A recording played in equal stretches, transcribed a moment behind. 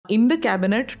in the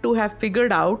cabinet to have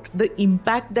figured out the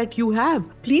impact that you have.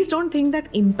 Please don't think that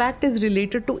impact is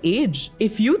related to age.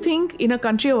 If you think in a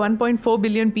country of 1.4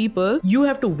 billion people, you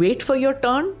have to wait for your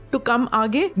turn to come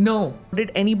aage? No.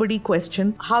 Did anybody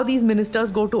question how these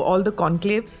ministers go to all the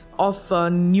conclaves of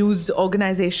news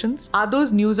organizations? Are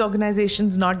those news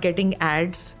organizations not getting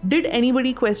ads? Did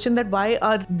anybody question that why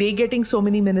are they getting so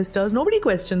many ministers? Nobody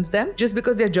questions them just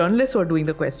because they're journalists who are doing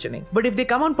the questioning. But if they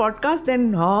come on podcast,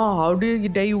 then how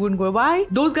dare you wouldn't go? Why?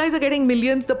 Those guys are getting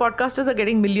millions. The podcasters are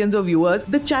getting millions of viewers.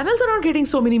 The channels are not getting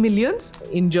so many millions.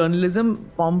 In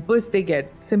journalism, pompous they get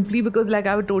simply because, like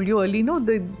I told you earlier, no,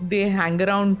 they hang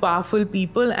around powerful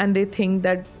people and they think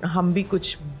that hum bhi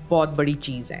kuch बहुत बड़ी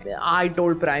चीज है. I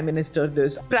told Prime Minister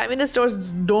this. Prime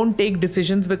Ministers don't take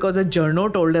decisions because a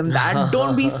journo told him that.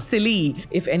 Don't be silly.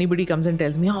 If anybody comes and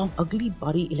tells me, oh, अगली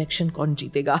बारी election कौन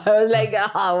जीतेगा? I was like,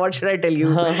 what should I tell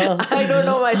you? I don't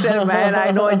know myself, man.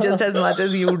 I know it just as much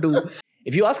as you do.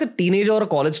 If you ask a teenager or a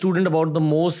college student about the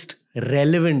most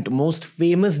relevant, most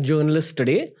famous journalists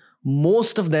today,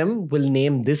 most of them will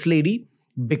name this lady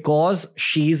because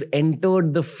she's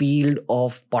entered the field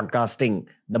of podcasting,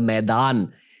 the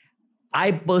Maidan.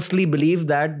 I personally believe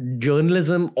that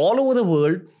journalism all over the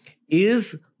world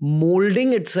is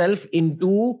molding itself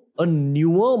into a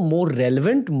newer, more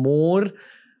relevant, more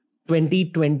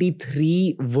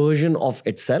 2023 version of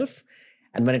itself.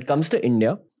 And when it comes to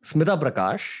India, Smita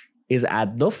Prakash is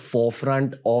at the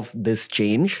forefront of this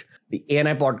change. The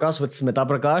ANI podcast with Smita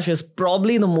Prakash is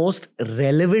probably the most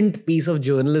relevant piece of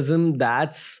journalism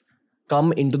that's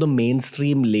come into the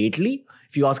mainstream lately.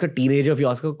 If you ask a teenager, if you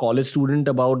ask a college student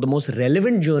about the most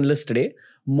relevant journalist today,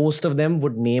 most of them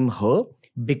would name her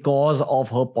because of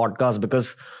her podcast.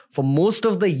 Because for most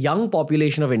of the young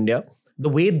population of India, the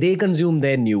way they consume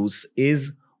their news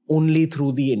is only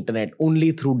through the internet,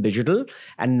 only through digital,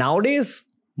 and nowadays,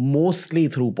 mostly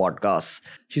through podcasts.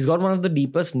 She's got one of the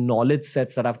deepest knowledge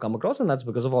sets that I've come across, and that's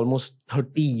because of almost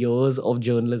 30 years of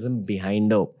journalism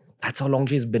behind her. That's how long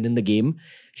she's been in the game.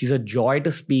 She's a joy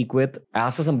to speak with. I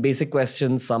asked her some basic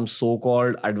questions, some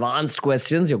so-called advanced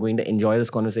questions. You're going to enjoy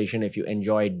this conversation if you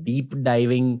enjoy deep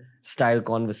diving style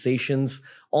conversations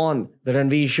on the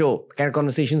Ranveer show, the kind of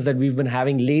conversations that we've been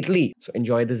having lately. So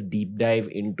enjoy this deep dive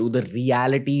into the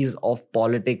realities of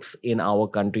politics in our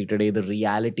country today, the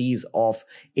realities of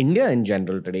India in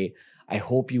general today. I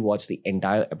hope you watch the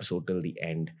entire episode till the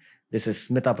end. This is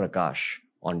Smita Prakash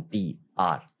on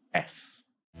TRS.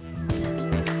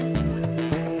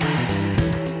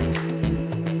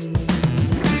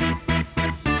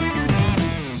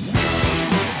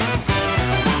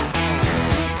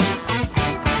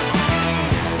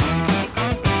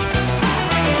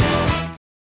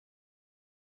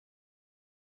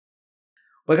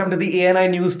 Welcome to the ANI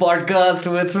News Podcast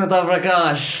with Smita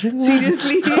Prakash.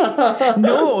 Seriously?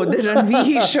 No, the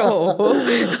Ranveer show.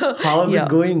 How's it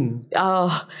going?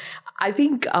 I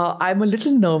think I'm a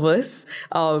little nervous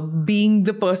being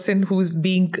the person who's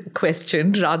being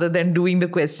questioned rather than doing the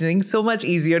questioning. So much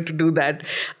easier to do that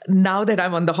now that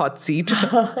I'm on the hot seat.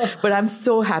 But I'm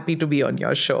so happy to be on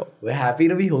your show. We're happy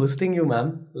to be hosting you,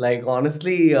 ma'am. Like,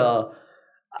 honestly, a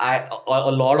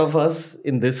lot of us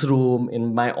in this room,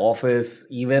 in my office,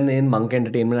 even in Monk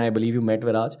Entertainment, I believe you met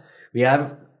Viraj, we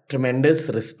have tremendous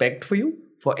respect for you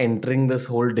for entering this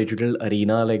whole digital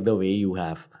arena like the way you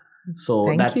have.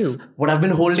 So that's what I've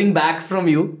been holding back from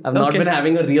you. I've not been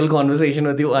having a real conversation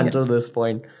with you until this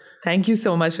point. Thank you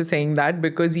so much for saying that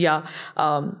because,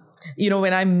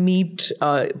 when I meet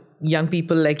young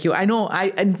people like you,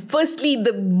 and firstly,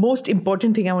 the most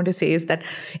important thing I want to say is that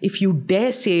if you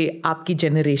dare say aapki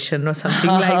generation or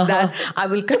something like that, I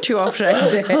will cut you off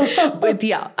right there. But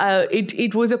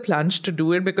it was a plunge to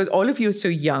do it because all of you are so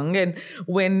young. And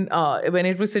when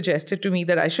it was suggested to me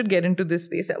that I should get into this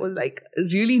space, I was like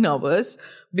really nervous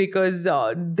because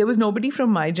there was nobody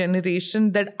from my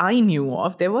generation that I knew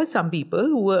of. There were some people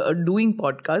who were doing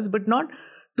podcasts, but not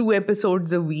 2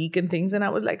 episodes a week and things. And I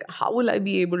was like, how will I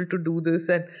be able to do this?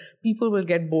 And people will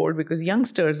get bored because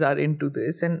youngsters are into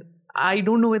this. And I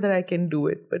don't know whether I can do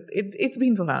it, but it's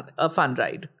been a fun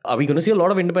ride. Are we going to see a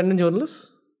lot of independent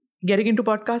journalists getting into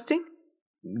podcasting?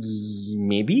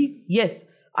 Maybe. Yes.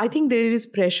 I think there is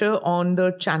pressure on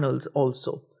the channels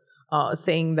also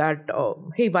saying that,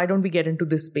 hey, why don't we get into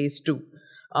this space too?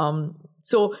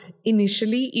 So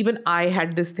initially, even I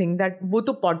had this thing that वो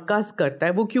तो podcast करता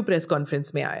है, वो क्यों press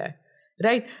conference में आया है,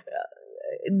 right?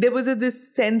 There was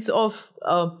this sense of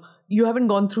you haven't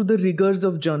gone through the rigors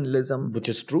of journalism, which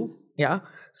is true. Yeah.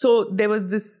 So there was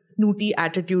this snooty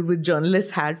attitude which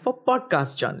journalists had for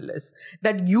podcast journalists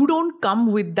that you don't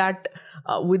come with that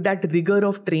rigor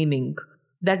of training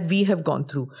that we have gone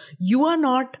through. You are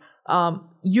not,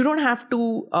 you don't have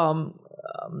to,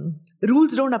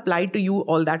 rules don't apply to you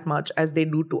all that much as they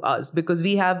do to us, because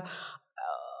we have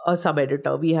a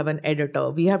sub-editor, we have an editor,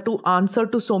 we have to answer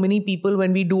to so many people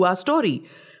when we do our story.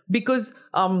 Because,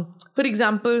 for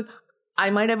example, I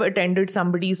might have attended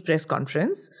somebody's press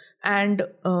conference and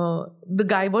the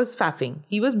guy was faffing.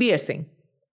 He was BSing,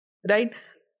 right?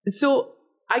 So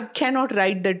I cannot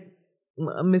write that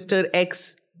Mr.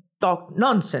 X talked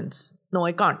nonsense. No,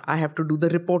 I can't. I have to do the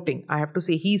reporting. I have to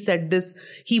say, he said this,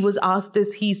 he was asked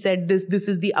this, he said this, this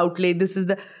is the outlay, this is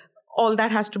the... All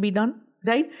that has to be done,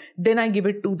 right? Then I give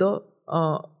it to the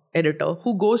editor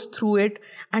who goes through it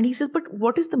and he says, but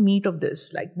what is the meat of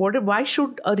this? Like, why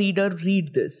should a reader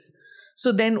read this?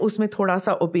 So then usme thoda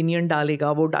sa opinion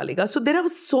dalega, wo dalega. So there are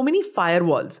so many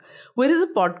firewalls. Whereas a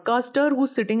podcaster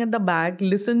who's sitting at the back,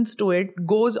 listens to it,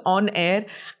 goes on air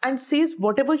and says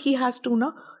whatever he has to,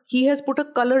 na, he has put a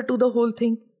color to the whole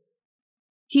thing.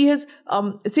 He has,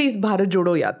 says Bharat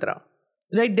Jodo Yatra,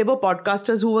 right? There were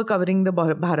podcasters who were covering the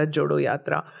Bharat Jodo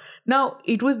Yatra. Now,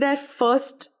 it was their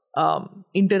first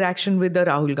interaction with the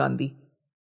Rahul Gandhi.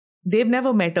 They've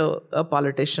never met a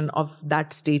politician of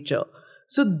that stature.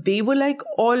 So they were like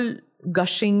all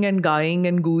gushing and guying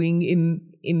and gooing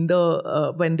in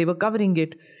the when they were covering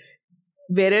it.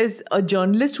 Whereas a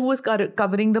journalist who was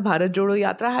covering the Bharat Jodo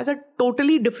Yatra has a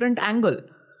totally different angle,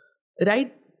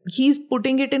 right? He's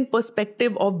putting it in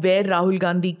perspective of where Rahul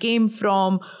Gandhi came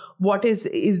from. What is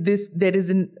this? There is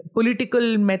a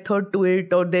political method to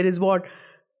it, or there is what?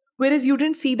 Whereas you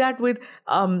didn't see that with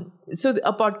so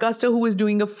a podcaster who was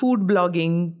doing a food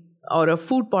blogging or a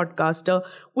food podcaster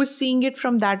was seeing it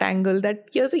from that angle, that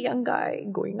here's a young guy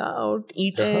going out,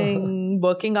 eating,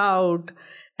 working out,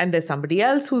 and there's somebody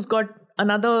else who's got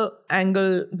another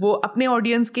angle. Wo apne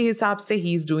audience ke hisab se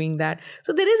he's doing that.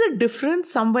 So there is a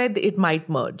difference somewhere that it might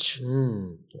merge.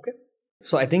 Okay.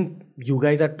 So I think you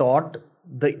guys are taught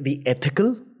the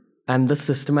ethical and the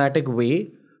systematic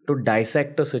way to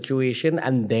dissect a situation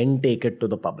and then take it to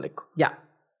the public. Yeah.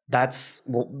 That's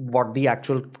what the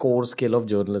actual core skill of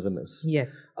journalism is.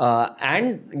 Yes.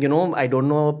 And, I don't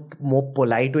know a more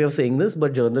polite way of saying this,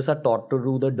 but journalists are taught to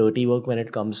do the dirty work when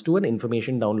it comes to an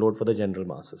information download for the general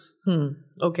masses.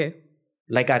 Okay.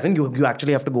 Like, as in, you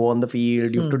actually have to go on the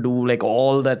field, you have to do like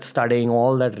all that studying,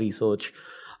 all that research.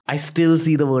 I still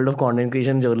see the world of content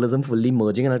creation and journalism fully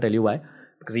merging, and I'll tell you why.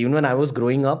 Because even when I was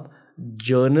growing up,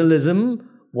 journalism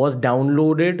was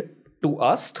downloaded to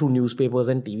us through newspapers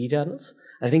and TV channels.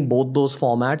 I think both those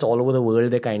formats all over the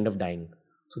world, they're kind of dying.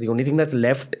 So the only thing that's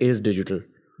left is digital.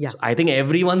 Yeah. So I think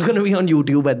everyone's going to be on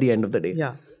YouTube at the end of the day.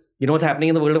 Yeah. You know what's happening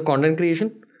in the world of content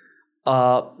creation?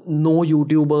 No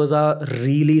YouTubers are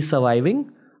really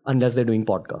surviving unless they're doing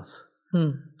podcasts.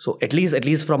 So at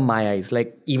least from my eyes,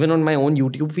 like even on my own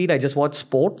YouTube feed, I just watch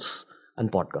sports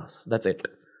and podcasts. That's it.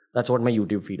 That's what my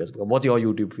YouTube feed has become. What's your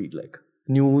YouTube feed like?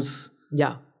 News?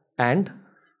 Yeah. And?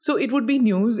 So it would be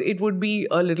news. It would be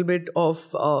a little bit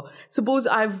of, suppose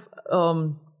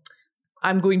I'm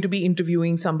going to be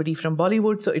interviewing somebody from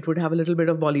Bollywood, so it would have a little bit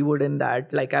of Bollywood in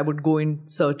that. Like I would go in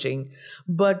searching.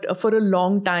 But for a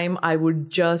long time, I would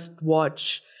just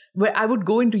watch, where I would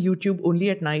go into YouTube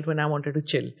only at night when I wanted to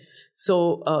chill.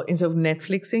 So instead of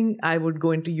Netflixing, I would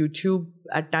go into YouTube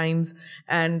at times,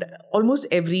 and almost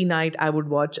every night I would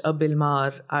watch a Bill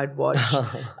Maher. I'd watch,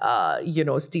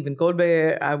 Stephen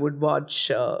Colbert. I would watch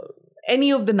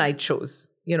any of the night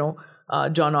shows,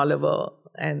 John Oliver,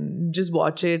 and just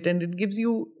watch it. And it gives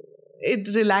you,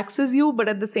 it relaxes you, but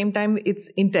at the same time, it's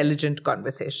intelligent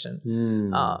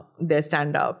conversation. Their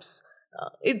stand-ups.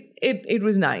 It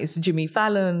was nice. Jimmy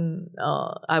Fallon,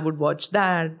 I would watch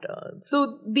that.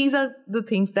 So these are the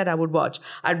things that I would watch.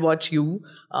 I'd watch you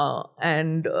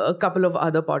and a couple of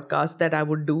other podcasts that I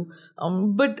would do.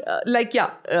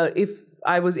 If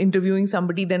I was interviewing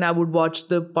somebody, then I would watch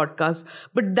the podcast.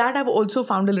 But that I've also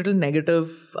found a little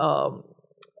negative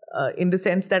in the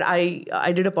sense that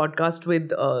I did a podcast with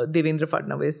Devendra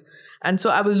Fadnavis. And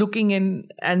so I was looking in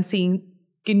and seeing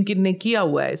kin ne kiya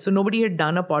hua hai. So nobody had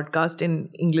done a podcast in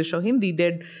English or Hindi.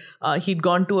 He'd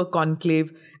gone to a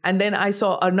conclave, and then I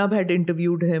saw Arnab had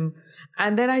interviewed him,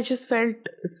 and then I just felt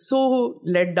so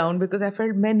let down because I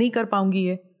felt main nahi kar paungi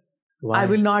ye. Why? I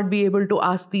will not be able to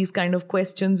ask these kind of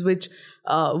questions which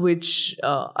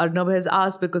Arnab has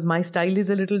asked, because my style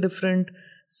is a little different.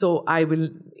 So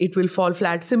it will fall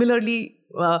flat. Similarly,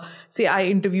 I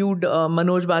interviewed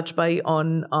Manoj Bajpayee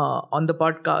on the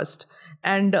podcast.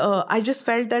 And I just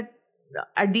felt that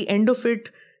at the end of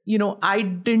it, I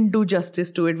didn't do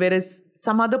justice to it. Whereas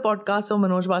some other podcasts of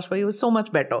Manoj Bajpayee was so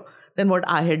much better than what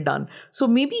I had done. So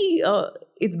maybe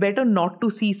it's better not to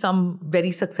see some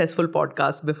very successful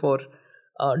podcast before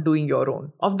doing your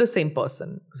own of the same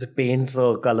person. Because it paints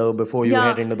a color before you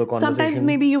head into the conversation. Sometimes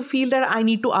maybe you feel that I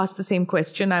need to ask the same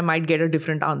question, I might get a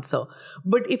different answer.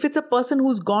 But if it's a person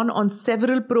who's gone on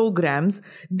several programs,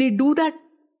 they do that,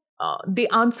 they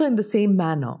answer in the same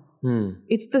manner.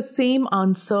 It's the same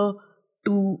answer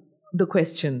to the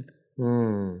question.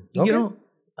 Okay.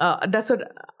 That's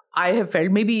what I have felt.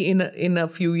 Maybe in a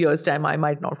few years' time, I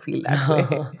might not feel that way.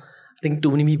 I think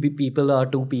too many people are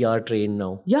too PR trained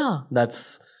now. Yeah.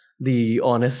 That's the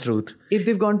honest truth. If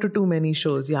they've gone to too many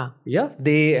shows, yeah. Yeah,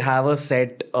 they have a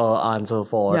set answer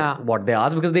for what they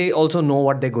ask because they also know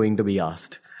what they're going to be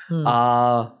asked.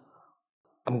 I'm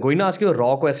going to ask you a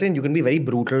raw question. You can be very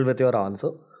brutal with your answer.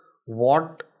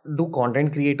 What do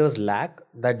content creators lack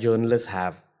that journalists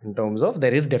have in terms of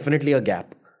there is definitely a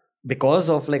gap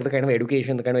because of like the kind of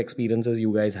education, the kind of experiences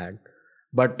you guys had.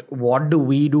 But what do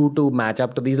we do to match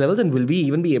up to these levels? And will we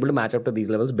even be able to match up to these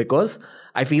levels? Because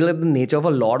I feel that the nature of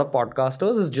a lot of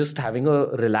podcasters is just having a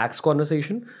relaxed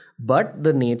conversation. But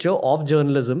the nature of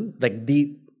journalism, like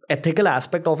the ethical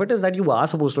aspect of it is that you are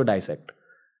supposed to dissect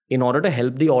in order to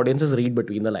help the audiences read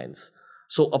between the lines.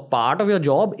 So a part of your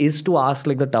job is to ask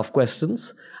like the tough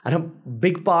questions. And a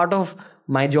big part of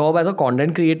my job as a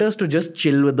content creator is to just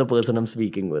chill with the person I'm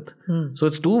speaking with. So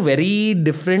it's two very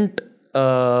different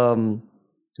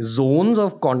zones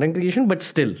of content creation, but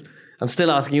still, I'm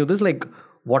still asking you this, like,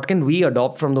 what can we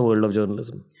adopt from the world of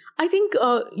journalism? I think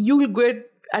you will get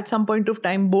at some point of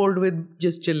time bored with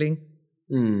just chilling.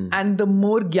 And the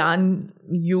more gyan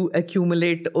you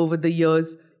accumulate over the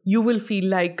years, you will feel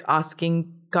like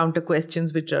asking counter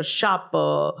questions which are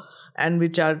sharper and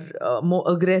which are more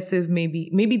aggressive.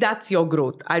 Maybe that's your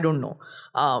growth. I don't know.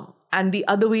 And the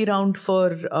other way around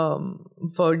for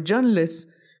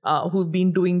journalists who've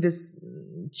been doing this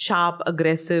sharp,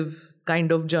 aggressive kind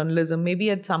of journalism, maybe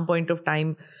at some point of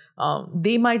time,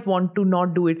 they might want to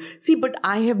not do it. See, but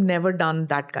I have never done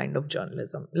that kind of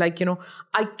journalism. Like,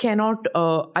 I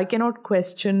cannot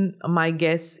question my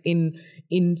guests in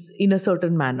a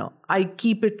certain manner. I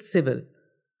keep it civil.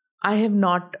 I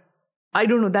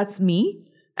don't know, that's me.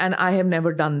 And I have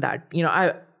never done that.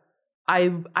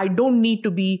 I don't need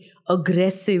to be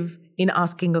aggressive in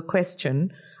asking a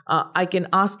question. I can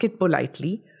ask it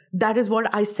politely. That is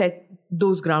what I set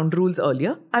those ground rules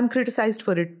earlier. I'm criticized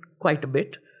for it quite a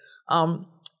bit.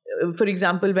 For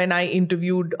example, when I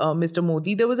interviewed Mr.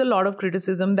 Modi, there was a lot of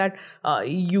criticism that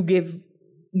you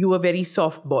were very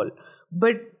softball.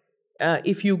 But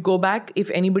if you go back, if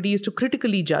anybody is to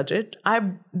critically judge it,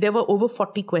 there were over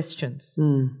 40 questions.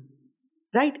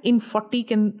 Right? In 40,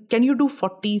 can you do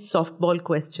 40 softball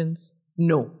questions?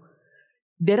 No.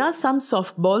 There are some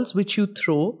softballs which you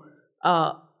throw.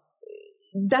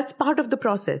 That's part of the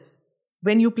process.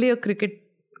 When you play a cricket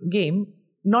game,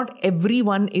 not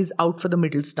everyone is out for the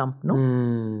middle stump,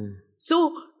 no?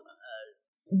 So,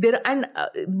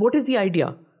 what is the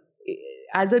idea?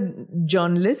 As a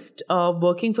journalist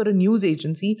working for a news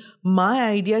agency, my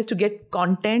idea is to get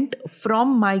content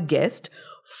from my guest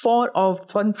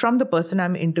from the person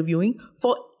I'm interviewing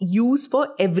for use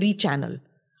for every channel.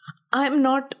 I'm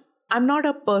not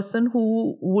a person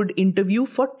who would interview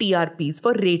for TRPs,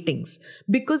 for ratings,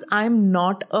 because I'm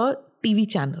not a TV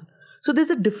channel. So there's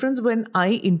a difference when I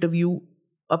interview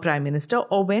a prime minister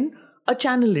or when a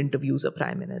channel interviews a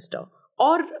prime minister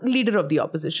or leader of the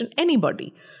opposition,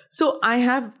 anybody. So I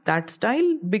have that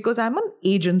style because I'm an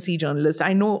agency journalist.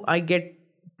 I know I get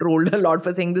trolled a lot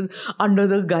for saying this under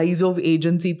the guise of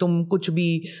agency, tum kuch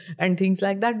bhi, and things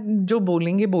like that. Jo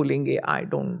bolenge. I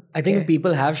don't. I think if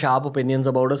people have sharp opinions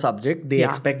about a subject, they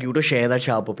expect you to share that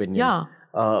sharp opinion. Yeah.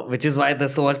 Which is why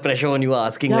there's so much pressure on you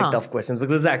asking like tough questions,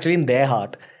 because it's actually in their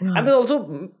heart. And then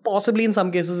also, possibly in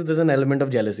some cases, there's an element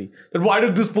of jealousy. That why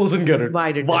did this person get it?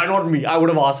 Why not me? I would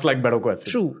have asked like better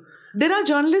questions. True. There are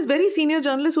journalists, very senior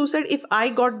journalists, who said, if I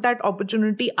got that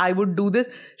opportunity, I would do this.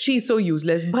 She's so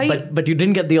useless. But you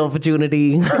didn't get the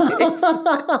opportunity.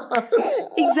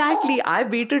 Exactly. I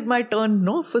waited my turn,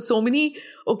 for so many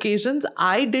occasions.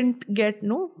 I didn't get,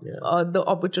 the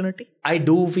opportunity. I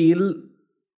do feel,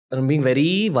 I'm being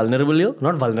very vulnerable here.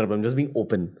 Not vulnerable, I'm just being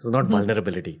open. This is not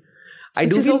vulnerability.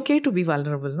 Which is okay to be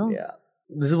vulnerable, no? Yeah.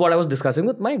 This is what I was discussing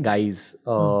with my guys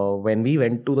when we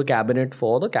went to the cabinet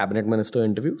for the cabinet minister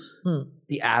interviews.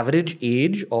 The average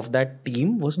age of that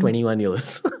team was 21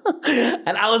 years.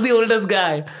 And I was the oldest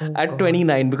guy at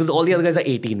 29 because all the other guys are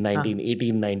 18,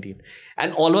 19.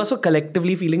 And all of us were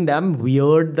collectively feeling damn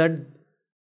weird that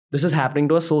this is happening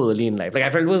to us so early in life. Like I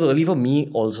felt it was early for me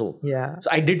also. Yeah. So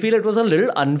I did feel it was a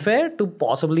little unfair to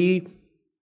possibly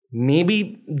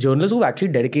maybe journalists who've actually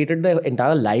dedicated their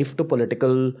entire life to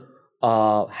political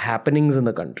happenings in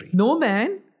the country. No,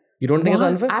 man. You don't think it's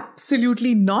unfair?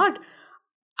 Absolutely not.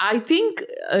 I think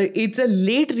it's a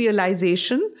late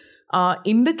realization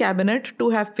in the cabinet to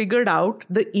have figured out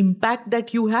the impact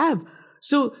that you have.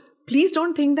 So please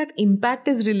don't think that impact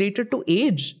is related to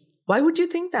age. Why would you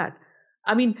think that?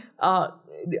 I mean,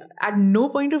 at no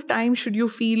point of time should you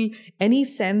feel any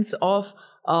sense of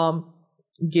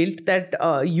guilt that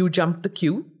you jumped the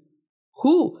queue.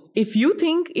 Who? If you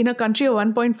think in a country of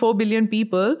 1.4 billion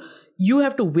people, you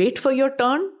have to wait for your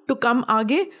turn to come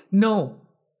aage? No.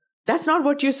 That's not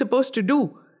what you're supposed to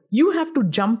do. You have to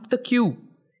jump the queue.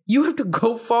 You have to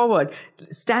go forward.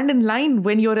 Stand in line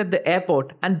when you're at the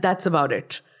airport, and that's about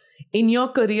it. In your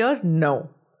career, no.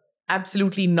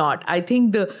 Absolutely not. I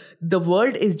think the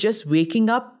world is just waking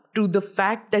up to the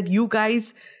fact that you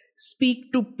guys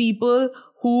speak to people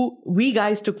who we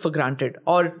guys took for granted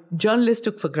or journalists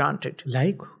took for granted.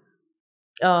 Like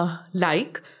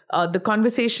the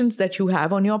conversations that you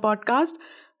have on your podcast.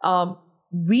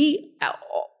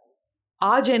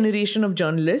 Our generation of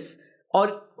journalists,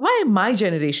 or why my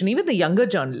generation, even the younger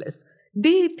journalists,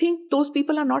 they think those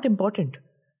people are not important.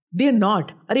 They're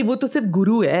not. Arey, wo to sirf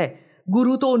guru hai.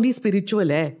 Guru to only spiritual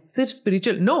hai. Sirf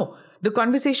spiritual. No. The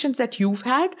conversations that you've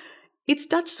had, it's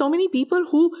touched so many people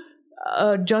who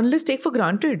journalists take for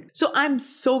granted. So I'm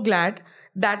so glad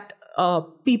that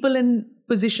people in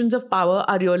positions of power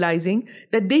are realizing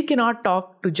that they cannot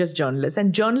talk to just journalists.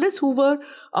 And journalists who were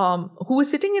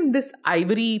sitting in this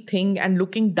ivory thing and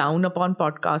looking down upon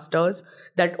podcasters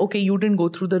that, okay, you didn't go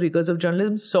through the rigors of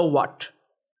journalism, so what?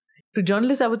 To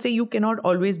journalists, I would say you cannot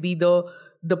always be the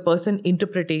person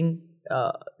interpreting,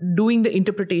 doing the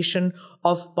interpretation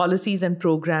of policies and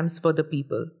programs for the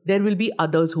people. There will be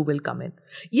others who will come in.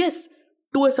 Yes,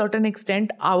 to a certain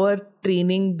extent, our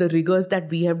training, the rigors that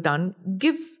we have done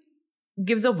gives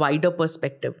a wider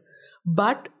perspective.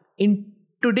 But in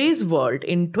today's world,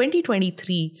 in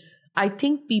 2023, I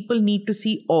think people need to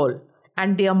see all.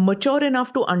 And they are mature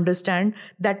enough to understand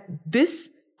that this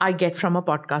I get from a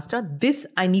podcaster. This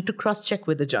I need to cross-check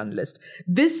with a journalist.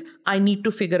 This I need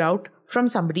to figure out from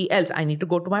somebody else. I need to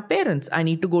go to my parents. I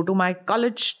need to go to my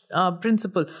college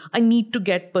principal. I need to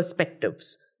get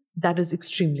perspectives. That is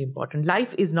extremely important.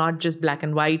 Life is not just black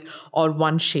and white or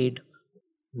one shade.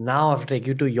 Now I have to take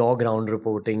you to your ground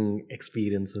reporting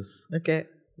experiences. Okay.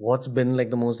 What's been like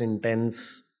the most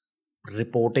intense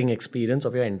reporting experience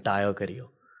of your entire career?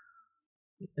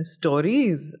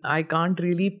 Stories. I can't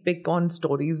really pick on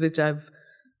stories which I've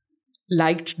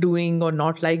liked doing or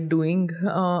not liked doing.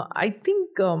 I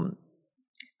think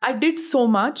I did so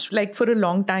much. Like for a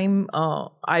long time,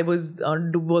 I was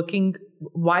working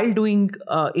while doing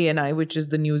ANI, which is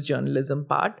the news journalism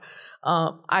part.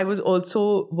 I was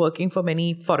also working for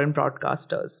many foreign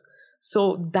broadcasters.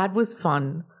 So that was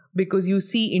fun because you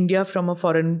see India from a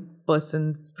foreign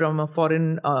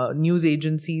news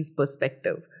agency's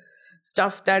perspective.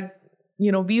 Stuff that,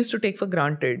 we used to take for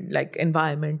granted, like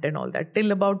environment and all that.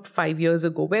 Till about 5 years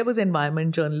ago, where was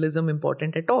environment journalism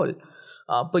important at all?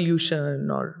 Pollution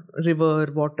or river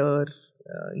water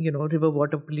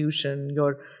pollution,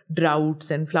 your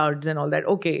droughts and floods and all that.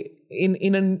 Okay,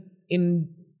 in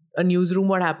a newsroom,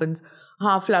 what happens?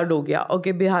 Flood ho gaya.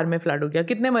 Okay, Bihar mein flood ho gaya.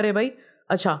 Kitne mare bhai?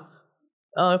 Acha,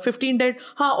 15 dead.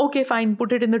 Okay, fine.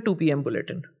 Put it in the 2 p.m.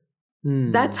 bulletin.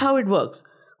 That's how it works.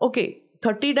 Okay,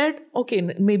 30 dead. Okay,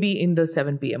 maybe in the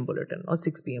 7 p.m. bulletin or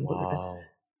 6 p.m. bulletin.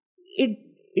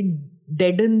 It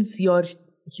deadens your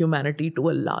humanity to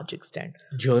a large extent.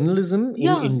 Journalism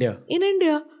in India. In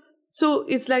India. So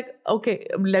it's like, okay,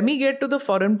 let me get to the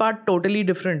foreign part, totally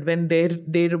different when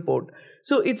they report.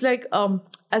 So it's like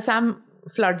Assam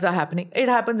floods are happening. It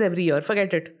happens every year.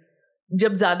 Forget it.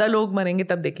 जब ज़्यादा लोग मरेंगे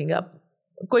तब देखेंगे. अब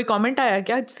कोई comment आया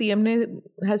क्या?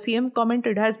 Has CM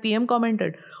commented? Has PM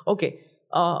commented? Okay,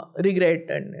 regret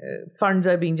and funds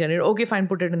are being generated. Okay, fine,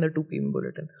 put it in the 2 p.m.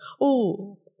 bulletin.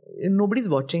 Oh, nobody's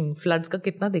watching. Floods का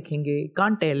कितना देखेंगे?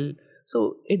 Can't tell.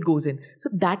 So it goes in. So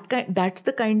that's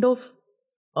the kind of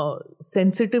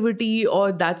sensitivity,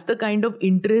 or that's the kind of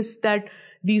interest that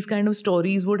these kind of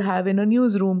stories would have in a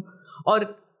newsroom.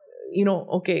 Or,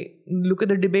 okay, look at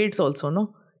the debates also,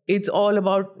 no? It's all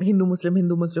about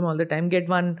Hindu-Muslim all the time. Get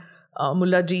one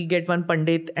Mullah ji, get one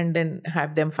Pandit, and then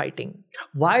have them fighting.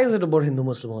 Why is it about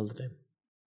Hindu-Muslim all the time?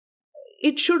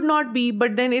 It should not be,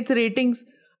 but then it's ratings.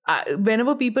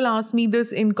 Whenever people ask me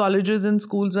this in colleges and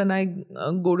schools when I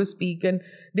go to speak, and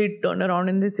they turn around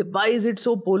and they say, why is it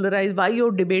so polarized? Why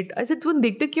your debate? I said, "तुम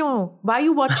देखते क्यों हो? Why are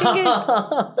you watching it?"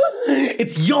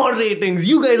 It's your ratings.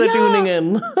 You guys are tuning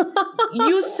in.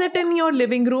 You sit in your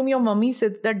living room, your mommy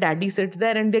sits there, daddy sits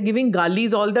there, and they're giving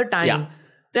galis all the time. Yeah.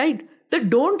 Right? They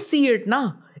don't see it,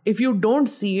 na. If you don't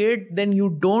see it, then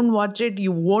you don't watch it. They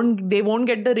won't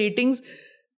get the ratings.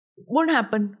 Won't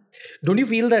happen. Don't you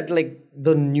feel that like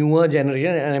the newer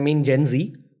generation, and I mean Gen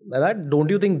Z, that don't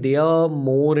you think they are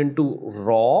more into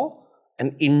raw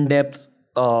and in-depth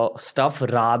stuff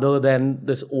rather than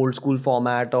this old school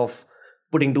format of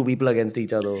putting two people against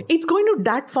each other?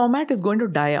 That format is going to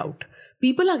die out.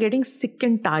 People are getting sick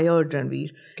and tired,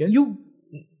 Ranveer. Okay. You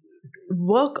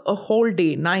work a whole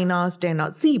day, 9 hours, 10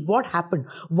 hours. See what happened.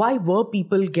 Why were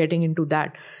people getting into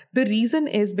that? The reason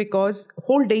is because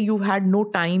whole day you've had no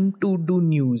time to do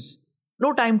news.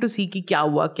 No time to see ki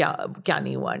kya hua, kya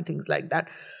nahi hua, and things like that.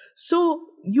 So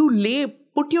you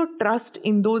put your trust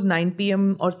in those 9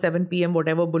 p.m. or 7 p.m.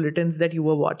 whatever bulletins that you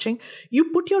were watching. You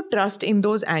put your trust in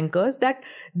those anchors that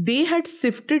they had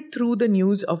sifted through the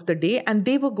news of the day and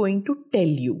they were going to tell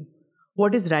you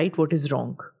what is right, what is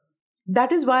wrong.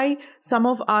 That is why some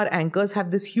of our anchors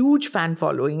have this huge fan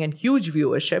following and huge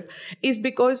viewership, is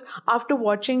because after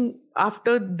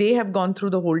they have gone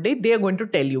through the whole day, they are going to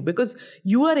tell you, because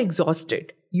you are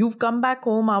exhausted. You've come back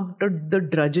home after the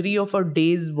drudgery of a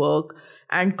day's work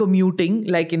and commuting,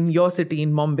 like in your city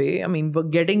in Mumbai. I mean,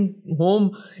 getting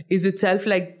home is itself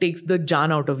like takes the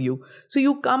jaan out of you. So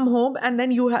you come home and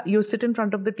then you sit in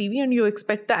front of the TV and you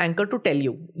expect the anchor to tell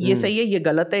you, ye sahi hai, ye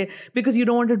galat hai, because you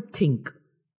don't want to think.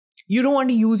 You don't want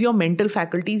to use your mental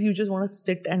faculties. You just want to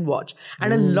sit and watch.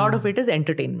 And a lot of it is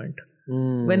entertainment.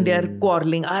 When they are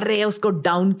quarreling, arre usko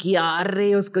down kiya,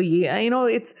 arre usko ye,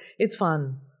 it's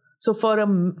fun. So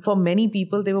for many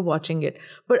people, they were watching it.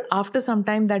 But after some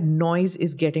time, that noise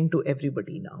is getting to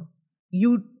everybody now.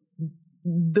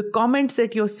 The comments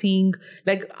that you're seeing,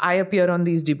 like I appear on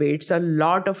these debates, a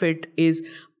lot of it is,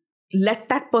 let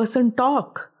that person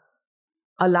talk.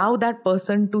 Allow that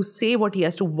person to say what he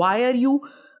has to. Why are you...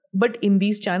 But in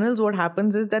these channels, what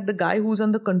happens is that the guy who's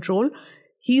on the control,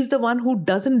 he's the one who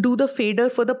doesn't do the fader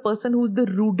for the person who's the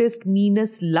rudest,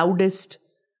 meanest, loudest.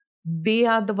 They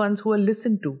are the ones who are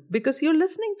listened to because you're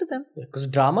listening to them. Because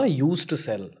drama used to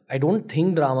sell. I don't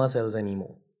think drama sells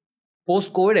anymore.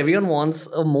 Post-COVID, everyone wants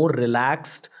a more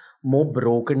relaxed, more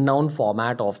broken down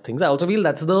format of things. I also feel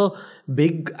that's the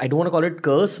big, I don't want to call it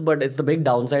curse, but it's the big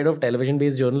downside of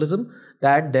television-based journalism,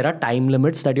 that there are time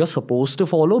limits that you're supposed to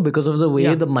follow because of the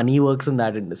way the money works in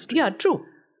that industry. Yeah, true.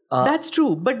 That's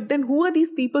true. But then who are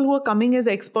these people who are coming as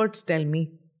experts? Tell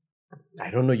me.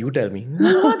 I don't know. You tell me.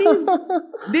 Who are these?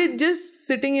 They're just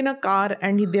sitting in a car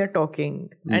and they're talking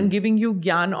and giving you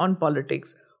gyan on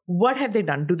politics. What have they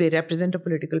done? Do they represent a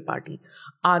political party?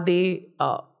 Have they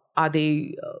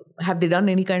done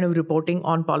any kind of reporting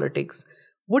on politics?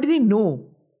 What do they know?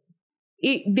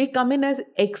 They come in as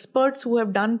experts who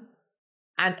have done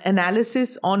an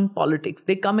analysis on politics.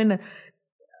 They come in,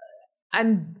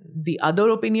 and the other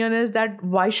opinion is that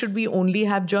why should we only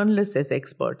have journalists as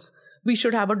experts? We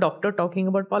should have a doctor talking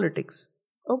about politics.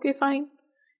 Okay, fine.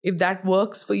 If that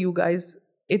works for you guys,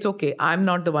 it's okay. I'm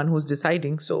not the one who's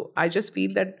deciding. So I just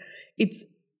feel that it's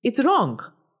wrong.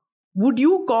 Would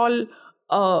you call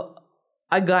a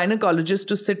gynecologist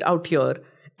to sit out here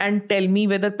and tell me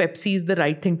whether Pepsi is the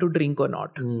right thing to drink or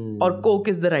not, or Coke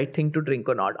is the right thing to drink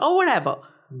or not, or whatever?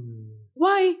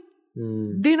 Why?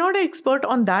 They're not an expert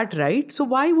on that, right? So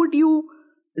why would you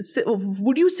sit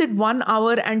 1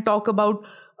 hour and talk about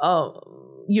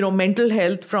mental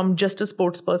health from just a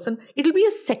sports person? It'll be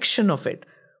a section of it,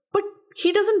 but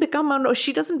she doesn't become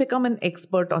an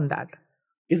expert on that.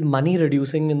 Is money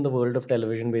reducing in the world of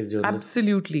television-based journalism?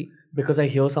 Absolutely. Because I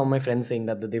hear some of my friends saying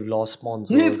that they've lost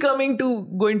sponsors. It's going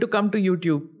to come to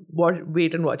YouTube.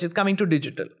 Wait and watch. It's coming to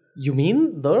digital. You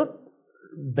mean the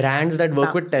brands that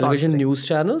work with television news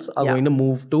channels are going to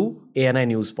move to ANI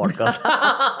News podcast?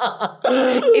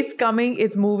 It's coming.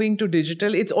 It's moving to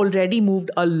digital. It's already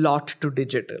moved a lot to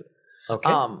digital.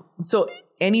 Okay. So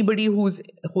anybody who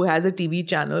has a TV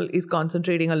channel is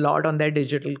concentrating a lot on their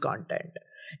digital content.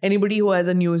 Anybody who has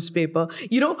a newspaper,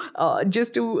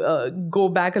 just to go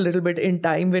back a little bit in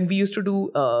time, when we used to do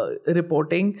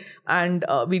reporting, and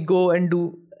we'd go and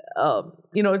do,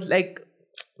 like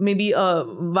maybe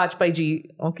Vajpayee ji,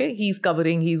 okay, he's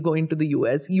going to the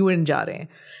US, UN ja rahe hain.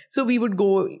 So we would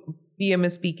go, PM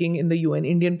is speaking in the UN,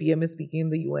 Indian PM is speaking in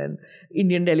the UN,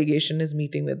 Indian delegation is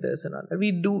meeting with this and all that.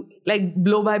 We do like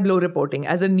blow by blow reporting.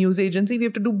 As a news agency, we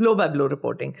have to do blow by blow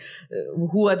reporting.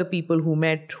 Who are the people who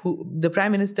met, the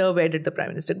Prime Minister, where did the Prime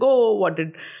Minister go, what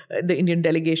did the Indian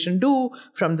delegation do,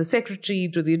 from the Secretary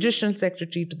to the Additional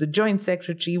Secretary to the Joint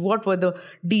Secretary, what were the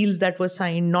deals that were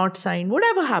signed, not signed,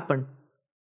 whatever happened.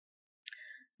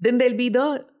 Then there'll be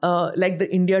the like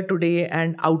the India Today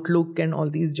and Outlook and all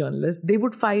these journalists. They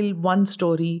would file one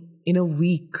story in a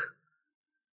week.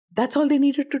 That's all they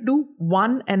needed to do.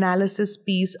 One analysis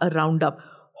piece, a roundup.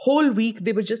 Whole week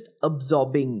they were just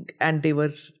absorbing and they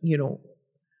were,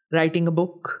 writing a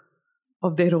book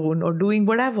of their own or doing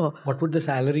whatever. What would the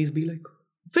salaries be like?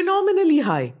 Phenomenally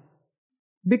high.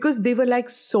 Because they were like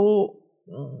so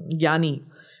gyani.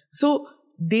 So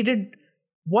they did...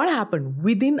 What happened?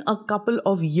 Within a couple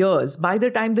of years, by the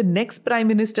time the next Prime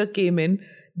Minister came in,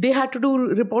 they had to do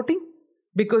reporting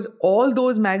because all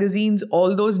those magazines,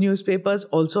 all those newspapers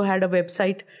also had a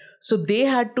website. So they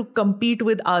had to compete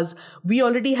with us. We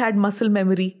already had muscle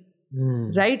memory,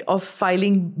 right, of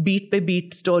filing beat by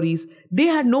beat stories. They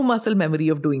had no muscle memory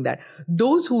of doing that.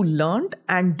 Those who learned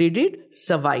and did it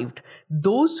survived.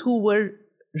 Those who were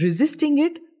resisting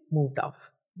it moved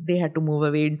off. They had to move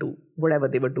away into whatever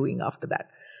they were doing after that.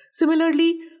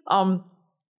 Similarly,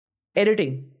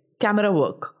 editing, camera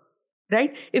work,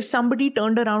 right? If somebody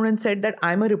turned around and said that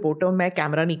I'm a reporter, मैं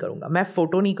camera नहीं करूँगा, मैं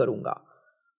photo नहीं करूँगा,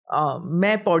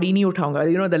 मैं पौड़ी नहीं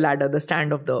उठाऊँगा, the ladder, the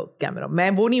stand of the camera,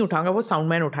 मैं वो नहीं उठाऊँगा, वो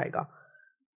soundman उठाएगा.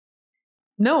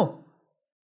 No.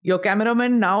 Your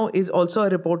cameraman now is also a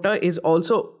reporter, is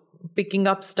also picking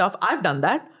up stuff. I've done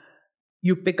that.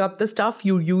 You pick up the stuff,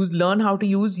 you learn how to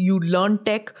use, you learn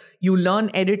tech, you learn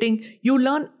editing, you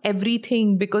learn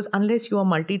everything because unless you are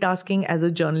multitasking as a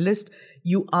journalist,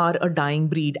 you are a dying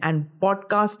breed. And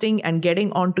podcasting and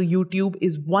getting onto YouTube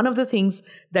is one of the things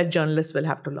that journalists will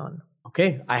have to learn.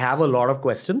 Okay, I have a lot of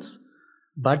questions,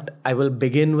 but I will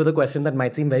begin with a question that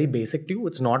might seem very basic to you.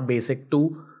 It's not basic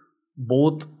to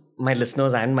both my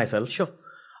listeners and myself. Sure.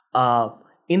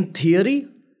 In theory,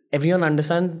 everyone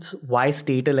understands why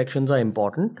state elections are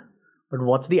important, but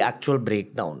what's the actual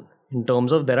breakdown in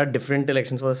terms of there are different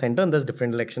elections for the center and there's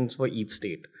different elections for each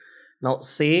state. Now,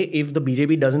 say if the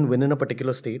BJP doesn't win in a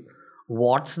particular state,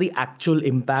 what's the actual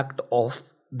impact of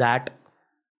that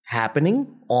happening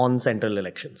on central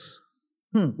elections?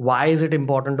 Why is it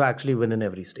important to actually win in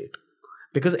every state?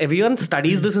 Because everyone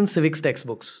studies this in civics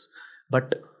textbooks,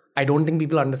 but I don't think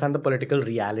people understand the political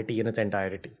reality in its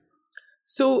entirety.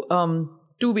 So,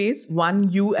 two ways. One,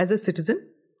 you as a citizen,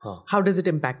 how does it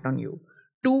impact on you?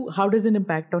 Two, how does it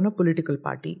impact on a political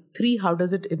party? Three, how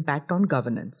does it impact on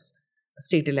governance,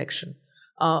 state election?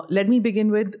 Let me begin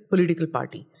with political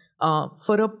party.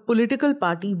 For a political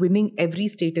party, winning every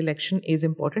state election is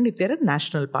important if they're a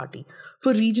national party.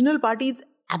 For regional parties,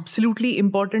 absolutely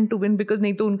important to win because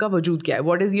nahi to unka wajood kya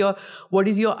hai? What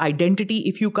is your identity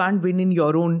if you can't win in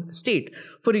your own state?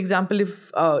 For example,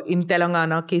 if in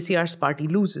Telangana KCR's party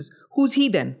loses, who's he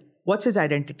then? What's his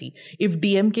identity? If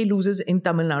DMK loses in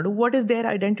Tamil Nadu, what is their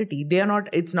identity?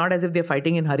 It's not as if they're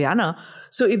fighting in Haryana.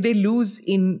 So if they lose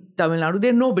in Tamil Nadu,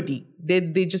 they're nobody.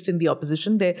 They're just in the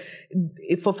opposition.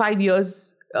 For 5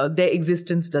 years, their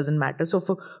existence doesn't matter. So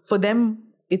for them,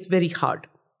 it's very hard.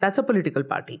 That's a political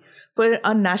party. For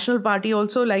a national party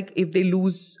also, like if they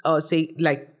lose, say,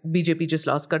 like BJP just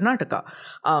lost Karnataka,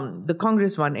 the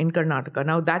Congress won in Karnataka.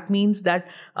 Now that means that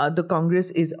the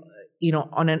Congress is,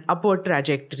 on an upward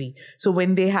trajectory. So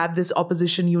when they have this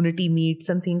opposition unity meets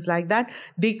and things like that,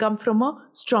 they come from a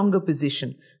stronger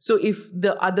position. So if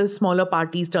the other smaller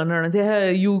parties turn around and say,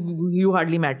 hey, you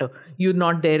hardly matter. You're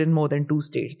not there in more than 2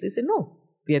 states. They say, no.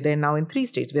 We are there now in 3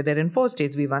 states. We are there in 4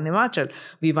 states. We won Himachal.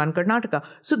 We won Karnataka.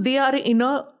 So they are in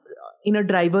a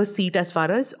driver's seat as far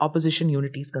as opposition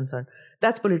unity is concerned.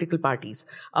 That's political parties.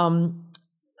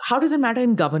 How does it matter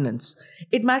in governance?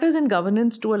 It matters in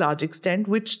governance to a large extent,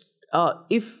 which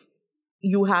if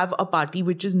you have a party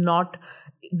which is not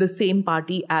the same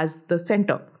party as the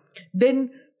center,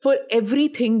 then for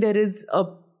everything there is a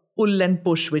pull and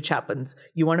push which happens.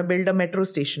 You want to build a metro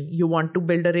station. You want to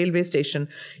build a railway station.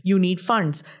 You need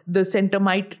funds. The center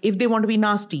might, if they want to be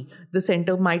nasty, the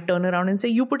center might turn around and say,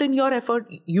 you put in your effort,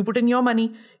 you put in your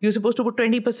money. You're supposed to put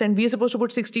 20%. We're supposed to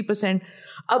put 60%.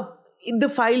 The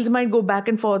files might go back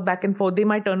and forth. They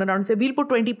might turn around and say, we'll put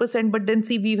 20%, but then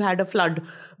see, we've had a flood.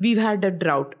 We've had a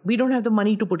drought. We don't have the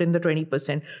money to put in the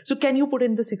 20%. So can you put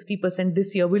in the 60%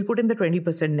 this year? We'll put in the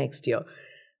 20% next year.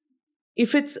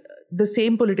 If it's the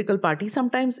same political party,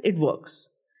 sometimes it works.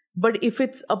 But if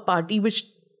it's a party which,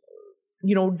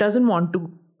 doesn't want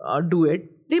to do it,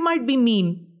 they might be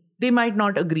mean. They might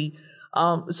not agree.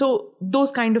 So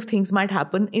those kind of things might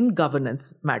happen in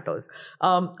governance matters.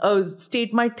 A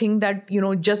state might think that,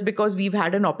 just because we've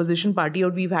had an opposition party or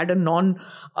we've had a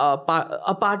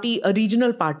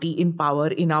regional party in power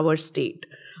in our state,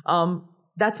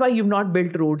 that's why you've not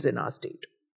built roads in our state.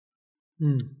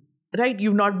 Right?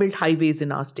 You've not built highways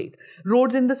in our state.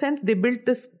 Roads in the sense they built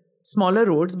this smaller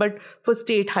roads, but for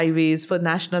state highways, for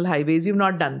national highways, you've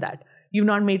not done that. You've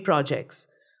not made projects.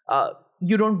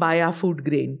 You don't buy our food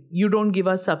grain. You don't give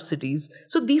us subsidies.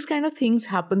 So these kind of things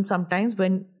happen sometimes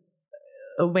when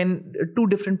two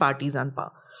different parties are in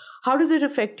power. How does it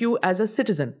affect you as a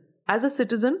citizen? As a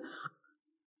citizen,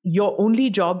 your only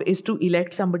job is to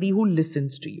elect somebody who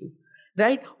listens to you,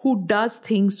 right? Who does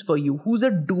things for you, who's a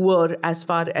doer as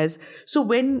far as... So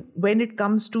when it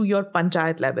comes to your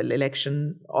panchayat level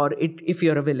election, or if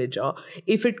you're a villager,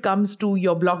 if it comes to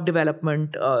your block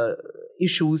development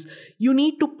issues, you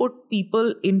need to put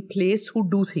people in place who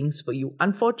do things for you.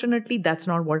 Unfortunately, that's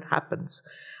not what happens.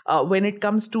 When it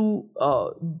comes to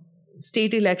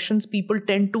state elections, people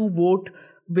tend to vote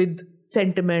with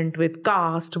sentiment, with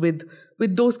caste, with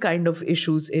those kind of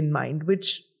issues in mind,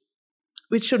 which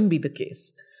shouldn't be the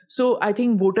case. So I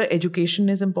think voter education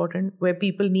is important, where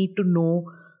people need to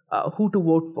know who to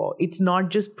vote for. It's not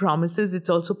just promises,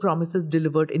 it's also promises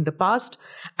delivered in the past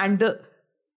and the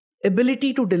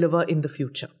ability to deliver in the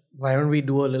future. Why don't we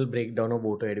do a little breakdown of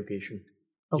voter education?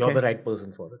 Okay. You're the right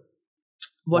person for it.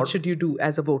 What should you do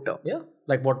as a voter? Yeah.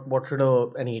 Like what should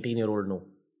an 18-year-old know?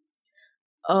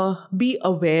 Be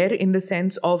aware in the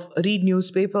sense of read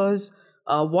newspapers,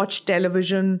 watch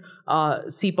television,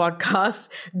 see podcasts,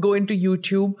 go into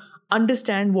YouTube,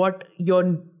 understand what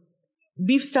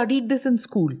we've studied this in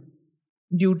school,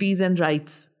 duties and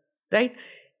rights, right?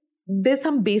 There's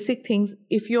some basic things.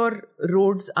 If your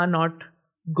roads are not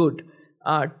good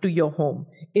to your home,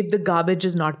 if the garbage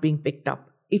is not being picked up,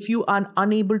 if you are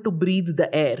unable to breathe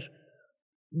the air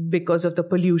because of the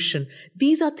pollution,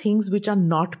 these are things which are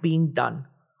not being done.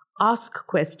 Ask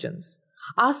questions.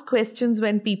 Ask questions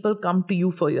when people come to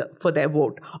you for their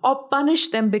vote, or punish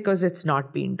them because it's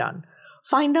not being done.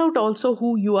 Find out also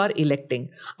who you are electing.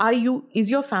 Is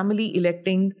your family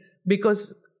electing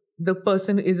because the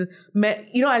person is...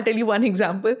 I'll tell you one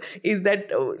example is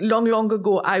that long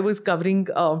ago, I was covering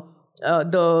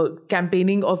the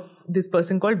campaigning of this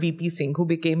person called VP Singh, who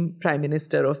became Prime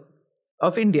Minister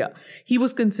of India. He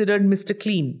was considered Mr.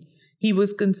 Clean.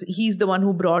 He's the one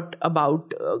who brought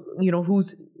about,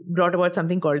 who's brought about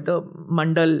something called the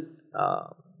Mandal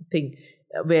thing,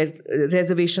 where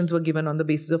reservations were given on the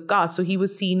basis of caste. So he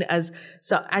was seen as,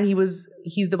 and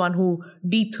he's the one who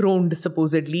dethroned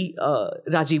supposedly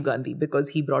Rajiv Gandhi, because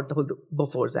he brought the whole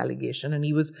Bofors allegation, and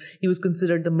he was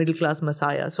considered the middle class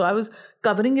messiah. So I was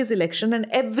covering his election, and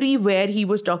everywhere he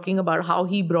was talking about how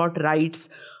he brought rights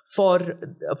for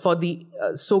the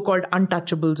so-called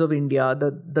untouchables of India,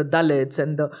 the Dalits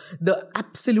and the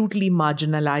absolutely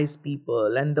marginalized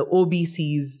people and the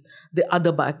OBCs, the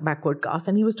other backward castes.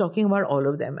 And he was talking about all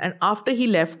of them. And after he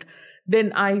left,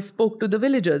 then I spoke to the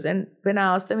villagers. And when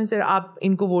I asked them, I said, "Aap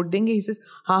inko vote denge?" He says,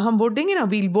 "Haan, hum vote denge na.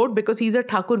 We'll vote because he's a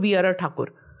Thakur, we are a Thakur."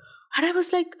 And I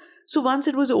was like, so once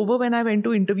it was over, when I went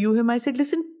to interview him, I said,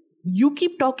 "Listen, you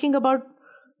keep talking about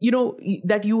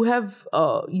that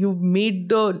you've made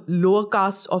the lower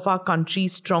castes of our country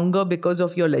stronger because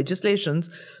of your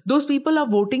legislations. Those people are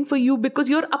voting for you because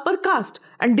you're upper caste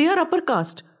and they are upper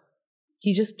caste."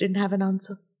 He just didn't have an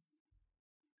answer.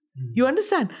 You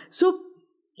understand? So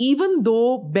even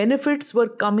though benefits were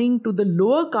coming to the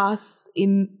lower castes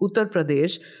in Uttar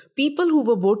Pradesh, people who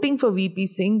were voting for VP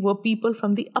Singh were people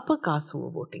from the upper castes who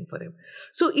were voting for him.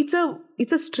 So it's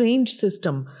a strange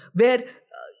system where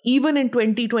even in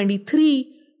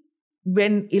 2023,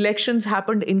 when elections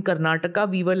happened in Karnataka,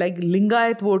 we were like,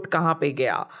 Lingayat vote kahan pe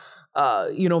gaya?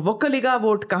 Vokkaliga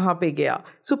vote kahan pe gaya?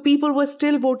 So people were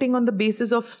still voting on the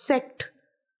basis of sect.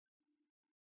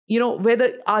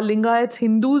 Whether are Lingayats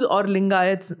Hindus or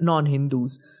Lingayats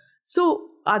non-Hindus. So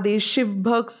are they Shiv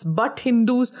Bhaks but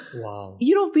Hindus? Wow.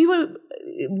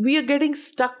 We are getting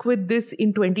stuck with this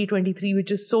in 2023,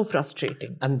 which is so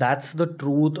frustrating. And that's the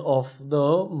truth of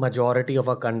the majority of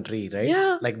our country, right?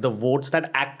 Yeah. Like the votes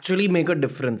that actually make a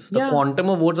difference, the quantum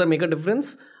of votes that make a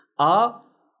difference are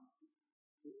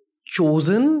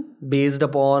chosen based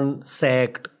upon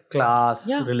sect, class,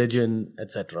 religion,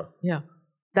 etc. Yeah.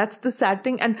 That's the sad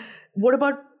thing. And what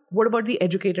about the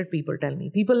educated people? Tell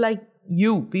me. People like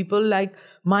you, people like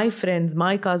my friends,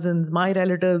 my cousins, my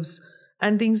relatives,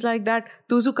 and things like that.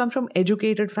 Those who come from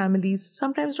educated families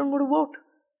sometimes don't go to vote.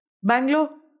 Bangalore,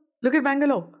 look at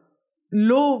Bangalore.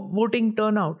 Low voting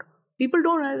turnout. People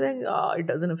don't think, it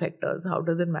doesn't affect us. How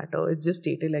does it matter? It's just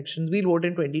state elections. We'll vote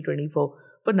in 2024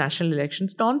 for national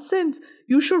elections. Nonsense.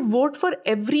 You should vote for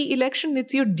every election.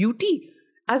 It's your duty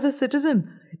as a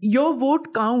citizen. Your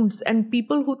vote counts. And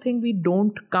people who think we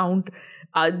don't count,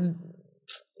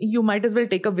 you might as well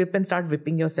take a whip and start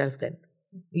whipping yourself then.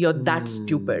 You're that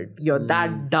stupid. You're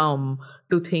that dumb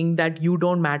to think that you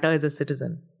don't matter as a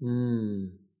citizen.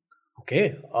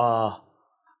 Okay.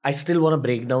 I still want to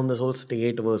break down this whole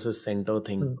state versus center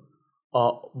thing.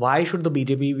 Why should the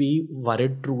BJP be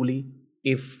worried truly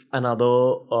if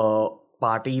another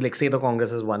party, like say the Congress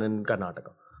has won in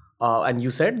Karnataka? And you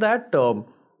said that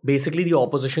basically the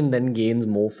opposition then gains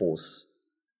more force.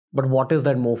 But what is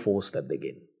that more force that they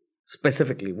gain?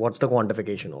 Specifically, what's the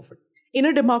quantification of it? In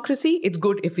a democracy, it's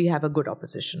good if we have a good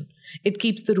opposition. It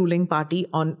keeps the ruling party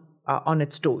on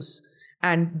its toes.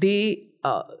 And they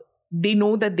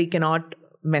know that they cannot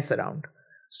mess around.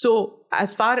 So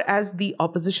as far as the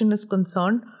opposition is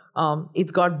concerned,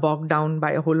 it's got bogged down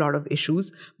by a whole lot of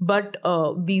issues. But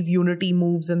these unity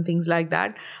moves and things like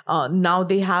that, now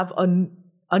they have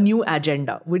a new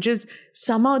agenda, which is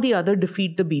somehow or the other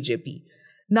defeat the BJP.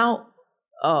 Now,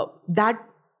 that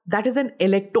is an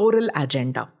electoral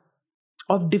agenda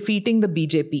of defeating the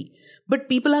BJP. But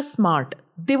people are smart.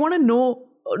 They want to know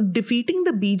defeating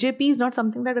the BJP is not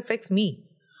something that affects me.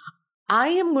 I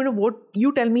am going to vote.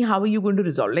 You tell me, how are you going to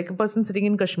resolve? Like a person sitting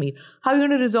in Kashmir, how are you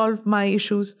going to resolve my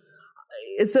issues?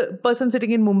 It's a person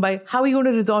sitting in Mumbai, how are you going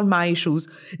to resolve my issues?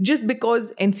 Just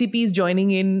because NCP is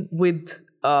joining in with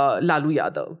Lalu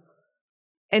Yadav.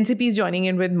 NCP is joining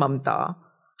in with Mamta.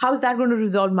 How is that going to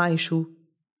resolve my issue?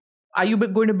 Are you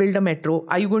going to build a metro?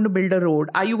 Are you going to build a road?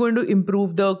 Are you going to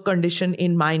improve the condition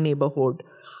in my neighborhood?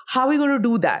 How are you going to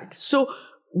do that? So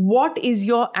what is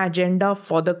your agenda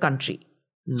for the country?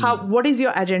 What is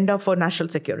your agenda for national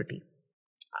security?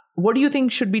 What do you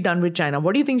think should be done with China?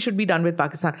 What do you think should be done with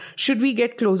Pakistan? Should we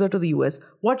get closer to the US?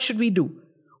 What should we do?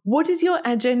 What is your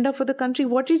agenda for the country?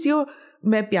 What is your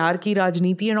main pyar ki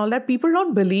rajniti and all that? People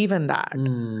don't believe in that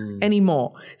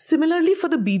anymore. Similarly, for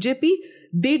the BJP,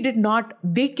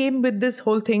 they came with this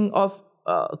whole thing of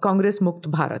Congress Mukt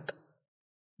Bharat.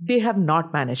 They have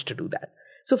not managed to do that.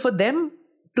 So for them,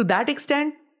 to that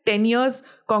extent, 10 years,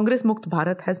 Congress Mukt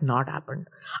Bharat has not happened.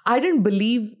 I didn't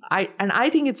believe, and I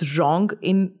think it's wrong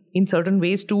in certain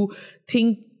ways to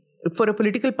think for a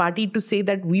political party to say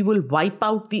that we will wipe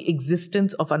out the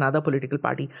existence of another political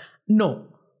party. No.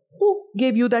 Who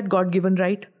gave you that God-given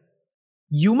right?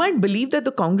 You might believe that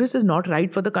the Congress is not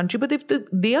right for the country, but if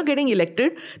they are getting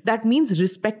elected, that means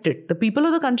respect it. The people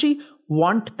of the country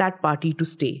want that party to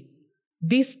stay.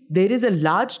 There is a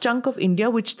large chunk of India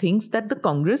which thinks that the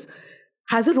Congress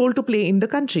has a role to play in the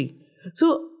country.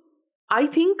 So I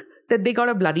think that they got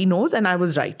a bloody nose and I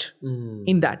was right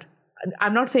in that.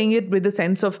 I'm not saying it with the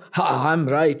sense of, I'm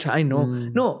right, I know.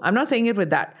 No, I'm not saying it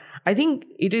with that. I think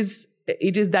it is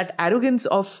that arrogance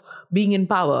of being in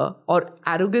power or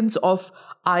arrogance of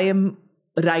I am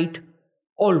right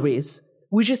always,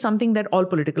 which is something that all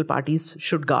political parties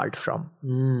should guard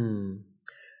from.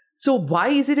 So why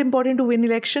is it important to win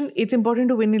election? It's important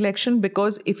to win election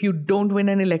because if you don't win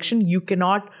an election, you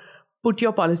cannot put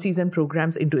your policies and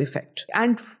programs into effect.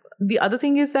 And the other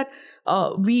thing is that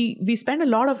we spend a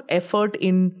lot of effort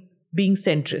in being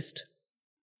centrist,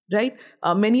 right?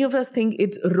 Many of us think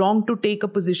it's wrong to take a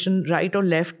position right or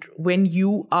left when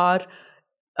you are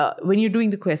when you're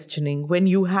doing the questioning, when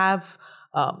you have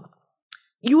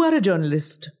you are a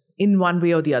journalist in one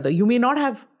way or the other. You may not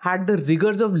have had the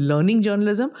rigors of learning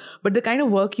journalism, but the kind of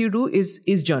work you do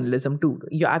is journalism too.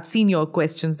 I've seen your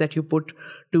questions that you put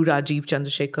to Rajiv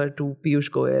Chandrasekhar, to Piyush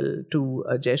Goyal, to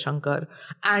Jay Shankar,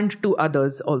 and to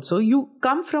others also. You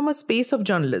come from a space of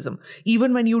journalism.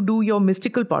 Even when you do your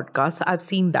mystical podcasts, I've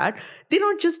seen that. They're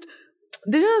not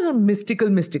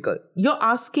mystical. You're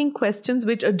asking questions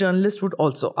which a journalist would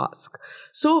also ask.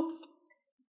 So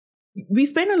we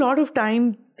spend a lot of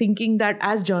time thinking that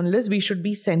as journalists, we should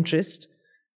be centrist.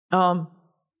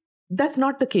 That's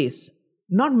not the case.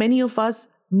 Not many of us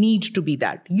need to be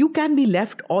that. You can be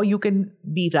left or you can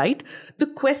be right. The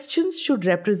questions should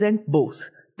represent both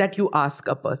that you ask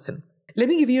a person. Let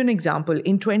me give you an example.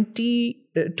 In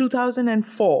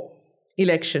 2004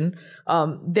 election,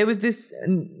 there was this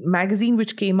magazine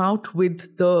which came out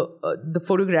with the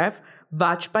photograph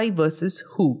Vajpayee versus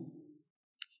who.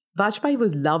 Vajpayee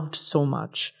was loved so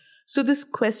much. So this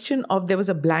question of there was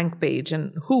a blank page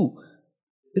and who,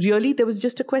 really there was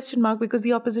just a question mark because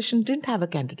the opposition didn't have a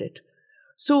candidate.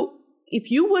 So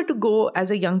if you were to go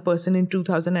as a young person in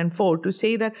 2004 to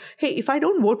say that, hey, if I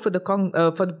don't vote for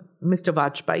Mr.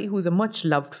 Vajpayee, who's a much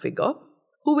loved figure,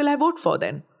 who will I vote for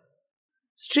then?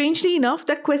 Strangely enough,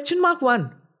 that question mark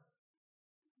won.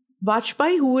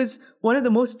 Vajpayee, who is one of the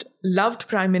most loved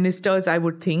prime ministers, I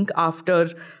would think,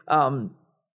 after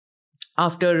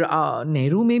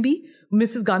Nehru, maybe.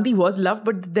 Mrs. Gandhi was loved,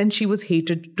 but then she was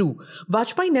hated too.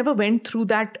 Vajpayee never went through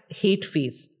that hate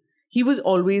phase. He was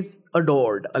always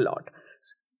adored a lot.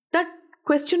 That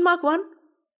question mark won.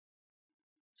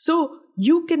 So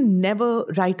you can never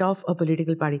write off a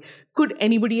political party. Could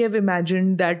anybody have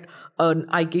imagined that an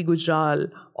I.K. Gujral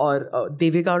or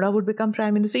Deve Gowda would become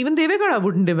prime minister? Even Deve Gowda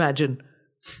wouldn't imagine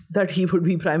that he would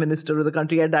be prime minister of the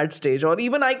country at that stage, or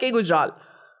even I.K. Gujral.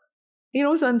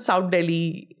 Some South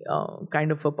Delhi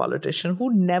kind of a politician who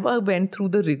never went through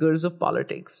the rigors of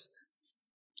politics.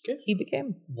 Okay. He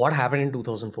became. What happened in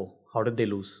 2004? How did they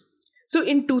lose? So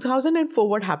in 2004,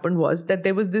 what happened was that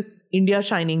there was this India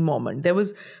shining moment.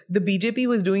 The BJP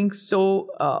was doing so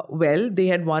well. They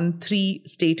had won 3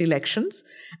 state elections,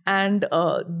 and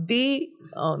they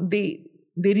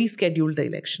rescheduled the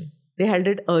election. They held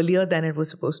it earlier than it was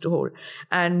supposed to hold.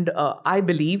 And I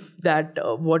believe that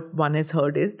what one has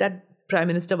heard is that Prime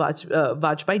Minister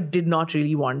Vajpayee did not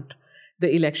really want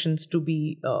the elections to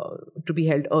be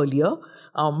held earlier.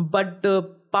 But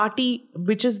the party,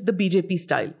 which is the BJP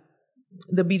style,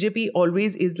 the BJP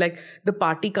always is like the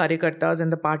party karyakartas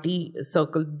and the party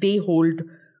circle, they hold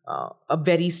a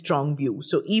very strong view.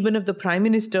 So even if the prime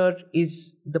minister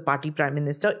is the party prime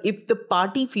minister, if the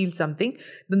party feels something,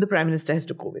 then the prime minister has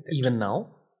to go with it. Even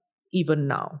now? Even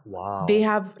now. Wow. They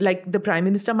have, the prime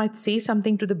minister might say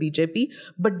something to the BJP,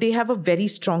 but they have a very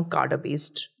strong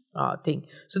cadre-based thing.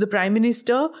 So the Prime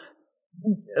Minister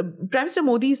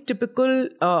Modi is typical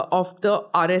of the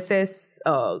RSS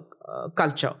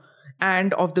culture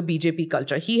and of the BJP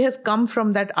culture. He has come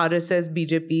from that RSS,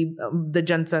 BJP, the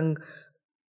Jansangh,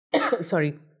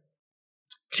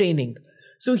 training.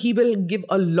 So he will give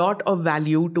a lot of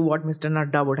value to what Mr.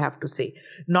 Nadda would have to say.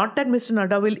 Not that Mr.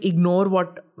 Nadda will ignore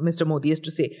what Mr. Modi has to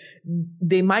say.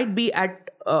 They might be at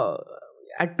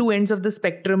 2 ends of the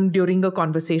spectrum during a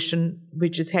conversation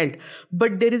which is held.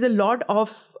 But there is a lot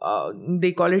of,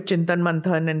 they call it Chintan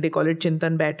Manthan and they call it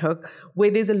Chintan Baithak, where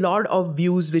there's a lot of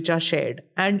views which are shared.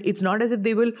 And it's not as if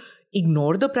they will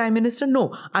ignore the Prime Minister.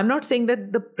 No, I'm not saying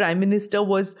that the Prime Minister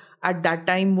was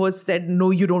said,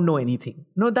 no, you don't know anything.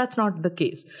 No, that's not the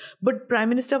case. But Prime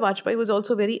Minister Vajpayee was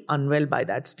also very unwell by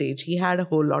that stage. He had a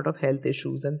whole lot of health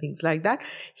issues and things like that.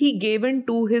 He gave in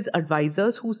to his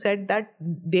advisors who said that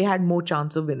they had more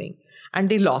chance of winning, and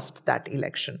they lost that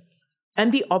election.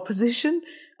 And the opposition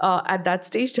at that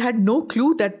stage had no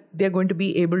clue that they're going to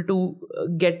be able to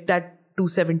get that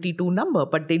 272 number,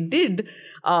 but they did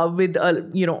with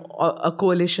a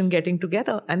coalition getting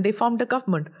together, and they formed a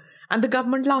government, and the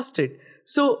government lasted.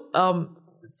 So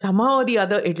somehow or the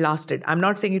other it lasted. I'm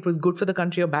not saying it was good for the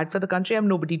country or bad for the country. I'm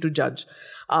nobody to judge,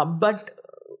 but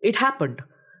it happened.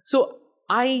 So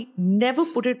I never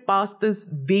put it past this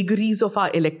vagaries of our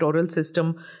electoral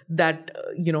system that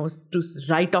to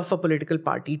write off a political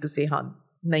party to say haan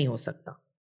nahi ho sakta.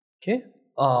 Okay.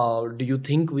 Do you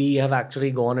think we have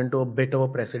actually gone into a bit of a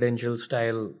presidential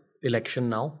style election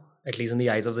now, at least in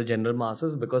the eyes of the general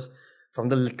masses? Because from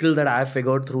the little that I've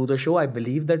figured through the show, I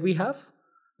believe that we have.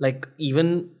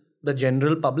 Even the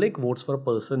general public votes for a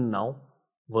person now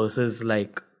versus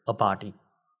a party.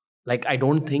 I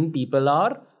don't think people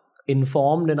are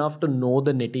informed enough to know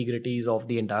the nitty-gritties of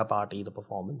the entire party, the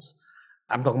performance.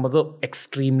 I'm talking about the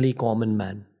extremely common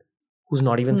man who's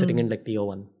not even sitting in tier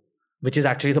 1. Which is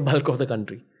actually the bulk of the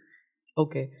country.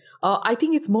 Okay. I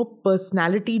think it's more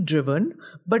personality driven,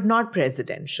 but not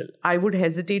presidential. I would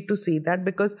hesitate to say that,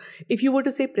 because if you were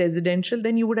to say presidential,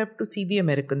 then you would have to see the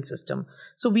American system.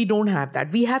 So we don't have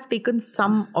that. We have taken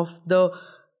some of the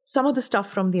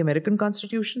stuff from the American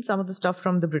Constitution, some of the stuff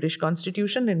from the British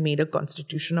Constitution, and made a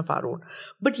constitution of our own.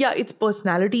 But yeah, it's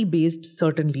personality based,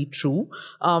 certainly true.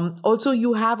 Also,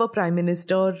 you have a prime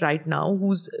minister right now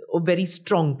who's a very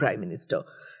strong prime minister.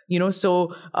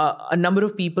 So a number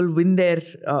of people win their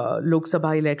Lok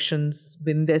Sabha elections,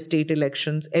 win their state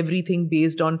elections, everything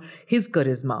based on his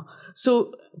charisma.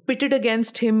 So pitted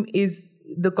against him is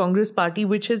the Congress party,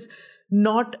 which has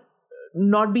not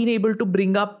been able to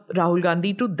bring up Rahul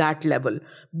Gandhi to that level.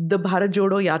 The Bharat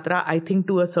Jodo Yatra, I think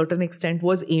to a certain extent,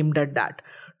 was aimed at that,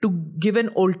 to give an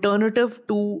alternative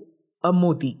to a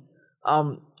Modi,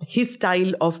 his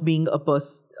style of being a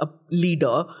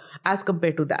leader as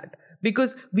compared to that.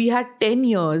 Because we had 10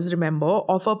 years, remember,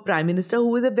 of a prime minister who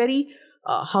was a very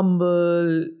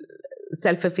humble,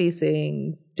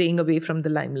 self-effacing, staying away from the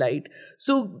limelight.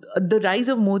 So the rise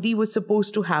of Modi was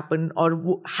supposed to happen,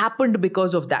 or happened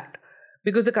because of that.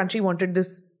 Because the country wanted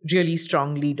this really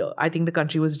strong leader. I think the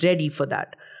country was ready for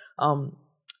that.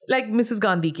 like Mrs.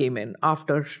 Gandhi came in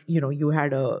after, you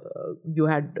had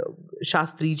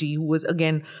Shastri ji, who was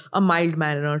again a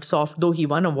mild-mannered, soft, though he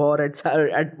won a war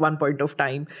at one point of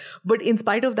time. But in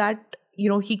spite of that,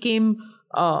 he came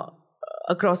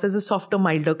across as a softer,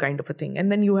 milder kind of a thing.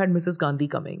 And then you had Mrs. Gandhi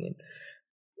coming in.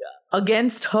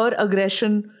 Against her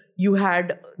aggression, you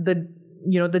had the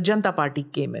Janata Party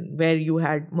came in, where you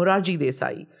had Morarji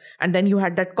Desai. And then you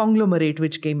had that conglomerate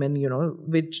which came in,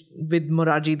 which with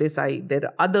Morarji Desai. There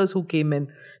are others who came in.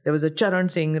 There was a Charan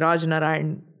Singh, Raj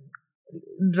Narayan.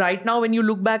 Right now, when you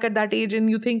look back at that age and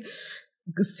you think,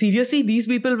 seriously, these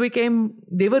people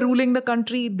they were ruling the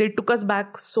country. They took us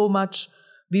back so much.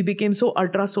 We became so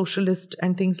ultra-socialist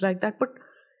and things like that. But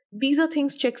these are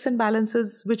things, checks and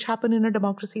balances, which happen in a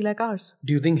democracy like ours.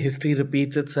 Do you think history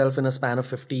repeats itself in a span of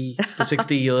 50 to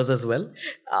 60 years as well?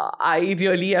 I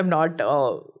really am not...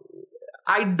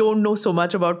 I don't know so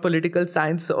much about political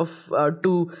science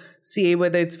to say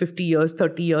whether it's 50 years,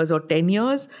 30 years or 10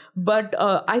 years. But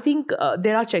I think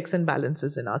there are checks and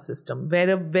balances in our system,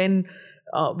 where when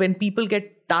people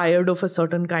get tired of a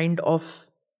certain kind of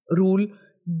rule,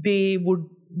 they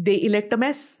elect a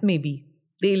mess, maybe.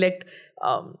 They elect...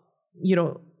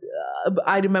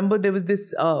 I remember there was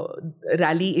this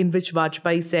rally in which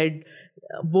Vajpayee said,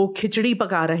 "वो खिचड़ी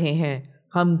पका रहे हैं,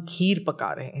 हम खीर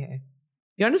पका रहे हैं."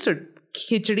 You understood?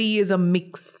 Khichdi is a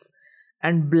mix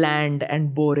and bland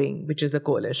and boring, which is a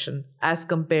coalition, as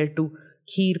compared to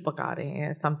kheer paka rahe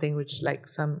hain, something which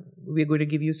we're going to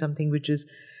give you something which is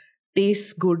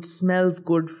tastes good, smells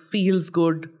good, feels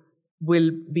good,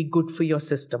 will be good for your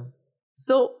system.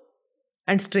 So,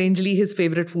 and strangely, his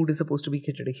favorite food is supposed to be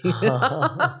khichdi.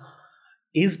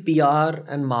 Is PR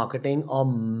and marketing a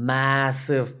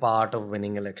massive part of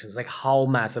winning elections? Like, how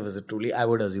massive is it truly? I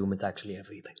would assume it's actually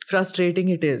everything. Frustrating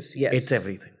it is, yes. It's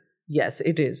everything. Yes,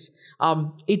 it is.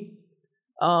 The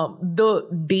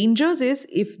dangers is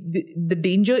if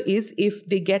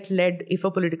they get led, if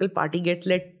a political party gets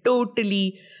led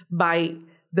totally by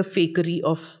the fakery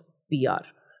of PR.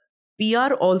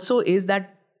 PR also is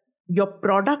that your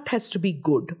product has to be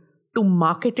good, to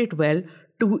market it well,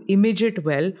 to image it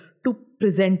well, to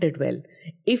present it well.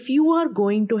 If you are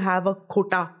going to have a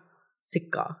khota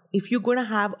sikka, if you're going to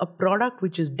have a product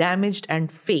which is damaged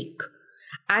and fake,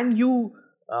 and you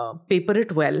paper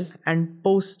it well and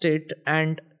post it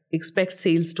and expect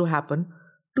sales to happen,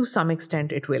 to some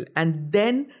extent it will. And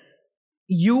then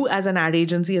you as an ad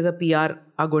agency, as a PR,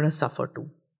 are going to suffer too.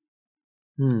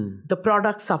 The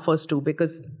product suffers too,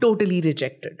 because totally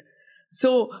rejected.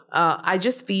 So I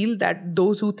just feel that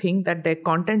those who think that their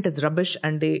content is rubbish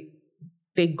and they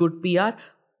take good PR,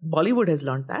 Bollywood has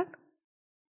learned that,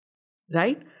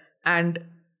 right? And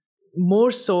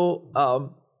more so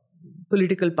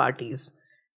political parties.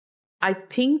 I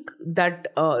think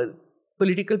that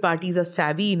political parties are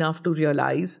savvy enough to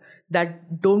realize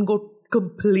that don't go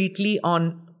completely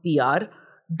on PR,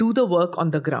 do the work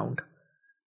on the ground.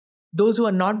 Those who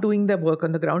are not doing their work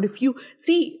on the ground, if you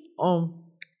see...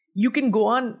 you can go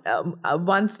on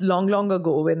once long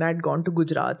ago when I'd gone to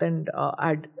Gujarat and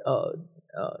I'd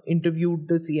interviewed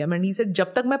the CM, and he said, "Jab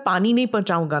tak main pani nahi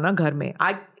pahunchaunga na ghar mein,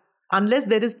 unless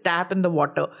there is tap in the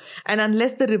water and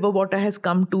unless the river water has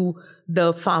come to the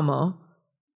farmer,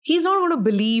 he's not going to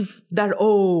believe that,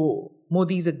 oh,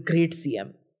 Modi is a great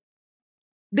CM.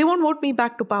 They won't vote me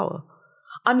back to power.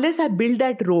 Unless I build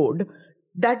that road,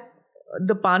 that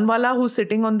the panwala who's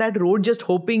sitting on that road just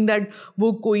hoping that wo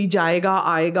koi jayega,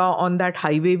 aayega on that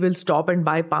highway will stop and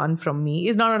buy pan from me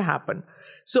is not going to happen.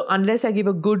 So unless I give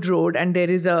a good road and there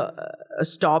is a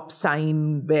stop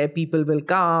sign where people will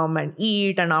come and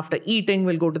eat, and after eating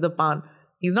will go to the pan,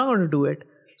 he's not going to do it.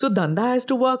 So dhanda has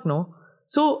to work, no?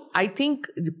 So I think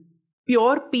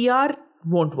pure PR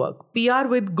won't work. PR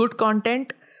with good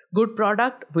content, good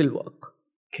product will work.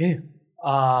 Okay.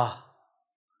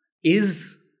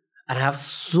 I have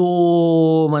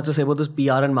so much to say about this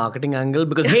PR and marketing angle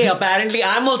because, hey, apparently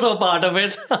I'm also a part of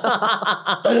it.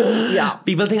 Yeah.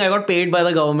 People think I got paid by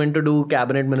the government to do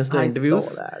cabinet minister interviews.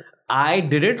 Saw that. I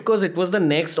did it because it was the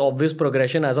next obvious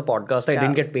progression as a podcaster. I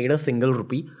didn't get paid a single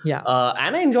rupee. Yeah.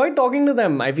 And I enjoyed talking to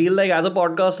them. I feel like as a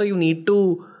podcaster, you need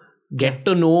to get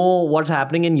to know what's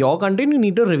happening in your content. You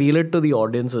need to reveal it to the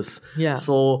audiences. Yeah.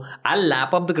 So I'll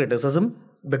lap up the criticism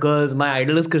because my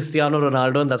idol is Cristiano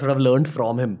Ronaldo and that's what I've learned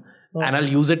from him. Oh. And I'll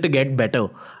use it to get better.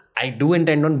 I do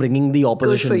intend on bringing the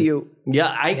opposition. Good for you.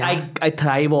 Yeah, I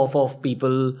thrive off of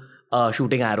people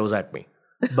shooting arrows at me.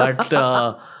 But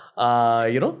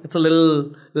it's a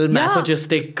little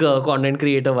masochistic content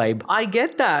creator vibe. I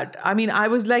get that. I mean, I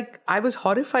was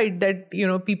horrified that,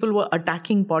 people were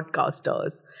attacking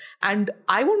podcasters. And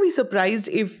I won't be surprised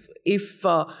if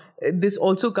this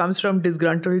also comes from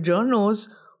disgruntled journos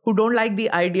who don't like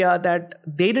the idea that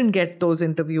they didn't get those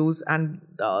interviews and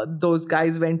those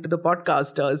guys went to the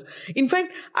podcasters. In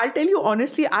fact, I'll tell you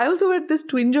honestly, I also had this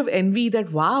twinge of envy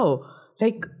that, wow,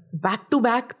 like back to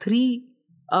back 3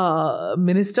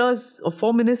 ministers or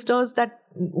 4 ministers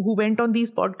who went on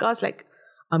these podcasts, like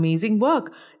amazing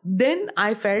work. Then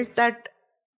I felt that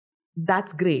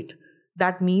that's great.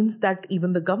 That means that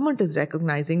even the government is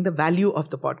recognizing the value of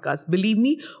the podcast. Believe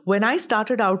me, when I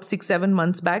started out 6-7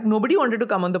 months back, nobody wanted to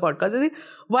come on the podcast. I said,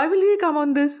 why will we come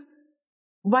on this?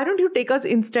 Why don't you take us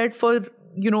instead for,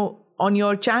 on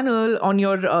your channel, on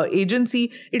your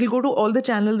agency? It'll go to all the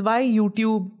channels. Why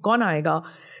YouTube? Kaun aayega?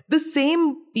 The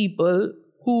same people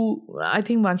who, I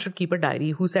think one should keep a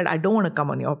diary, who said, I don't want to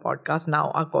come on your podcast, now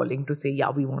are calling to say, yeah,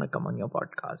 we want to come on your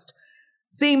podcast.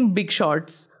 Same big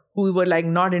shots who were like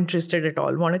not interested at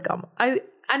all, want to come.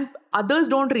 And others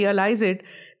don't realize it,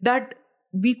 that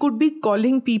we could be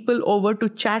calling people over to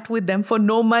chat with them for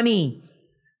no money.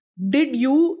 Did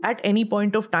you at any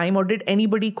point of time, or did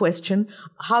anybody question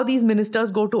how these ministers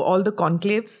go to all the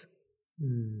conclaves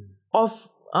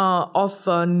of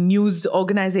news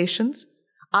organizations?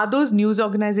 Are those news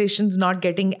organizations not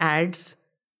getting ads?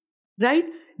 Right?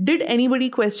 Did anybody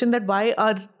question that? Why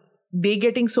are they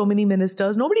getting so many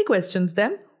ministers? Nobody questions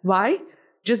them. Why?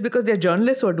 Just because they're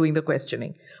journalists who are doing the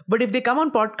questioning. But if they come on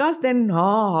podcast, then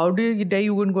how dare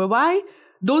you wouldn't go? Why?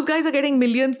 Those guys are getting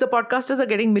millions. The podcasters are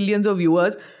getting millions of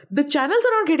viewers. The channels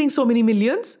are not getting so many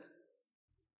millions.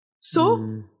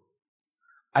 So,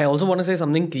 I also want to say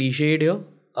something cliched here.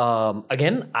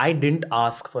 Again, I didn't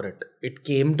ask for it. It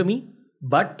came to me.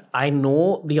 But I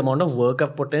know the amount of work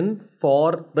I've put in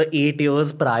for the 8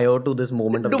 years prior to this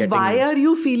moment of getting why in. Are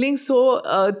you feeling so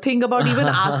think about even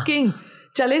asking?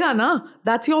 Chalega na?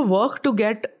 That's your work to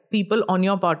get people on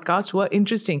your podcast who are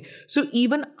interesting. So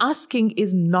even asking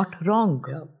is not wrong.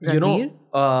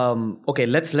 Yeah. Okay,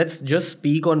 let's just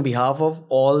speak on behalf of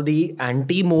all the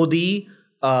anti-Modi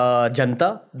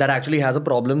janta that actually has a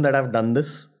problem that I've done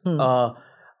this.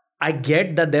 I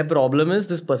get that their problem is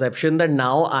this perception that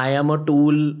now I am a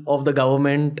tool of the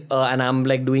government and I'm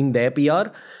like doing their PR.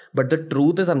 But the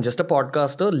truth is I'm just a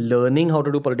podcaster learning how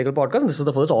to do political podcasts. And this was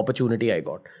the first opportunity I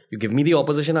got. You give me the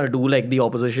opposition, I'll do like the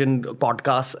opposition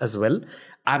podcasts as well.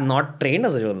 I'm not trained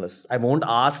as a journalist. I won't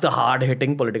ask the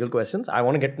hard-hitting political questions. I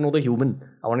want to get to know the human.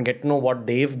 I want to get to know what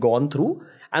they've gone through.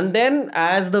 And then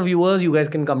as the viewers, you guys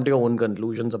can come to your own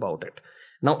conclusions about it.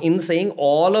 Now, in saying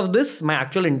all of this, my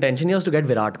actual intention here is to get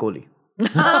Virat Kohli.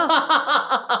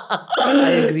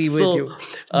 I agree with you.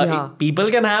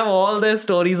 People can have all their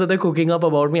stories that they're cooking up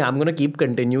about me. I'm going to keep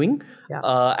continuing. Yeah.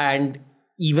 And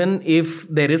even if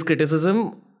there is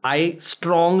criticism, I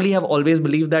strongly have always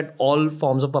believed that all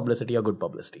forms of publicity are good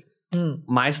publicity.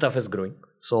 My stuff is growing.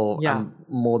 So I'm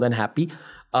more than happy.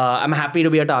 I'm happy to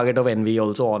be a target of envy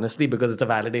also, honestly, because it's a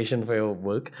validation for your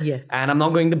work. Yes. And I'm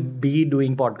not going to be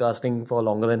doing podcasting for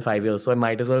longer than 5 years. So I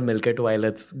might as well milk it while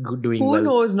it's doing well. Who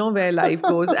knows, where life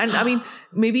goes. And I mean,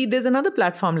 maybe there's another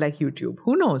platform like YouTube.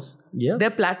 Who knows? Yeah. Their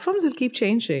platforms will keep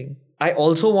changing. I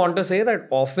also want to say that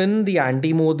often the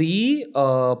anti-Modi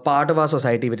part of our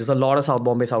society, which is a lot of South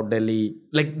Bombay, South Delhi,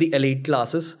 like the elite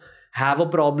classes, have a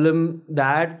problem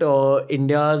that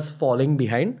India's falling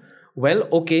behind. Well,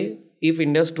 okay. If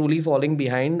India's truly falling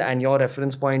behind and your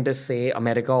reference point is, say,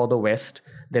 America or the West,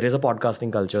 there is a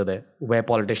podcasting culture there where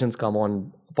politicians come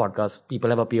on podcasts.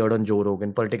 People have appeared on Joe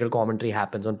Rogan. Political commentary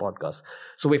happens on podcasts.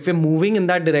 So if we're moving in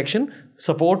that direction,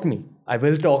 support me. I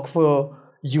will talk for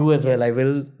you as well. I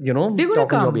will,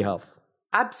 talk on your behalf.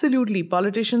 Absolutely.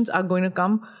 Politicians are going to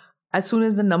come as soon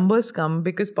as the numbers come,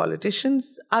 because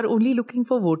politicians are only looking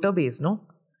for voter base, no?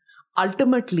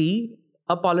 Ultimately,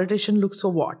 a politician looks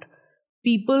for what?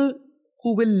 People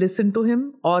who will listen to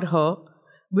him or her,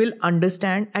 will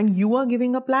understand, and you are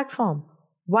giving a platform.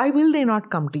 Why will they not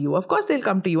come to you? Of course they'll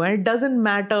come to you, and it doesn't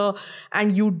matter,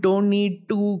 and you don't need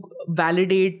to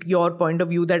validate your point of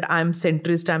view that I'm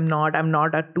centrist, I'm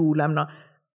not a tool, I'm not.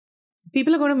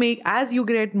 People are going to make, as you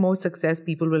get more success,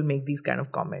 people will make these kind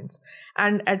of comments.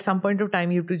 And at some point of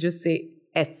time, you have to just say,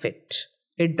 F it.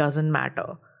 It doesn't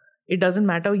matter. It doesn't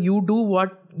matter. You do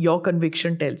what your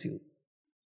conviction tells you.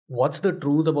 What's the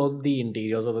truth about the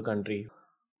interiors of the country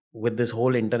with this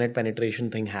whole internet penetration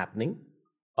thing happening?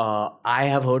 I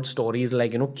have heard stories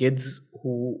like, kids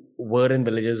who were in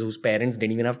villages whose parents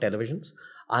didn't even have televisions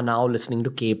are now listening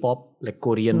to K-pop, like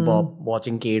Korean pop,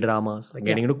 watching K-dramas, like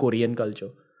getting into Korean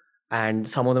culture. and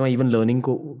some of them are even learning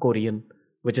Korean,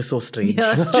 which is so strange.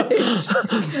 Yeah, strange.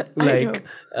 Like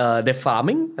they're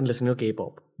farming and listening to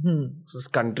K-pop. So this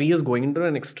country is going into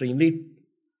an extremely,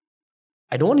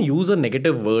 I don't want to use a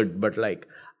negative word, but like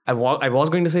I was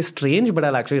going to say strange, but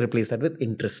I'll actually replace that with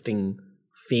interesting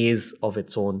phase of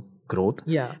its own growth.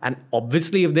 Yeah. And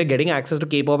obviously, if they're getting access to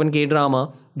K-pop and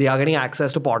K-drama, they are getting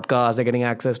access to podcasts, they're getting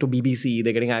access to BBC,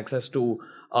 they're getting access to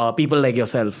people like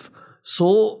yourself.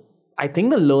 So I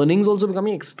think the learning's also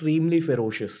becoming extremely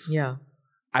ferocious. Yeah.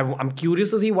 I'm curious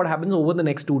to see what happens over the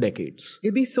next 2 decades.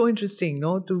 It'd be so interesting,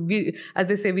 no? To be, as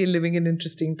they say, we're living in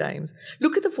interesting times.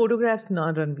 Look at the photographs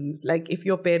now, Ranveer. Like if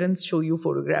your parents show you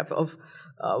photograph of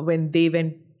when they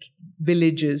went they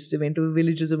went to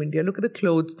villages of India. Look at the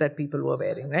clothes that people were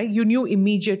wearing, right? You knew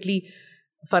immediately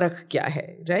farak kya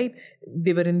hai, right?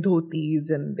 They were in dhotis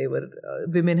and they were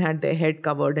women had their head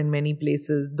covered in many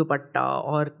places, dupatta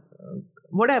or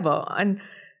whatever. And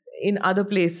in other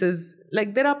places,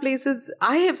 like there are places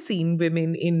I have seen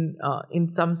women in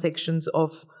some sections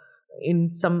of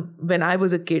when I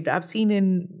was a kid, I've seen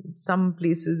in some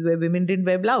places where women didn't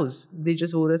wear blouse. They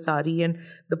just wore a sari and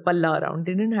the palla around.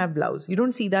 They didn't have blouse. You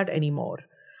don't see that anymore.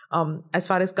 As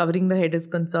far as covering the head is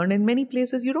concerned, in many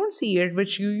places you don't see it,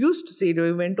 which you used to say.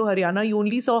 You went to Haryana, you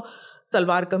only saw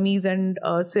salwar kameez and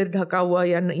sir dhaka hua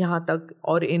yahan tak,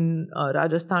 or in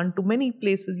Rajasthan, to many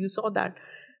places you saw that.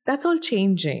 That's all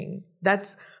changing.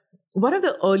 That's one of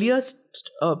the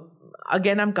earliest.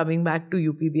 Again, I'm coming back to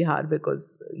UP Bihar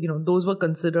because those were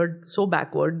considered so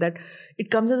backward that it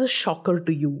comes as a shocker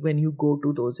to you when you go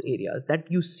to those areas, that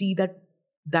you see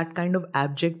that kind of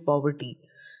abject poverty.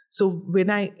 So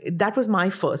that was my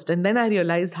first, and then I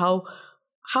realized how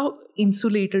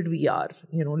insulated we are,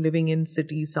 living in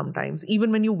cities sometimes.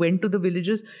 Even when you went to the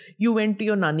villages, you went to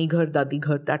your nani ghar, dadi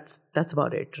ghar, that's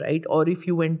about it, right? Or if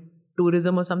you went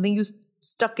tourism or something, you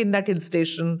stuck in that hill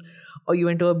station, or you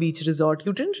went to a beach resort.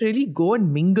 You didn't really go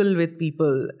and mingle with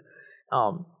people.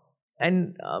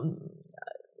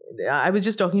 I was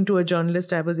just talking to a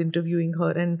journalist. I was interviewing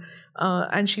her,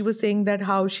 and she was saying that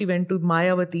how she went to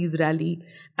Mayawati's rally,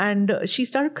 and she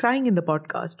started crying in the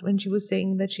podcast when she was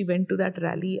saying that she went to that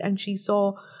rally and she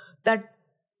saw that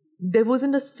there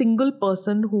wasn't a single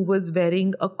person who was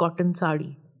wearing a cotton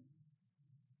sari.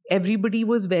 Everybody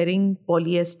was wearing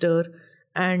polyester,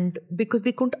 and because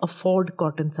they couldn't afford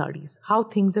cotton sarees. How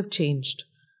things have changed,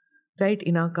 right,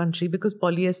 in our country, because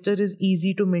polyester is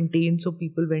easy to maintain, so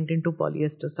people went into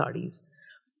polyester sarees.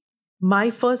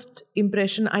 My first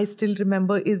impression, I still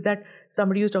remember, is that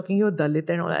somebody was talking, you're Dalit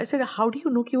and all. I said, how do you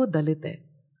know कि वो Dalit है?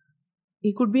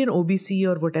 He could be an OBC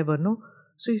or whatever, no?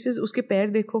 So he says, uske pair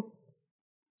dekho.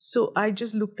 So I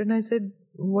just looked and I said,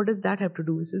 what does that have to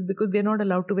do? He says, because they're not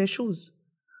allowed to wear shoes.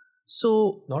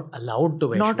 So Not allowed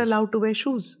to wear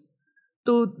shoes.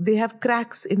 So they have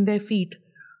cracks in their feet.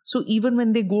 So even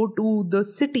when they go to the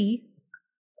city,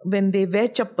 when they wear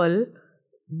chappal,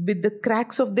 with the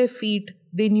cracks of their feet,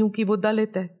 they knew ki wo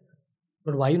Dalit hai.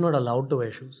 But why are you not allowed to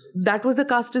wear shoes? That was the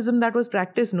casteism that was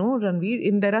practiced, no,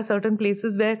 Ranveer? There are certain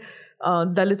places where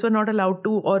Dalits were not allowed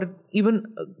to, or even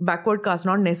backward caste,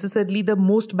 not necessarily the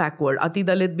most backward, Ati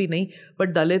Dalit bhi nahi,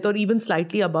 but Dalit or even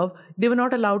slightly above, they were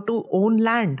not allowed to own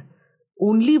land,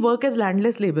 only work as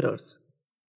landless laborers.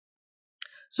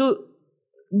 So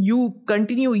you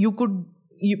could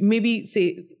maybe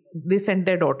say they sent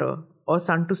their daughter or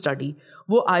son to study.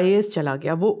 Wo IAS chala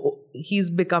gaya. He's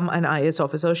become an IAS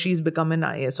officer, she's become an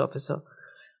IAS officer.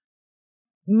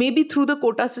 Maybe through the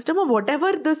quota system or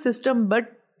whatever the system, but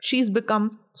she's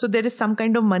become, so there is some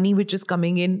kind of money which is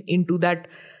coming into that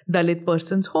Dalit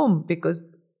person's home,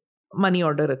 because money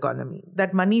order economy,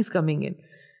 that money is coming in.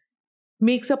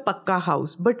 Makes a pakka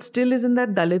house, but still is in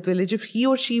that Dalit village. If he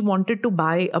or she wanted to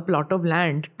buy a plot of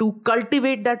land, to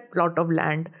cultivate that plot of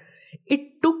land, it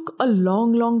took a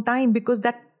long, long time because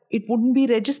that it wouldn't be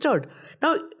registered.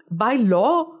 Now, by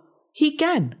law, he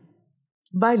can.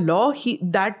 By law,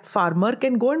 that farmer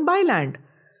can go and buy land.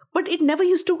 But it never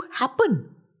used to happen.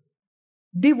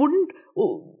 They wouldn't,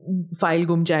 file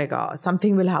gum jayega,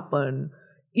 something will happen.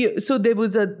 So there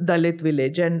was a Dalit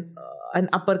village and an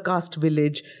upper caste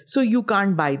village. So you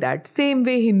can't buy that. Same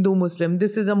way Hindu, Muslim.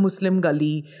 This is a Muslim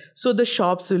gully. So the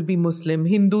shops will be Muslim.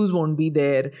 Hindus won't be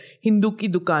there. Hindu ki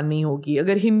dukaan nahi hogi.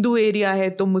 Agar Hindu area hai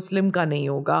to Muslim ka nahi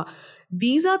hoga.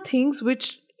 These are things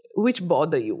which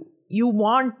bother you. You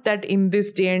want that in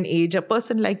this day and age, a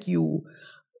person like you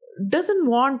doesn't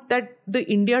want that the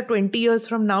India 20 years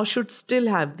from now should still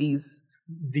have these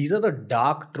These are the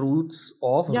dark truths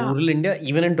of Yeah. rural India,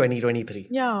 even in 2023.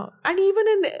 Yeah, and even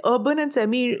in urban and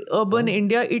semi-urban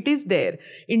India, it is there.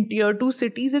 In tier 2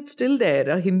 cities, it's still there.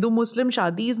 A Hindu-Muslim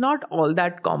shadi is not all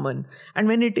that common. And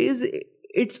when it is,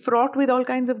 it's fraught with all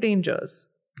kinds of dangers.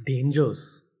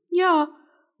 Dangers. Yeah,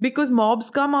 because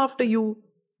mobs come after you.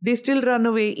 They still run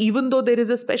away. Even though there is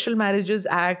a Special Marriages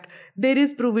Act, there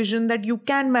is provision that you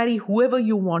can marry whoever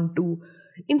you want to.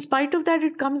 In spite of that,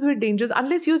 it comes with dangers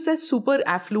unless you're just super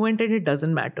affluent and it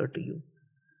doesn't matter to you.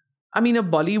 I mean, a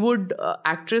Bollywood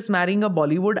actress marrying a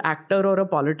Bollywood actor or a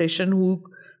politician who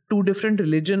two different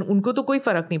religion, unko to koi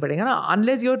farak nahi padega na.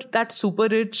 Unless you're that super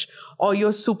rich or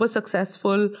you're super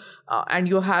successful and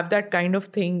you have that kind of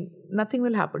thing, nothing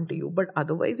will happen to you. But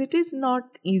otherwise, it is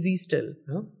not easy still.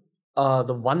 Yeah.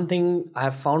 The one thing I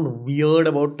have found weird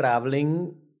about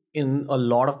traveling in a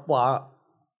lot of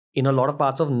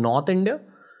parts of North India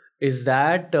is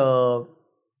that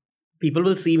people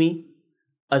will see me,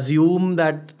 assume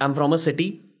that I'm from a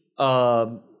city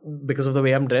because of the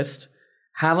way I'm dressed,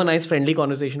 have a nice friendly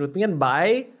conversation with me, and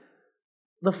by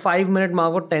the 5-minute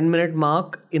mark or 10-minute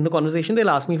mark in the conversation, they'll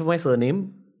ask me for my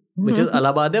surname, which is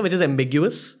Allahabadiya, which is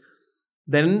ambiguous.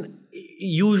 Then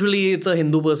usually it's a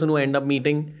Hindu person who I end up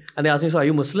meeting, and they ask me, so are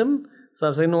you Muslim? So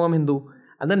I'm saying, no, I'm Hindu.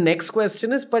 And the next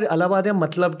question is, par Allahabadiya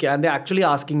matlab kya? And they're actually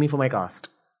asking me for my caste.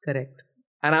 Correct.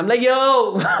 And I'm like,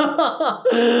 yo,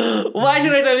 why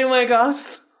should I tell you my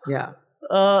caste? Yeah.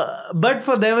 But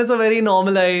for them, it's a very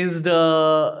normalized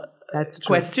That's true.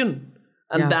 question.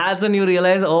 And that's when you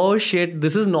realize, oh shit,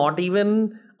 this is not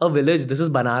even a village. This is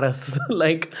Banaras.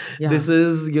 This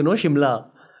is, Shimla.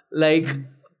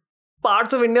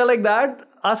 Parts of India like that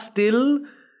are still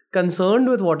concerned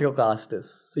with what your caste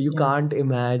is. So you can't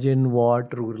imagine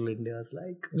what rural India is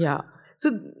like. Yeah. So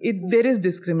there is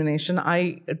discrimination.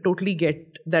 I totally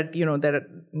get that, there are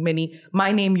many,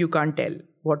 my name you can't tell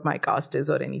what my caste is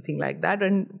or anything like that.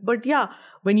 But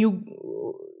when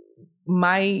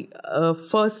my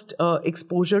first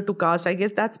exposure to caste, I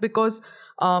guess that's because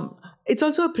it's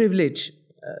also a privilege,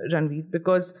 Ranveer,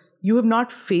 because you have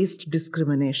not faced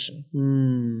discrimination.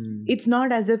 It's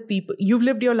not as if you've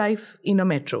lived your life in a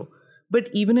metro, but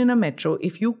even in a metro,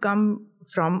 if you come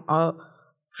from a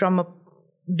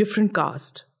different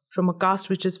caste, from a caste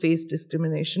which has faced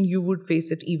discrimination, you would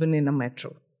face it even in a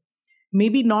metro.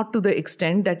 Maybe not to the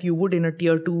extent that you would in a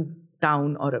tier 2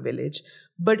 town or a village,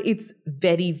 but it's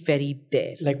very, very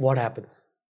there. Like what happens?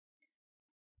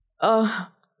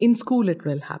 In school, it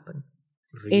will happen.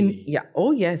 Really?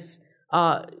 Oh yes.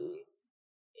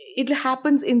 It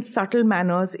happens in subtle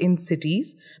manners in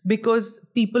cities because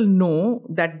people know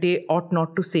that they ought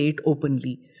not to say it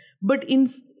openly. But in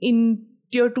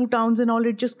tier 2 towns and all,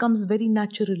 it just comes very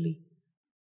naturally.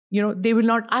 They will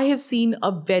not. I have seen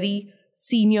a very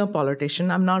senior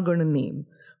politician, I'm not going to name,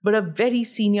 but a very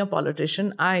senior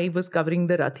politician. I was covering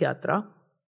the Rath Yatra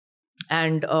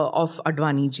and of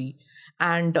Advani ji.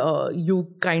 And you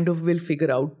kind of will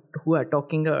figure out who I'm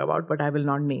talking about, but I will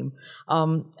not name.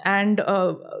 So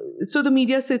the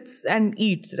media sits and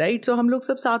eats, right? So hum log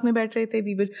sab saath mein baith rahe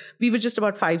the. We were just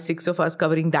about 5-6 of us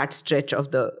covering that stretch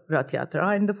of the Rath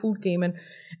Yatra, and the food came in.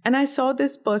 And I saw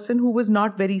this person who was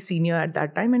not very senior at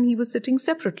that time, and he was sitting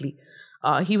separately.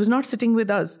 He was not sitting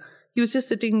with us. He was just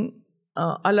sitting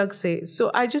alag se. So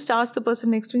I just asked the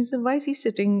person next to me, why is he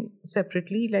sitting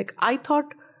separately? I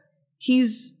thought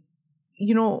he's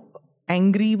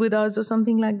angry with us or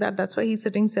something like that. That's why he's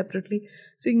sitting separately.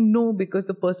 Saying no, because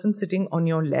the person sitting on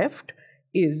your left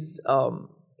is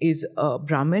a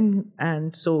Brahmin,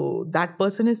 and so that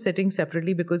person is sitting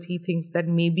separately because he thinks that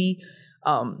maybe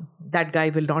that guy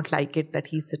will not like it that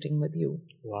he's sitting with you.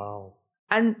 Wow.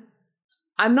 And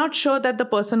I'm not sure that the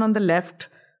person on the left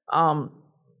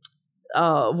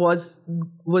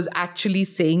was actually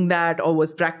saying that or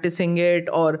was practicing it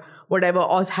or whatever,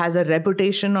 or has a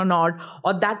reputation or not,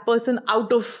 or that person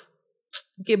out of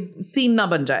scene na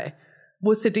ban jaye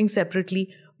was sitting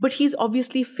separately. But he's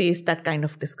obviously faced that kind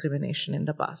of discrimination in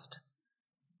the past.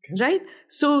 Okay. Right?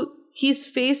 So he's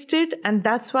faced it, and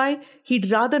that's why he'd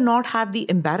rather not have the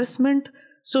embarrassment,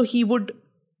 so he would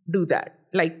do that.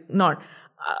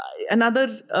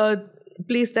 Another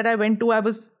place that I went to, I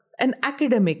was an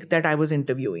academic that I was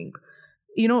interviewing,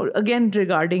 again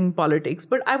regarding politics,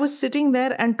 but I was sitting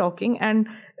there and talking, and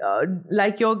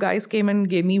your guys came and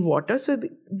gave me water. So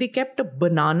they kept a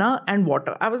banana and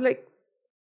water. I was like,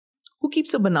 who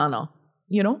keeps a banana?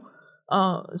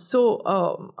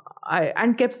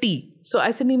 And kept tea. So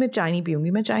I said, नहीं मैं चाय नहीं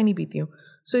पीऊंगी, मैं चाय नहीं पीती हूँ.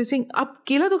 So he's saying, आप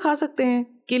केला तो खा सकते हैं,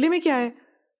 केले में क्या है?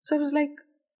 So I was like,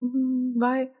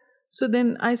 why? So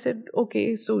then I said,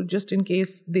 okay, so just in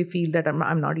case they feel that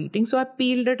I'm not eating. So I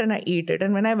peeled it and I ate it.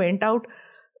 And when I went out,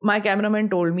 my cameraman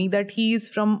told me that he is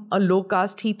from a low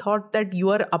caste. He thought that you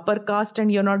are upper caste and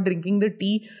you're not drinking the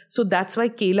tea. So that's why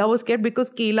kela was kept,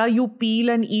 because kela you peel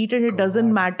and eat and it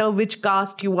doesn't matter which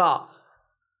caste you are.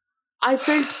 I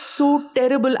felt so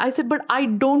terrible. I said, but I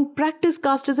don't practice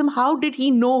casteism. How did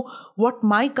he know what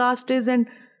my caste is? And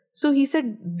so he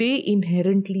said, they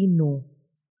inherently know.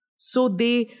 So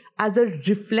they, as a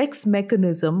reflex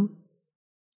mechanism,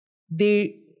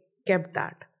 they kept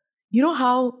that. You know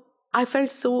how I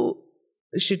felt so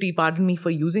shitty, pardon me for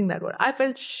using that word. I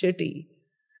felt shitty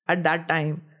at that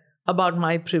time about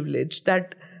my privilege,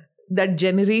 that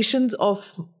generations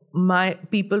of my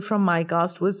people from my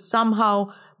caste was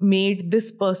somehow made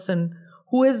this person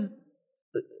who has,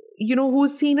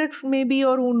 who's seen it maybe,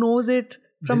 or who knows it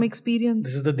from experience.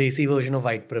 This is the Desi version of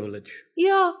white privilege.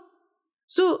 Yeah.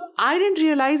 So I didn't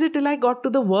realize it till I got to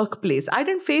the workplace. I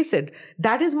didn't face it.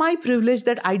 That is my privilege,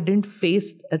 that I didn't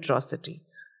face atrocity.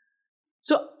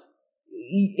 So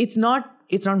it's not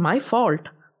my fault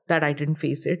that I didn't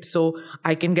face it. So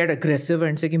I can get aggressive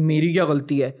and say कि मेरी क्या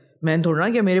गलती है, मैं थोड़ा ना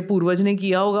कि मेरे पूर्वज ने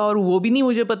किया होगा और वो भी नहीं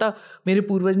मुझे पता मेरे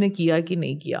पूर्वज ने किया कि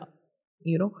नहीं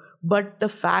किया, But the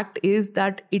fact is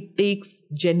that it takes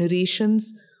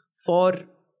generations for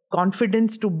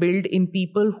confidence to build in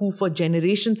people who for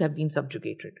generations have been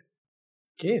subjugated.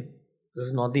 Okay. This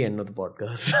is not the end of the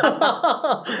podcast.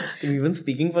 We've been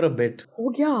speaking for a bit.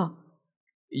 Oh yeah.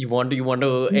 You want to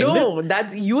end it? No,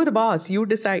 that's you're the boss. You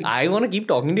decide. I want to keep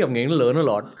talking to you. I'm going to learn a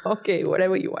lot. Okay,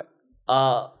 whatever you want.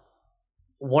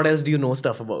 What else do you know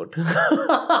stuff about?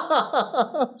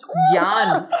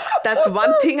 Gyan. That's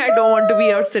one thing I don't want to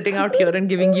be sitting out here and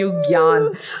giving you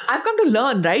gyan. I've come to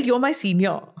learn, right? You're my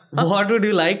senior. What would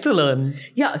you like to learn?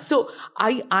 Yeah, so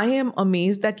I am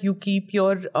amazed that you keep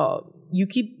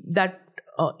that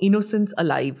innocence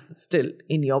alive still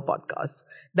in your podcast.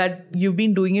 That you've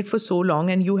been doing it for so long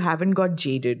and you haven't got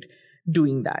jaded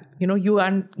doing that. You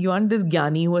aren't this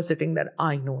Gyani who are sitting there,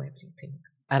 I know everything.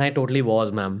 And I totally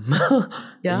was, ma'am.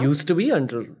 Yeah? I used to be,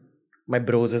 until my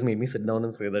bros just made me sit down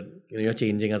and say that you're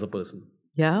changing as a person.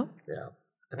 Yeah? Yeah.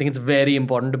 I think it's very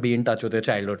important to be in touch with your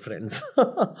childhood friends.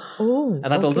 Oh.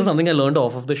 And that's also something I learned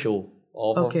off of the show.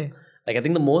 Okay. I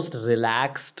think the most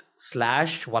relaxed /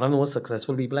 one of the most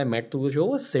successful people I met through the show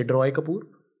was Sid Roy Kapoor,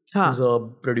 who's a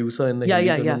producer in the Hindi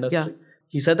film industry. Yeah.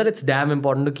 He said that it's damn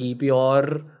important to keep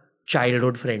your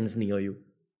childhood friends near you.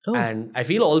 Oh. And I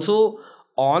feel also,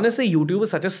 honestly, YouTube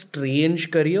is such a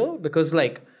strange career because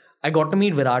I got to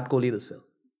meet Virat Kohli this year.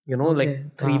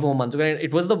 3-4 months ago.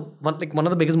 It was one of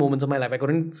the biggest moments of my life. I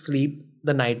couldn't sleep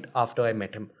the night after I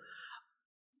met him.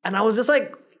 And I was just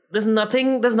like, there's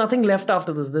nothing left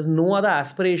after this. There's no other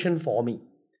aspiration for me.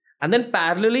 And then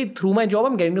parallelly, through my job,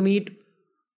 I'm getting to meet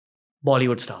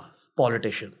Bollywood stars,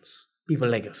 politicians, people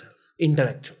like yourself,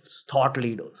 intellectuals, thought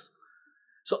leaders.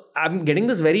 So I'm getting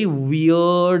this very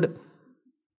weird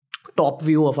top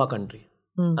view of our country.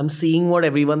 I'm seeing what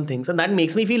everyone thinks, and that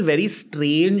makes me feel very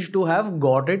strange to have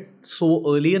got it so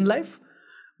early in life,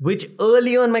 which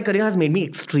earlier in my career has made me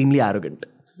extremely arrogant.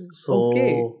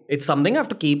 So It's something I have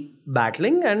to keep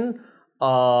battling, and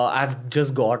I've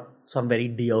just got some very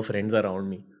dear friends around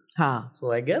me.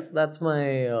 So I guess that's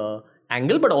my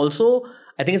angle, but also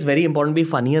I think it's very important to be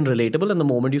funny and relatable, and the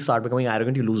moment you start becoming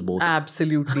arrogant, you lose both.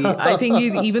 Absolutely. I think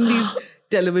even these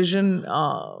television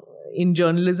in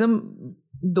journalism,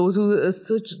 those who are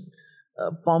such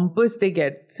pompous they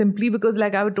get, simply because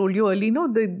like I told you earlier,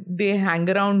 they hang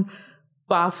around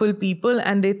powerful people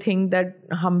and they think that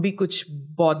hum bhi kuch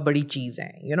bahut badi cheez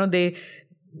hai.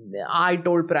 I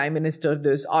told Prime Minister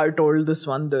this, I told this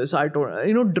one this, I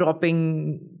told,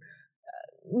 dropping.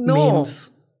 No. Memes.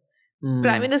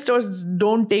 Prime Ministers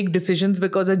don't take decisions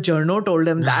because a journo told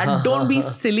them that. Don't be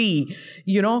silly,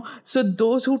 So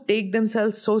those who take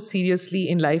themselves so seriously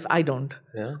in life, I don't.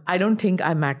 Yeah. I don't think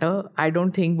I matter. I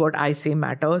don't think what I say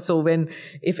matters. So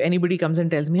if anybody comes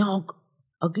and tells me, oh,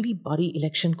 ugly bari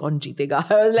election kaun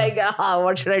jeetega? I was like,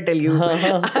 what should I tell you?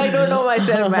 I don't know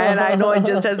myself, man. I know it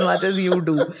just as much as you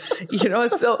do.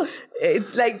 So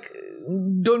it's like,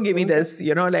 don't give me this,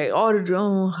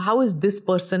 how is this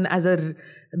person as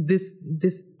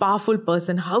this powerful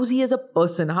person, how's he as a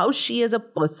person, how's she as a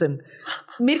person?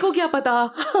 Mereko kya pata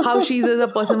how she is as a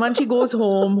person. Once she goes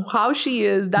home, how she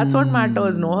is, that's what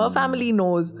matters. No, her family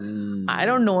knows. I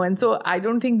don't know. And so I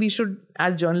don't think we should,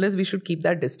 as journalists, we should keep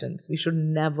that distance. We should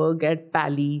never get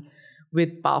pally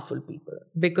with powerful people,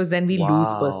 because then we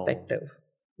lose perspective.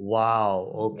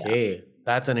 Wow. Okay. Yeah.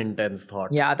 That's an intense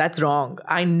thought. Yeah, that's wrong.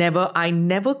 I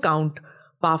never count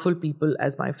powerful people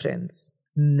as my friends.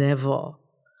 Never.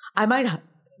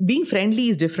 Being friendly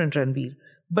is different, Ranveer,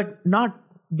 but not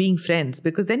being friends,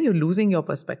 because then you're losing your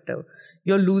perspective.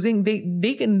 You're losing,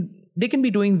 they can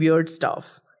be doing weird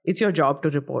stuff. It's your job to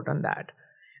report on that.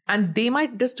 And they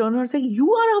might just turn around and say,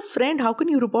 you are a friend. How can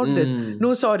you report this?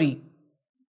 No, sorry.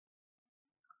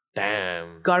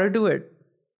 Damn. Gotta do it.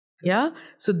 Yeah.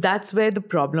 So that's where the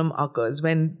problem occurs,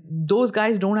 when those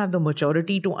guys don't have the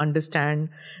maturity to understand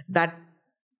that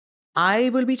I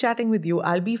will be chatting with you.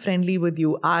 I'll be friendly with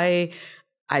you. I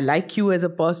like you as a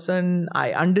person.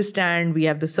 I understand we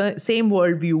have the same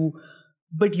worldview,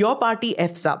 but your party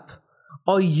F's up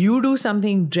or you do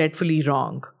something dreadfully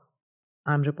wrong.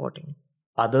 I'm reporting.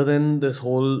 Other than this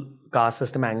whole caste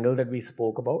system angle that we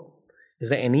spoke about, is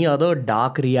there any other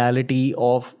dark reality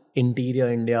of interior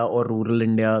India or rural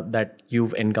India that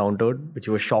you've encountered, which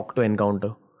you were shocked to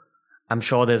encounter? I'm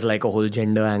sure there's like a whole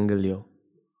gender angle here.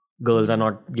 Girls are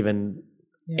not given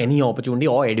any opportunity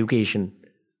or education,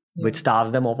 which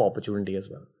starves them of opportunity as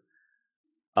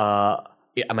well.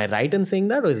 Am I right in saying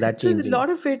that, or is that changing? So a lot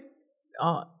of it,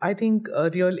 I think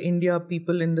real India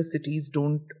people in the cities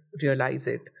don't realize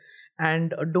it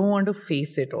and don't want to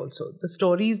face it also. The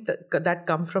stories that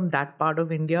come from that part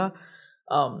of India,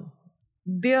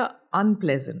 they are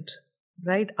unpleasant,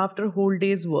 right? After a whole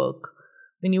day's work,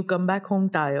 when you come back home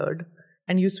tired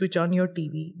and you switch on your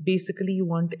TV, basically you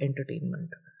want entertainment.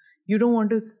 You don't want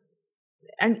to...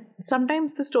 And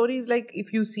sometimes the stories, like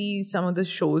if you see some of the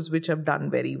shows which have done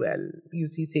very well, you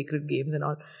see Sacred Games and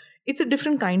all, it's a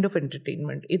different kind of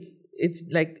entertainment. It's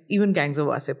like even Gangs of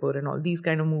Wasseypur and all these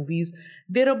kind of movies,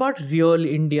 they're about real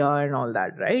India and all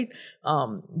that, right?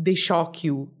 They shock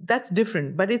you. That's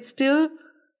different, but it's still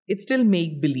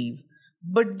make-believe.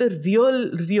 But the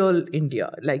real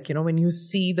India, like, you know, when you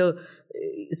see the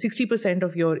 60%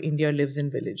 of your India lives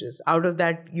in villages. Out of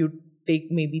that, you take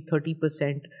maybe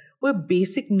 30% where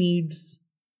basic needs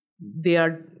they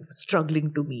are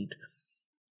struggling to meet.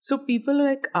 So people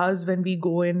like us, when we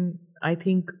go in, I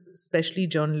think especially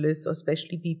journalists or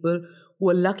especially people who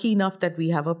are lucky enough that we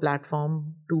have a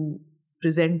platform to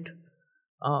present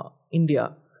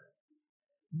India,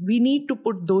 we need to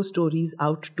put those stories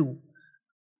out too.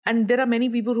 And there are many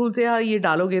people who will say, ye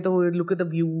daloge to look at the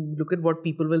view, look at what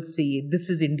people will say, this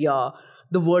is India,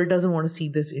 the world doesn't want to see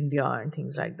this India and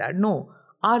things like that. No,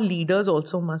 our leaders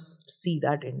also must see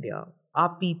that India.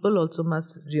 Our people also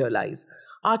must realize.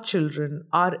 Our children,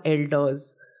 our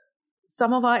elders,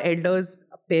 some of our elders,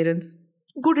 parents,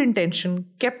 good intention,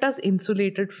 kept us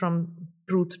insulated from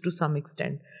truth to some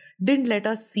extent. Didn't let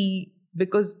us see,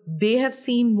 because they have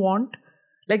seen want,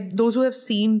 like those who have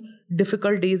seen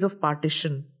difficult days of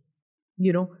partition,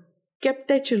 you know, kept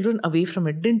their children away from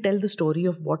it, didn't tell the story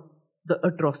of what the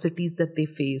atrocities that they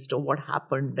faced or what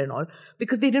happened and all,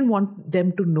 because they didn't want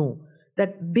them to know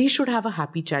that they should have a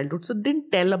happy childhood. So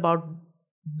didn't tell about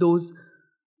those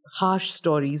harsh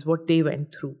stories, what they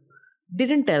went through. They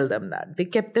didn't tell them that. They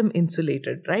kept them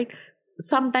insulated, right?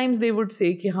 Sometimes they would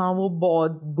say ki haan wo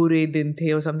bahut bure din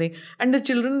the or something, and the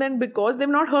children then, because they've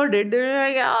not heard it,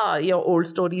 they're like, your old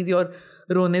stories, your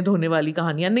rone dhone wali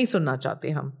kahaniyan nahi sunna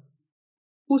chahte hum.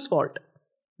 Whose fault?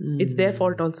 It's their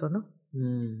fault also, no?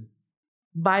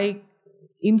 By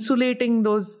insulating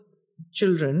those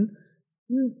children,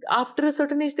 after a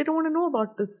certain age, they don't want to know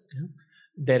about this. Yeah.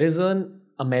 There is an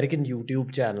American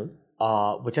YouTube channel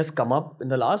which has come up in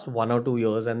the last 1 or 2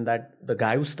 years, and that the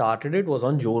guy who started it was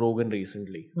on Joe Rogan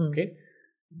recently. Okay,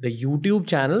 the YouTube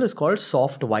channel is called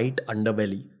Soft White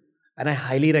Underbelly, and I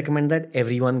highly recommend that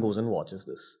everyone goes and watches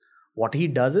this. What he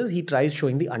does is he tries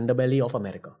showing the underbelly of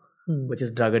America, which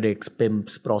is drug addicts,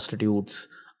 pimps, prostitutes,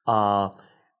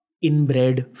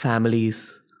 inbred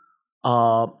families,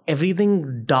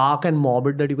 everything dark and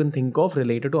morbid that you can think of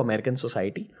related to American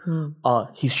society.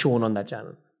 He's shown on that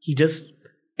channel.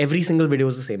 Every single video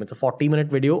is the same. It's a 40-minute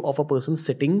video of a person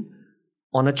sitting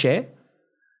on a chair.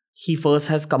 He first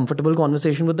has comfortable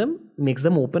conversation with them, makes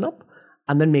them open up,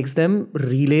 and then makes them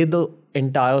relay the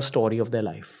entire story of their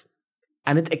life.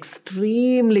 And it's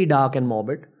extremely dark and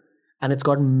morbid, and it's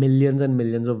got millions and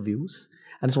millions of views.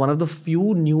 And it's one of the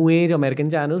few new age American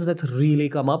channels that's really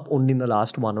come up only in the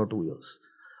last 1 or 2 years.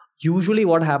 Usually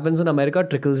what happens in America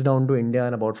trickles down to India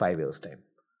in about 5 years' time.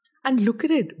 And look at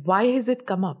it. Why has it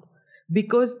come up?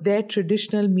 Because their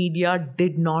traditional media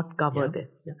did not cover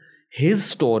this. Yeah. His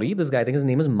story, this guy, I think his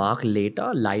name is Mark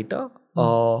Leiter.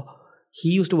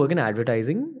 He used to work in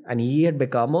advertising, and he had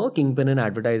become a kingpin in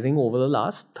advertising over the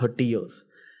last 30 years.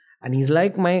 And he's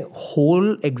like, my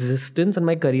whole existence and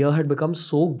my career had become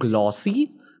so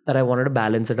glossy that I wanted to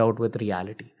balance it out with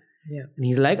reality. Yeah. And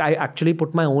he's like, I actually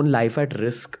put my own life at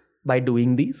risk by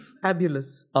doing these.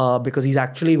 Fabulous. Because he's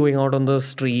actually going out on the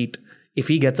street. if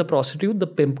he gets a prostitute, the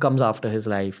pimp comes after his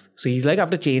life. So he's like, I have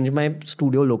to change my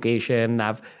studio location.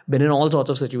 I've been in all sorts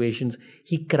of situations.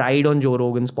 He cried on Joe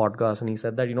Rogan's podcast and he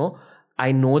said that,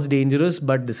 I know it's dangerous,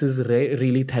 but this is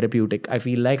really therapeutic. I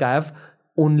feel like I have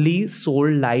only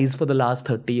sold lies for the last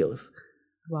 30 years.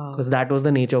 Wow. Because that was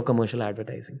the nature of commercial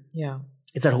advertising. Yeah.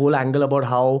 It's that whole angle about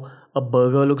how a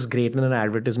burger looks great in an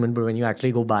advertisement, but when you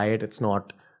actually go buy it, it's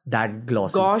not that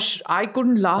glossy. Gosh, I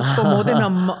couldn't last for more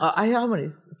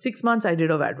than 6 months I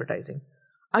did of advertising.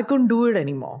 I couldn't do it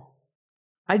anymore.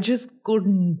 I just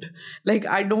couldn't. Like,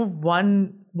 I know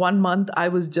one month I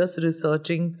was just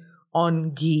researching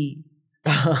on ghee.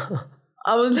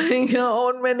 I was like,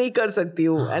 और मैं नहीं कर सकती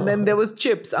हूँ. And then there was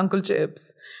chips, Uncle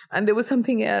Chips. And there was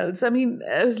something else. I mean,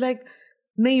 I was like,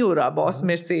 नहीं हो रहा, boss,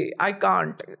 मेरे से. I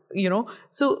can't,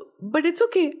 So, but it's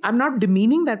okay. I'm not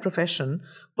demeaning that profession.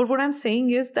 But what I'm saying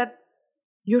is that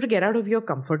you have to get out of your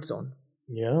comfort zone.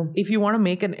 Yeah. If you want to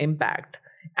make an impact.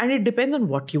 And it depends on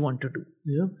what you want to do.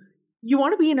 Yeah. You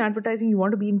want to be in advertising, you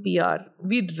want to be in PR.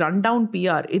 We run down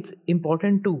PR. It's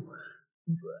important too.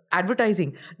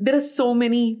 Advertising. There are so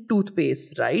many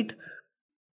toothpastes, right?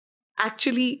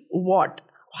 Actually, what?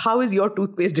 How is your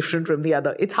toothpaste different from the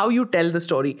other? It's how you tell the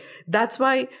story. That's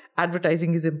why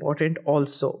advertising is important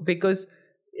also. Because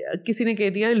किसी ने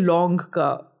कह दिया long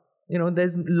का,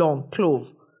 there's long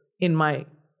clove in my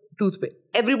toothpaste.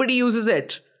 Everybody uses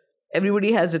it.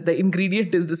 Everybody has it. The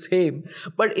ingredient is the same.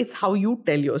 But it's how you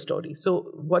tell your story.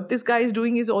 So what this guy is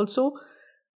doing is also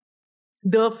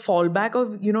the fallback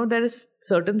of, there is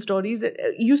certain stories that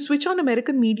you switch on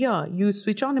American media, you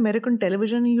switch on American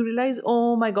television and you realize,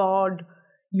 oh my God,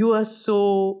 you are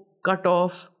so cut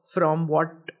off from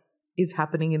what is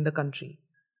happening in the country.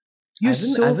 You're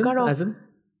cut off.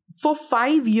 For 4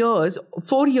 years,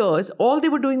 all they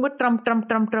were doing was Trump.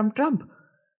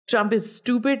 Trump is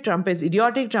stupid, Trump is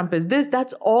idiotic, Trump is this.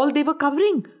 That's all they were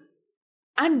covering.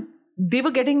 And they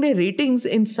were getting their ratings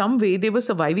in some way. They were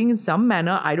surviving in some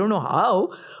manner. I don't know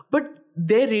how. But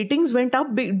their ratings went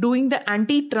up doing the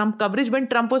anti-Trump coverage when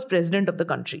Trump was president of the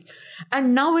country.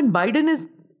 And now when Biden is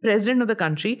president of the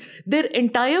country, their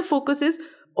entire focus is,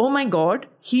 oh my God,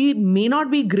 he may not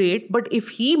be great, but if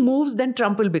he moves, then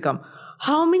Trump will become.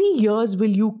 How many years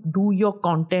will you do your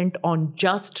content on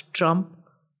just Trump?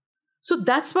 So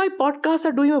that's why podcasts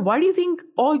are doing well. Why do you think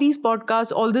all these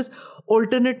podcasts, all this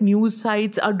alternate news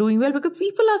sites are doing well? Because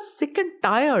people are sick and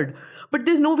tired, but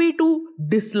there's no way to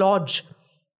dislodge.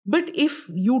 But if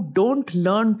you don't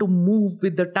learn to move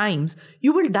with the times,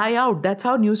 you will die out. That's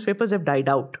how newspapers have died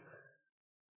out.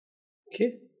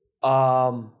 Okay.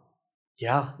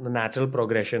 Yeah, the natural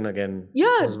progression again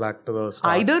goes back to the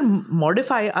start. Either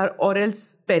modify or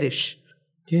else perish.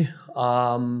 Okay.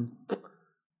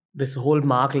 This whole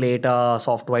Mark Later,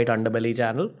 soft white underbelly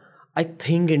channel, I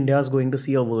think India is going to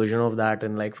see a version of that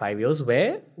in like 5 years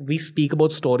where we speak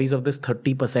about stories of this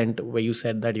 30% where you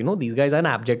said that, these guys are in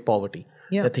abject poverty.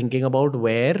 Yeah. They're thinking about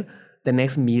where the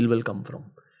next meal will come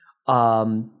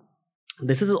from.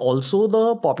 This is also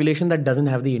the population that doesn't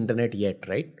have the internet yet,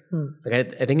 right?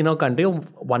 Like I think in our country,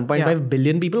 1.5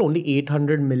 billion people, only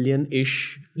 800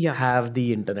 million-ish have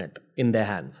the internet in their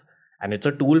hands. And it's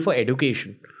a tool for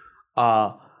education.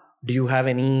 Do you have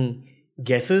any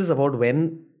guesses about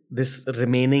when this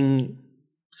remaining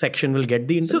section will get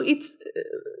the internet? So it's,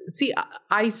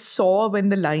 I saw when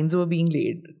the lines were being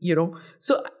laid,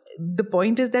 So the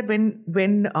point is that when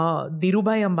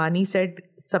Dhirubhai Ambani said,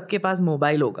 sabke paas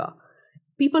mobile hoga,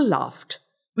 people laughed.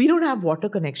 We don't have water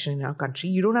connection in our country.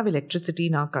 You don't have electricity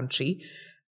in our country.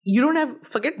 You don't have,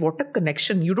 forget water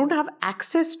connection. You don't have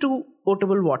access to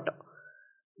potable water.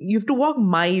 You have to walk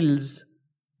miles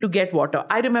to get water.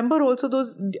 I remember also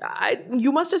those,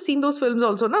 you must have seen those films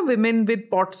also, na? Women with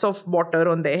pots of water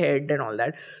on their head and all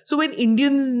that. So when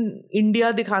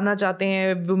India dikhana chahte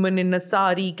hain, women in a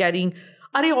sari carrying,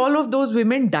 all of those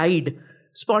women died.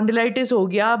 Spondylitis ho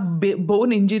gaya,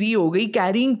 bone injury ho gayi,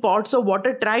 carrying pots of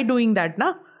water. Try doing that,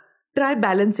 na? Try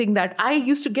balancing that. I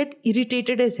used to get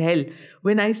irritated as hell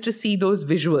when I used to see those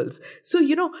visuals. So,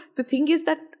 the thing is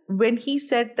that when he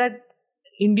said that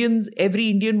every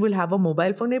Indian will have a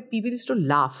mobile phone, people used to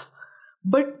laugh.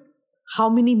 But how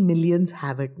many millions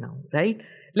have it now, right?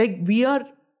 Like we are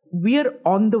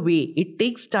on the way. It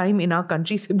takes time in our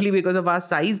country simply because of our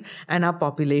size and our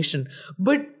population.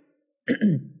 But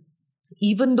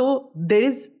even though there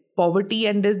is poverty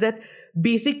and there's that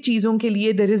basic cheezon ke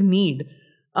liye there is need,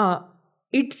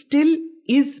 it still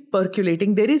is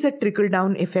percolating. There is a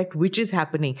trickle-down effect which is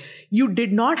happening. You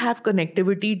did not have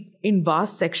connectivity in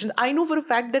vast sections. I know for a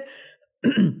fact that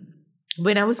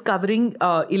when I was covering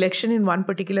election in one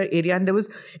particular area, and it was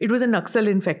a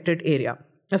Naxal-infected area.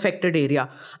 affected area.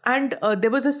 And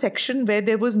there was a section where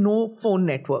there was no phone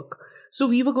network. So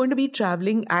we were going to be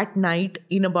traveling at night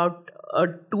in about a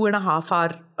 2.5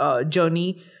 hour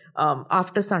journey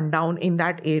after sundown in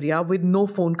that area with no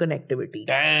phone connectivity.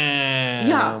 Damn.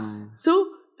 Yeah.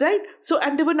 So, right. So,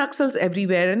 and there were Naxals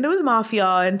everywhere and there was mafia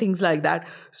and things like that.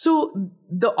 So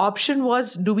the option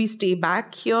was, do we stay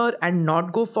back here and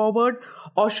not go forward?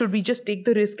 Or should we just take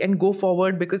the risk and go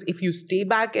forward? Because if you stay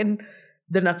back and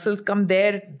the Naxals come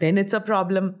there, then it's a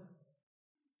problem.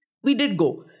 We did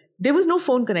go. There was no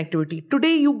phone connectivity.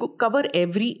 Today, you cover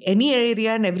any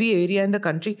area and every area in the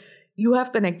country. You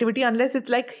have connectivity, unless it's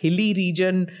like hilly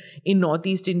region in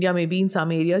Northeast India, maybe in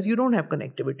some areas, you don't have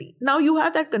connectivity. Now you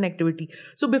have that connectivity.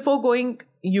 So before going,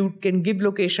 you can give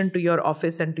location to your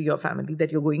office and to your family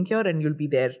that you're going here and you'll be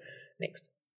there next.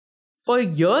 For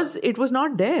years, it was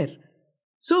not there.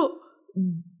 So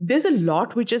there's a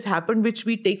lot which has happened which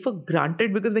we take for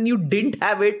granted, because when you didn't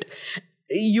have it,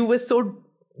 you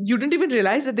didn't even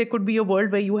realize that there could be a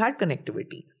world where you had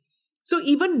connectivity. So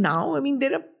even now, I mean,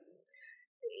 there are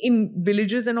in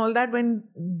villages and all that, when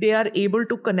they are able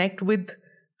to connect with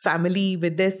family,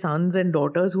 with their sons and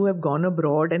daughters who have gone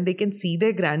abroad, and they can see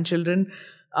their grandchildren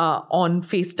on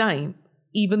FaceTime,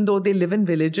 even though they live in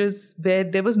villages where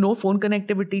there was no phone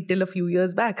connectivity till a few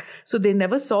years back. So they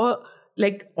never saw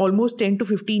like almost 10 to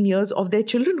 15 years of their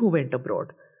children who went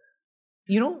abroad.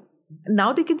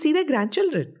 Now they can see their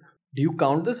grandchildren. Do you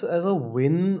count this as a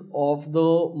win of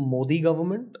the Modi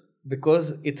government?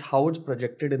 Because it's how it's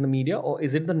projected in the media, or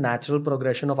is it the natural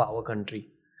progression of our country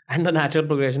and the natural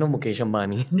progression of Mukesh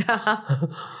Ambani?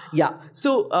 Yeah.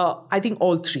 So I think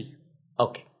all three.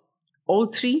 Okay. All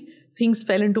three things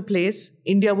fell into place.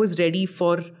 India was ready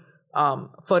for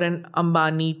an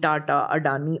Ambani, Tata,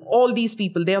 Adani. All these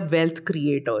people, they are wealth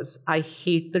creators. I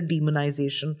hate the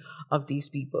demonization of these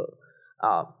people.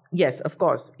 Yes, of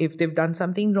course, if they've done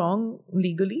something wrong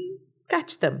legally,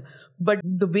 catch them. But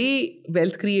the way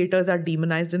wealth creators are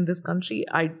demonized in this country,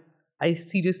 I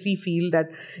seriously feel that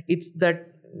it's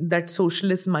that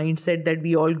socialist mindset that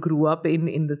we all grew up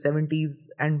in the 70s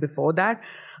and before that.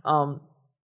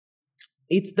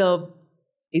 It's the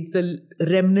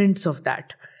remnants of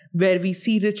that, where we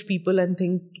see rich people and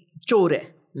think chore hai.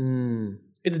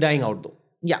 It's dying out though.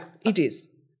 Yeah, it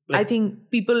is. I think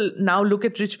people now look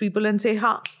at rich people and say,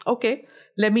 okay,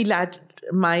 let me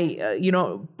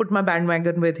put my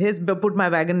bandwagon put my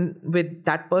wagon with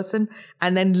that person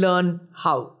and then learn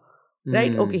how,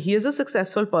 right? Okay, here's a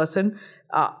successful person.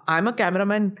 I'm a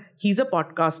cameraman. He's a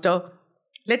podcaster.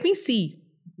 Let me see,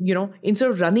 instead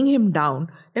of running him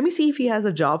down, let me see if he has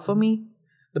a job for me.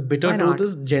 The bitter truth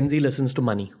is Gen Z listens to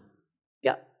money.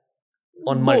 Yeah.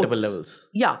 On multiple levels.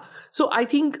 Yeah. So I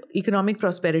think economic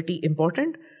prosperity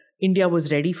important. India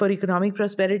was ready for economic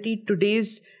prosperity.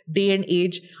 Today's day and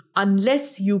age,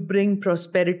 unless you bring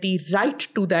prosperity right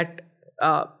to that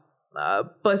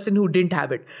person who didn't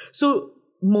have it. So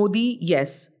Modi,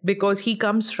 yes, because he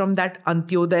comes from that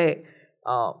Antyodaya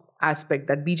aspect,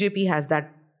 that BJP has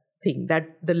that thing,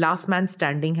 that the last man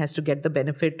standing has to get the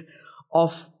benefit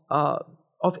of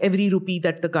every rupee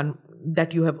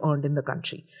that you have earned in the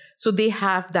country. So they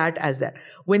have that as that.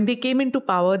 When they came into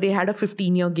power, they had a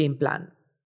 15-year game plan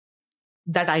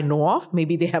that I know of.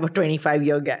 Maybe they have a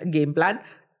 25-year game plan,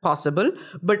 possible.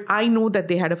 But I know that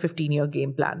they had a 15-year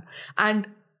game plan. And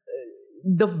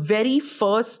the very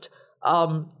first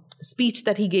speech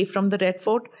that he gave from the Red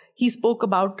Fort, he spoke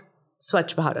about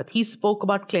Swachh Bharat. He spoke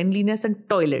about cleanliness and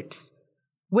toilets.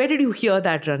 Where did you hear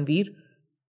that, Ranveer?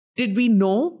 Did we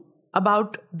know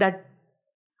about that?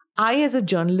 I, as a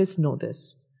journalist, know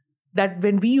this. That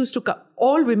when we used to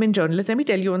all women journalists, let me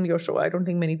tell you on your show, I don't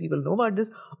think many people know about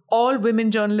this. All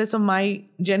women journalists of my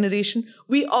generation,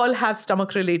 we all have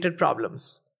stomach-related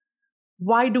problems.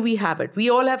 Why do we have it? We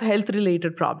all have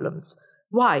health-related problems.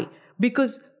 Why?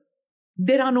 Because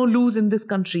there are no loos in this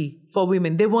country for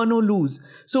women. There were no loos.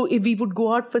 So if we would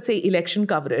go out for, say, election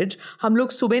coverage, हम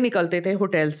लोग सुबह निकलते थे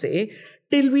hotel से,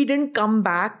 till we didn't come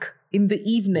back in the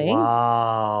evening.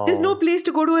 Wow. There's no place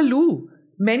to go to a loo.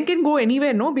 Men can go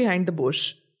anywhere, no, behind the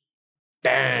bush.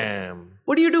 Damn.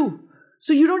 What do?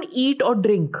 So you don't eat or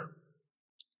drink.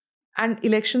 And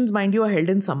elections, mind you, are held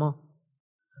in summer.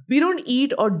 We don't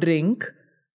eat or drink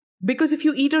because if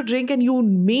you eat or drink and you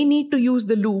may need to use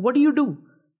the loo, what do?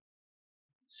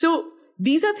 So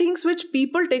these are things which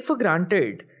people take for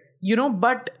granted,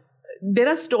 but there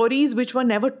are stories which were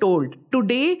never told.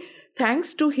 Today,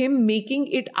 thanks to him making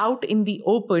it out in the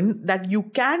open that you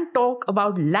can talk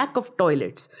about lack of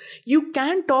toilets. You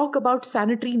can talk about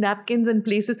sanitary napkins in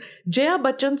places. Jaya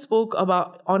Bachchan spoke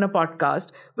about on a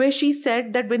podcast where she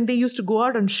said that when they used to go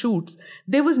out on shoots,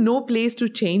 there was no place to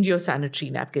change your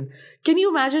sanitary napkin. Can you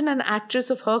imagine an actress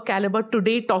of her caliber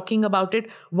today talking about it?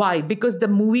 Why? Because the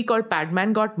movie called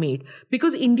Padman got made.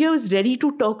 Because India was ready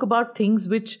to talk about things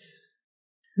which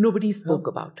nobody spoke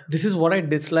about. This is what I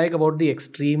dislike about the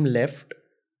extreme left.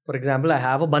 For example, I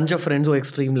have a bunch of friends who are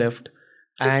extreme left.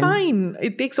 It's fine.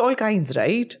 It takes all kinds,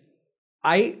 right?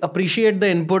 I appreciate the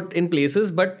input in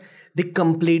places, but they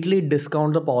completely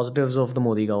discount the positives of the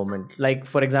Modi government. Like,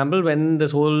 for example, when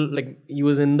this whole, like, he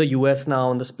was in the US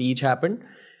now and the speech happened,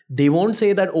 they won't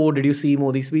say that, oh, did you see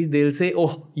Modi's speech? They'll say,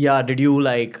 oh, yeah, did you,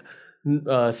 like,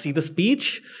 see the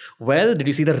speech? Well, did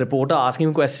you see the reporter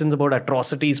asking questions about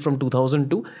atrocities from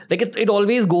 2002? Like, it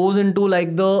always goes into,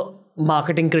 like, the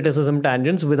marketing criticism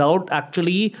tangents without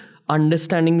actually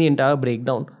understanding the entire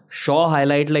breakdown. Sure,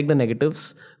 highlight, like, the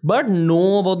negatives, but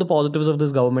know about the positives of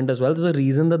this government as well. There's a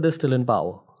reason that they're still in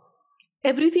power.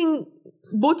 Everything,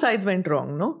 both sides went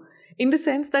wrong, no? In the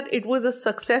sense that it was a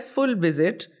successful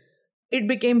visit, it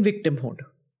became victimhood.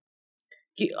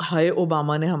 कि हाय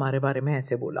Obama ने हमारे बारे में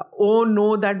ऐसे बोला. Oh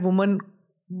no, that woman,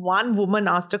 one woman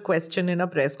asked a question in a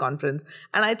press conference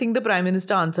and I think the Prime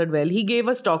Minister answered well. He gave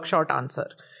a stock shot answer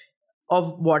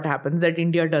of what happens, that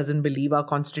India doesn't believe our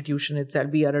constitution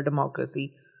itself. We are a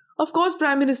democracy. Of course,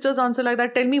 Prime Ministers answer like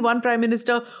that. Tell me one Prime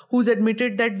Minister who's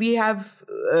admitted that we have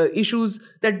issues,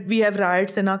 that we have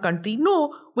riots in our country.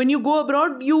 No, when you go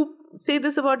abroad, you say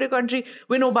this about your country.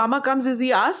 When Obama comes, is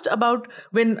he asked about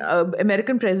when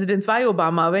American presidents, why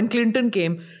Obama? When Clinton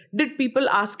came, did people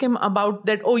ask him about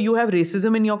that, oh, you have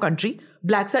racism in your country?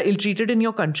 Blacks are ill-treated in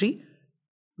your country?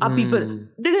 Are people,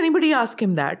 did anybody ask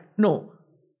him that? No.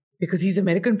 Because he's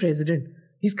American president.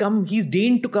 He's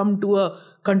deigned to come to a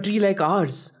country like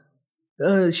ours.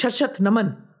 Shashat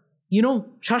Naman,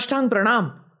 Shashtang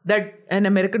Pranam, that an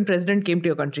American president came to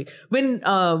your country. When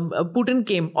Putin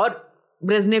came, or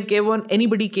Brezhnev came, or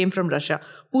anybody came from Russia,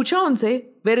 pucha unse,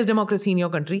 where is democracy in your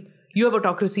country? You have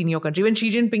autocracy in your country. When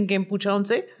Xi Jinping came, pucha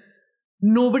unse,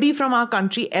 nobody from our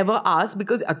country ever asked,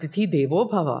 because Atithi Devo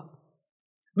Bhava.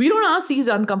 We don't ask these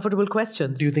uncomfortable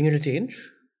questions. Do you think it'll change?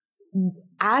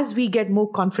 As we get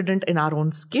more confident in our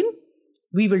own skin,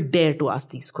 we will dare to ask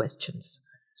these questions.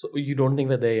 So you don't think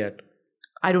we're there yet?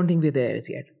 I don't think we're there as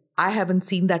yet. I haven't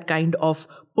seen that kind of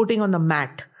putting on the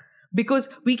mat. Because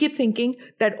we keep thinking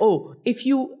that,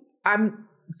 I'm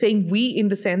saying we in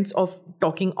the sense of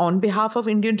talking on behalf of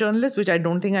Indian journalists, which I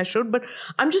don't think I should, but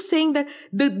I'm just saying that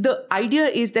the idea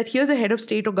is that here's a head of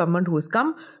state or government who has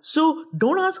come. So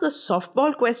don't ask a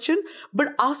softball question,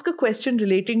 but ask a question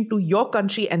relating to your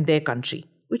country and their country,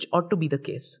 which ought to be the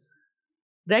case.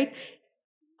 Right?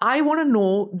 I want to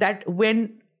know that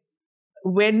when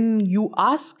you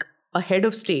ask a head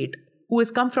of state who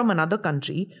has come from another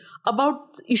country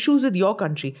about issues with your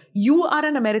country, you are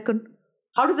an American.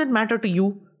 How does it matter to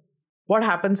you what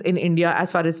happens in India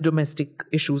as far as domestic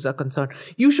issues are concerned?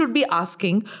 You should be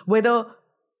asking the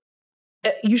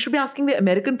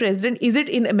American president, is it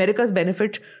in America's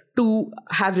benefit to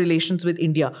have relations with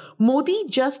India? Modi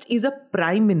just is a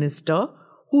prime minister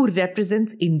who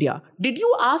represents India. Did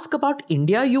you ask about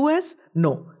India, US?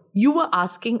 No. You were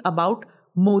asking about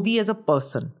Modi as a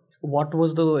person. What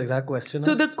was the exact question?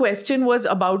 So the question was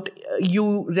about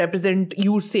you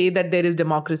say that there is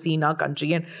democracy in our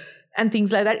country and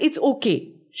things like that. It's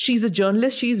okay. She's a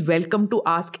journalist. She's welcome to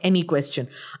ask any question.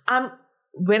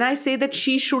 When I say that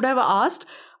she should have asked,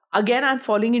 again, I'm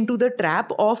falling into the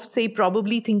trap of, say,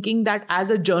 probably thinking that as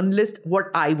a journalist,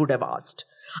 what I would have asked.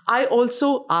 I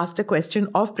also asked a question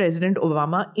of President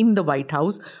Obama in the White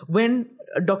House when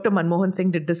Dr. Manmohan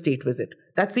Singh did the state visit.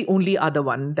 That's the only other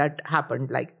one that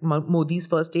happened, like Modi's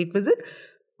first state visit.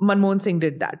 Manmohan Singh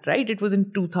did that, right? It was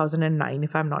in 2009,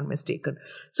 if I'm not mistaken.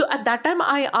 So at that time,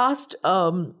 I asked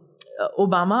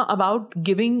Obama about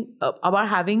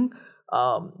having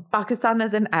Pakistan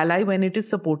as an ally when it is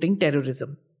supporting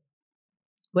terrorism.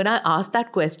 When I asked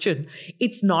that question,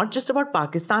 it's not just about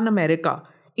Pakistan, America.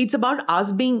 It's about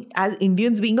us as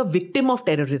Indians being a victim of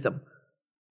terrorism.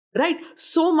 Right?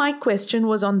 So my question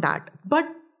was on that. But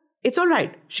it's all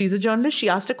right. She's a journalist. She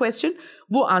asked a question.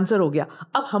 वो answer हो गया.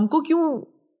 अब हमको क्यों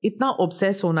इतना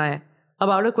obsess होना है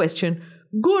about a question?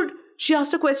 Good. She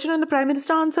asked a question and the Prime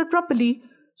Minister answered properly.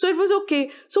 So it was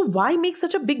okay. So why make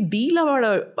such a big deal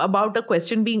about a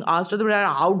question being asked?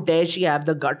 How dare she have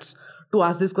the guts to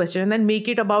ask this question and then make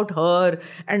it about her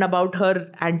and about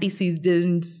her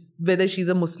antecedents, whether she's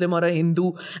a Muslim or a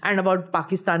Hindu, and about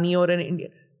Pakistani or an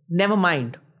Indian. Never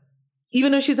mind.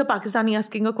 Even if she's a Pakistani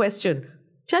asking a question,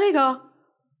 chalega.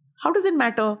 How does it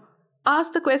matter?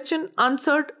 Ask the question,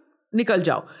 answered, nikal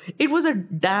jao. It was a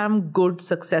damn good,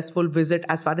 successful visit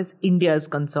as far as India is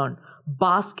concerned.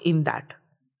 Bask in that.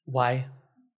 Why?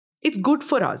 It's good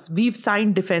for us. We've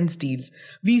signed defense deals.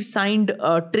 We've signed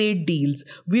trade deals.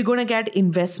 We're going to get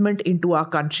investment into our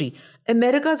country.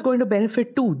 America is going to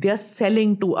benefit too. They're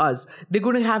selling to us. They're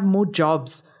going to have more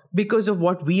jobs because of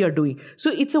what we are doing.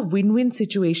 So it's a win-win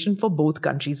situation for both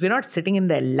countries. We're not sitting in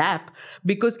their lap,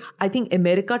 because I think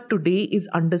America today is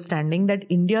understanding that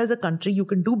India is a country you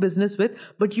can do business with,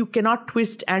 but you cannot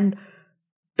twist and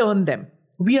turn them.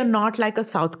 We are not like a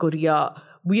South Korea.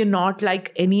 We are not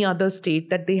like any other state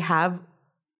that they have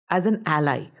as an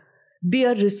ally. They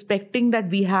are respecting that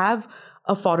we have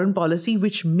a foreign policy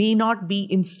which may not be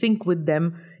in sync with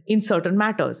them in certain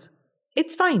matters.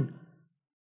 It's fine.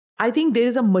 I think there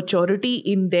is a maturity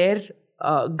in their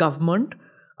government.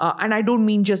 And I don't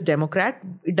mean just Democrat.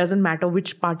 It doesn't matter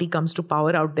which party comes to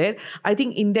power out there. I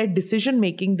think in their decision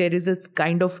making, there is a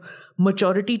kind of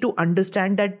maturity to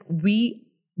understand that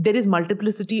there is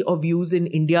multiplicity of views in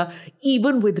India,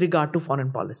 even with regard to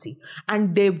foreign policy.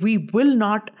 And we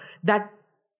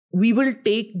will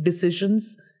take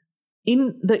decisions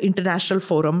in the international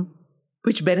forum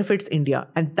which benefits India.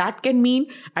 And that can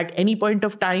mean at any point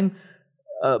of time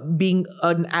being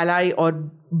an ally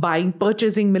or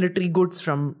purchasing military goods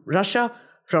from Russia,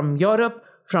 from Europe,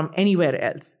 from anywhere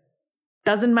else.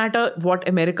 Doesn't matter what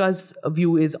America's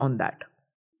view is on that.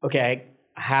 Okay,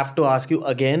 I have to ask you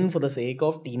again, for the sake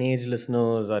of teenage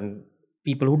listeners and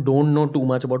people who don't know too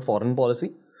much about foreign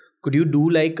policy, could you do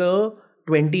like a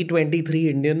 2023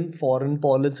 Indian foreign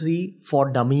policy for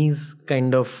dummies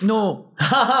kind of? No.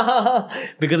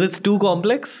 Because it's too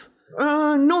complex?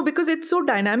 No, because it's so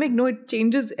dynamic. No, it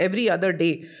changes every other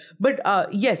day. But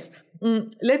yes,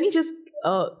 let me just,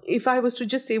 if I was to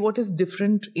just say what is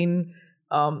different in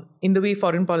the way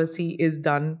foreign policy is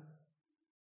done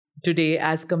today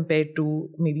as compared to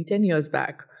maybe 10 years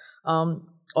back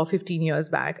or 15 years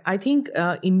back, I think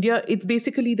India, it's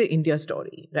basically the India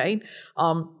story, right?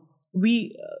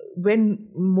 When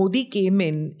Modi came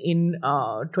in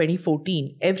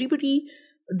 2014,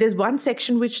 there's one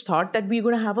section which thought that we're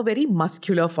going to have a very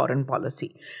muscular foreign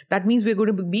policy. That means we're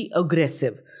going to be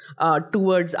aggressive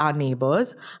towards our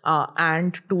neighbors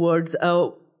and towards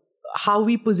how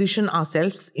we position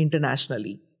ourselves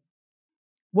internationally.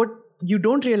 What you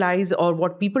don't realize, or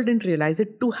what people didn't realize, is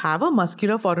to have a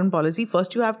muscular foreign policy,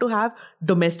 first you have to have,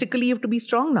 domestically you have to be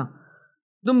strong now.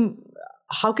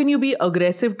 How can you be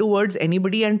aggressive towards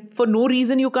anybody, and for no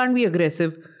reason you can't be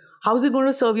aggressive? How is it going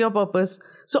to serve your purpose?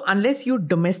 So unless you're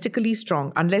domestically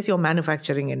strong, unless your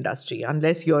manufacturing industry,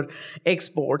 unless your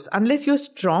exports, unless you're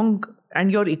strong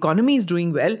and your economy is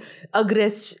doing well,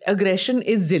 aggression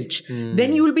is zilch.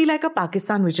 Then you will be like a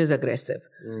Pakistan which is aggressive.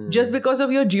 Just because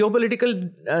of your geopolitical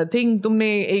thing,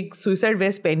 tumne ek suicide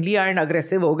vest pen liya and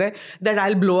aggressive ho gaye, that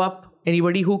I'll blow up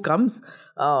anybody who comes.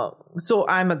 So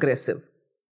I'm aggressive.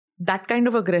 That kind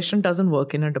of aggression doesn't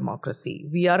work in a democracy.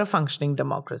 We are a functioning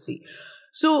democracy.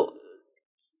 So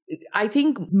I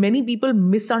think many people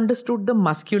misunderstood the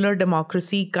muscular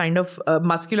democracy kind of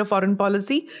muscular foreign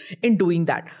policy in doing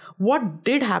that. What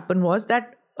did happen was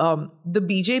that the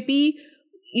BJP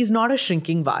is not a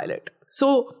shrinking violet.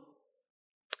 So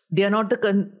they are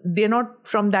not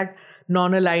from that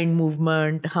non-aligned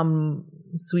movement. Hum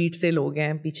sweet se log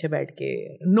hain piche baith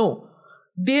ke. No,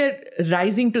 they're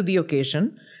rising to the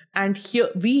occasion. And here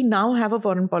we now have a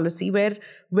foreign policy where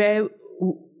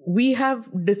we have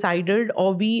decided,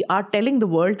 or we are telling the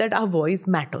world that our voice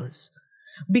matters.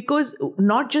 Because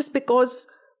not just because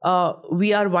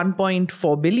we are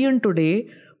 1.4 billion today,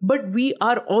 but we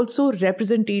are also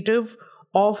representative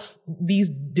of these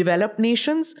developed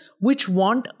nations which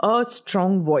want a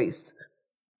strong voice,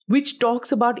 which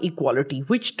talks about equality,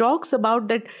 which talks about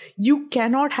that you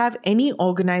cannot have any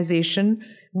organization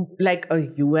like a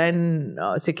UN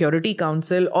Security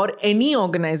Council or any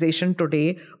organization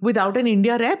today without an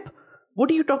India rep.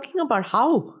 What are you talking about?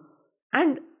 How?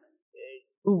 And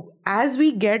as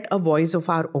we get a voice of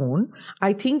our own,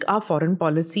 I think our foreign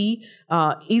policy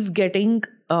is getting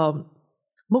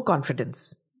more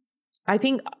confidence. I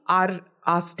think our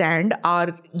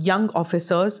our young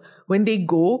officers, when they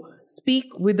go, speak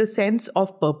with a sense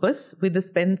of purpose, with a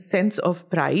sense of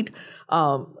pride.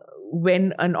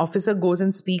 When an officer goes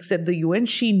and speaks at the UN,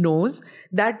 she knows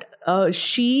that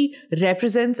she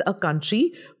represents a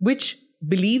country which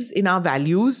believes in our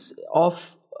values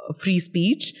of free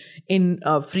speech, in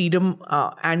freedom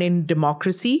and in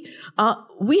democracy.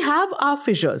 We have our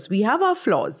fissures, we have our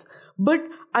flaws, but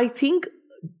I think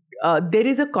there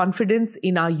is a confidence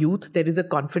in our youth. There is a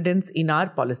confidence in our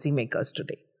policymakers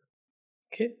today.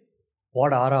 Okay.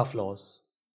 What are our flaws?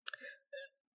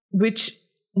 Which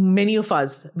many of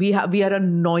us, we are a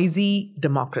noisy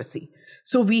democracy.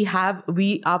 So we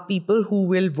are people who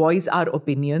will voice our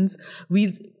opinions.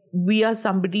 We are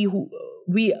somebody who,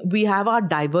 we have our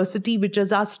diversity, which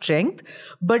is our strength,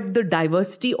 but the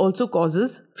diversity also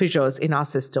causes fissures in our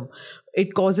system.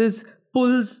 It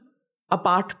pulls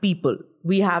apart people.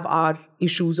 We have our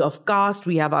issues of caste,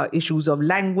 we have our issues of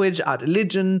language, our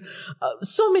religion,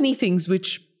 so many things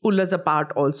which pull us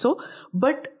apart also.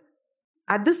 But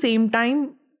at the same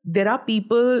time, there are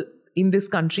people in this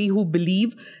country who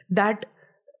believe that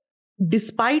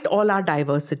despite all our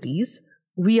diversities,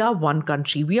 we are one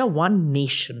country, we are one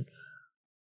nation,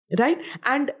 right?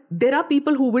 And there are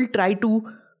people who try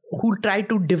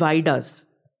to divide us.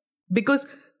 Because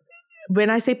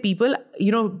when I say people,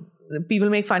 people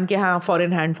make fun ke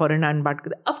foreign hand, but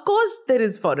of course there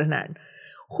is foreign hand.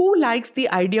 Who likes the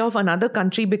idea of another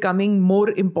country becoming more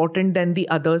important than the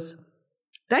others,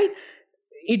 right?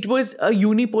 It was a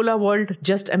unipolar world,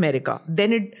 just America.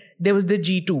 Then there was the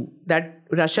G2, that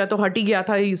Russia to hati gaya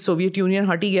tha, Soviet Union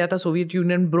hati gaya tha, Soviet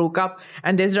Union broke up,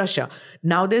 and there's Russia.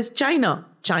 Now there's China.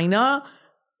 China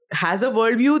has a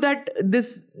worldview that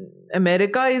this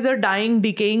America is a dying,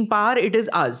 decaying power. It is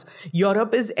us.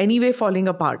 Europe is anyway falling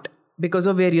apart because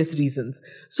of various reasons.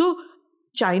 So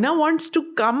China wants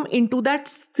to come into that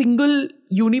single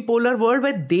unipolar world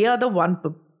where they are the one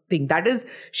thing. That is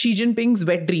Xi Jinping's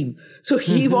wet dream. So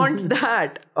he wants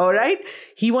that, all right?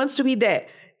 He wants to be there.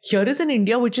 Here is an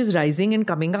India which is rising and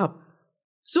coming up.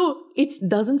 So it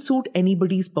doesn't suit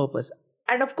anybody's purpose.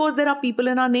 And of course, there are people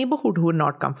in our neighborhood who are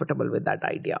not comfortable with that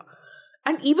idea.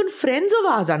 And even friends of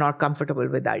ours are not comfortable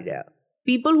with the idea.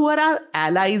 People who are our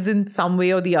allies in some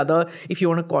way or the other, if you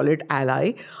want to call it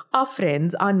ally, our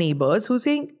friends, our neighbors,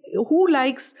 who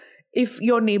likes if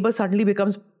your neighbor suddenly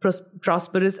becomes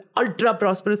prosperous, ultra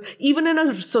prosperous, even in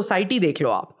a society, dekh lo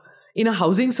aap. In a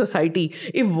housing society,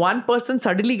 if one person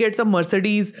suddenly gets a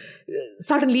Mercedes,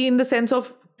 suddenly in the sense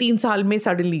of 3 saal mein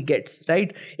suddenly gets,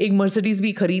 right? Ek Mercedes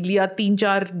bhi khareed liya,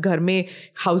 3-4 ghar mein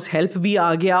house help bhi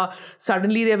aa gaya.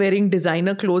 Suddenly they're wearing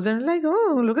designer clothes and like,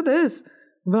 oh, look at this.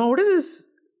 Well, what is this?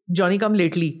 Johnny come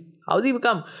lately. How's he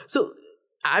become? So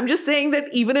I'm just saying that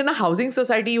even in a housing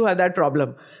society, you have that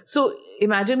problem. So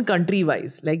imagine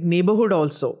country-wise, like neighborhood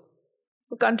also.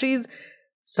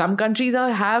 Some countries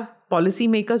have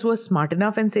policymakers who are smart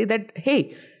enough and say that,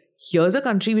 hey, here's a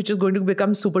country which is going to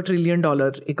become super $1 trillion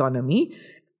economy,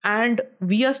 and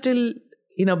we are still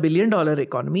in a $1 billion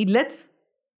economy. Let's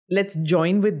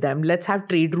join with them. Let's have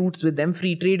trade routes with them,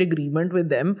 free trade agreement with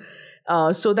them,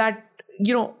 so that,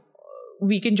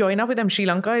 we can join up with them. Sri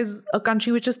Lanka is a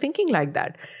country which is thinking like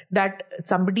that. That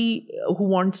somebody who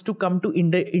wants to come to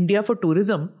India for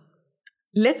tourism,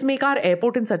 let's make our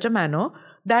airport in such a manner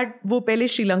that wo pehle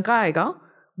Sri Lanka aayega,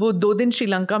 wo 2 din Sri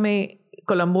Lanka mein,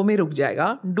 Colombo mein ruk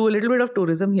jayega, do a little bit of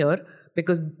tourism here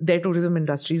because their tourism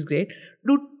industry is great,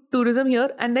 do tourism here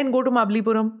and then go to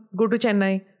Mabalipuram, go to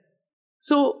Chennai.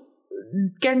 So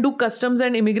can do customs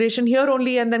and immigration here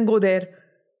only and then go there.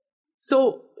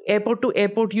 So airport to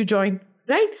airport you join,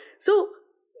 right? So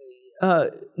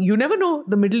you never know.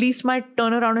 The Middle East might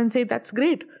turn around and say, that's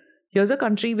great. Here's a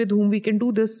country with whom we can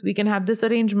do this. We can have this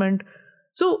arrangement.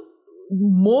 So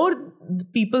more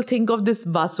people think of this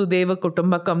Vasudeva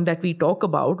Kutumbakam that we talk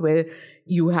about, where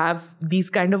you have these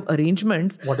kind of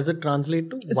arrangements. What does it translate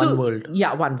to? One world.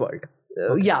 Yeah, one world.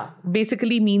 Okay. Yeah,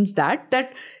 basically means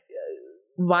that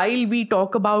while we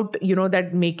talk about,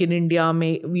 that make in India,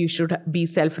 we should be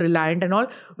self-reliant and all,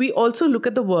 we also look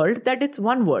at the world that it's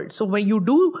one world. So when you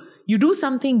do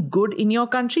something good in your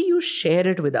country, you share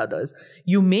it with others.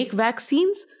 You make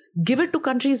vaccines, give it to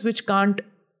countries which can't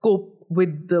cope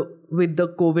with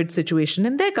the COVID situation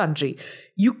in their country.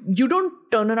 You don't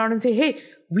turn around and say, hey,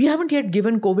 we haven't yet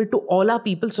given COVID to all our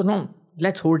people, so no,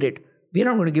 let's hold it. We're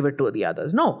not going to give it to the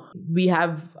others. No, we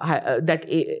have that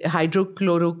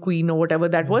hydrochloroquine or whatever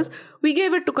that was. We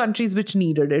gave it to countries which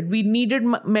needed it. We needed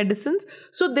medicines.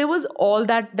 So there was all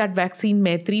that vaccine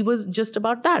Maitri was just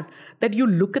about that you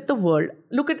look at the world,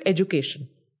 look at education.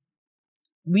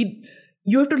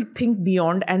 You have to think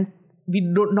beyond, and we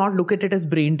do not look at it as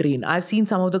brain drain. I've seen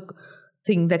some of the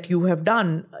thing that you have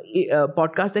done,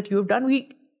 podcasts that you have done.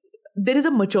 There is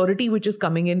a maturity which is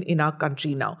coming in our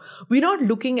country now. We're not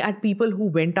looking at people who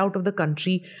went out of the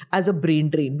country as a brain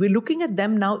drain. We're looking at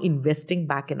them now investing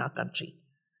back in our country.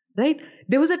 Right?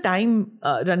 There was a time,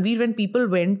 Ranveer, when people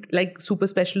went, like super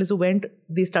specialists who went,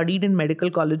 they studied in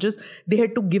medical colleges, they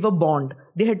had to give a bond.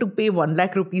 They had to pay 1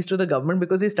 lakh rupees to the government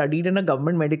because they studied in a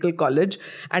government medical college,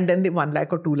 and then they 1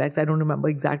 lakh or 2 lakhs, I don't remember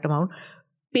exact amount,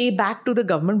 pay back to the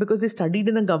government because they studied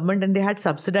in a government and they had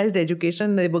subsidized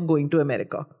education and they were going to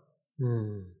America.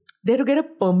 They had to get a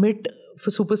permit. For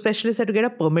super specialists, had to get a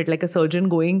permit, like a surgeon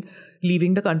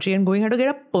leaving the country and going, had to get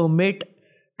a permit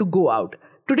to go out.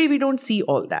 Today, we don't see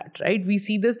all that, right? We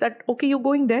see this that, okay, you're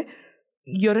going there.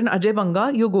 You're an Ajay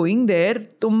Banga. You're going there.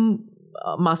 Tum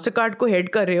MasterCard ko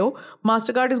head kar rahe ho.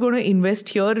 MasterCard is going to invest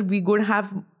here. We're going to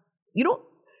have,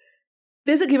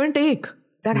 there's a give and take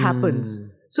that happens.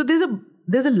 So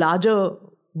there's a larger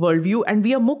worldview and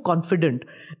we are more confident.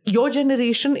 Your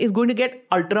generation is going to get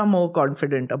ultra more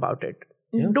confident about it.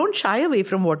 Yeah. Don't shy away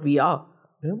from what we are.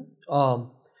 Yeah.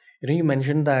 You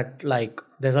mentioned that like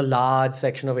there's a large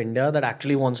section of India that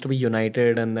actually wants to be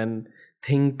united and then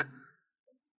think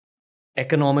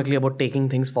economically about taking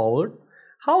things forward.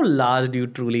 How large do you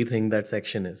truly think that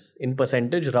section is in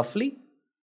percentage, roughly?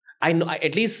 I know,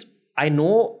 at least I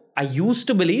know, I used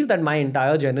to believe that my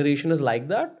entire generation is like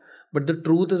that. But the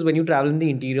truth is, when you travel in the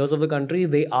interiors of the country,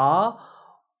 they are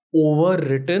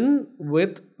overwritten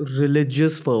with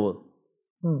religious fervor.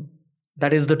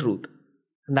 That is the truth.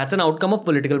 And that's an outcome of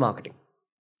political marketing.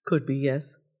 Could be,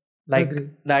 yes. Like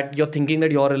that you're thinking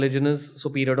that your religion is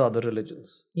superior to other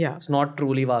religions. Yeah. It's not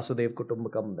truly Vasudev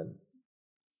Kutumbakam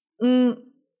then.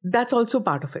 That's also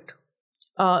part of it.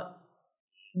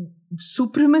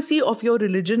 Supremacy of your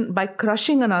religion by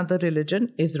crushing another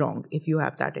religion is wrong if you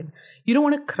have that in. You don't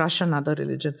want to crush another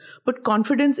religion. But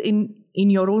confidence in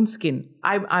your own skin.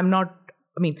 I'm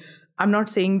not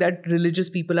saying that religious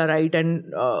people are right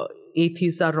and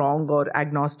atheists are wrong or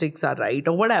agnostics are right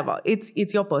or whatever.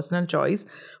 It's your personal choice.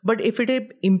 But if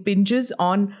it impinges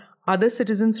on other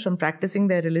citizens from practicing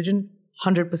their religion,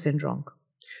 100% wrong.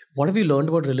 What have you learned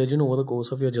about religion over the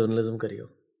course of your journalism career?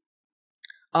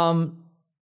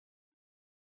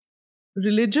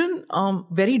 Religion,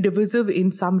 very divisive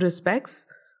in some respects.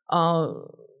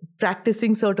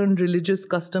 Practicing certain religious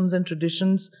customs and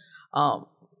traditions I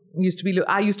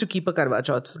used to keep a Karwa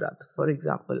Chauth Vrat, for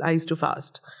example. I used to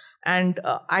fast. And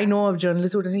I know of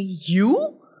journalists who would say,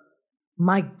 you?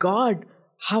 My God,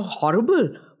 how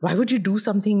horrible. Why would you do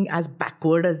something as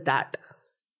backward as that?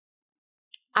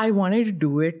 I wanted to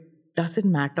do it. Does it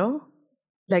matter?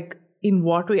 Like, in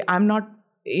what way? I'm not,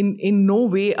 in no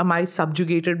way am I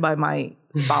subjugated by my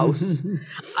spouse.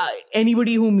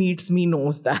 Anybody who meets me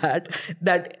knows that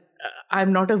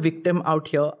I'm not a victim out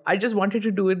here. I just wanted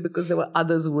to do it because there were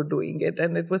others who were doing it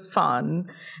and it was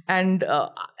fun. And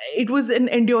it was an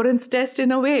endurance test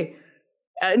in a way.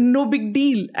 No big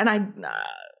deal. And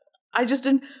I just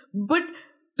didn't. But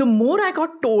the more I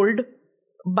got told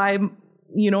by,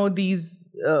 these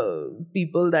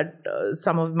people that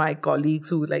some of my colleagues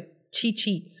who like, chi,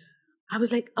 I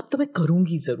was like, ab to main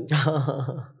karungi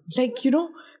zarur. Like,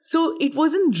 so it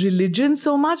wasn't religion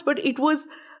so much, but it was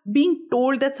being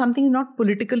told that something is not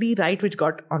politically right, which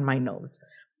got on my nerves.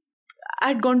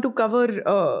 I'd gone to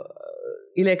cover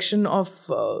election of,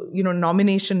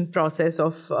 nomination process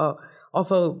of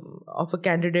a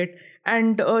candidate,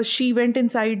 and she went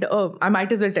inside. I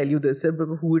might as well tell you this,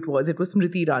 who it was. It was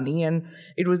Smriti Irani, and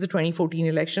it was the 2014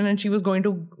 election, and she was going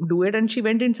to do it, and she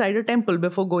went inside a temple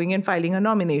before going and filing a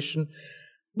nomination.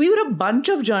 We were a bunch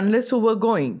of journalists who were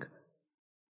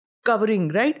covering,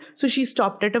 right? So she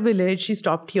stopped at a village, she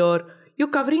stopped here. You're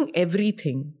covering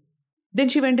everything. Then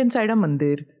she went inside a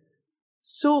mandir.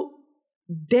 So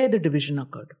there the division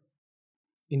occurred.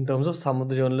 In terms of some of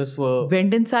the journalists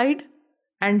went inside,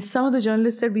 and some of the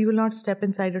journalists said, we will not step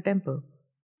inside a temple.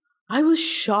 I was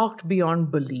shocked beyond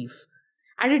belief.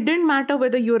 And it didn't matter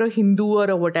whether you're a Hindu or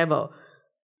a whatever.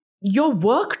 Your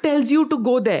work tells you to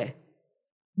go there.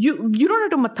 You don't have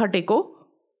to matha teko.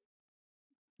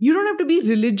 You don't have to be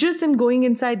religious in going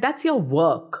inside. That's your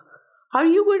work. How are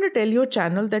you going to tell your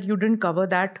channel that you didn't cover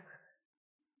that?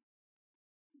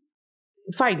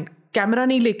 Fine, camera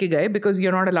nahi leke gaye because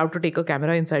you're not allowed to take a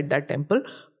camera inside that temple.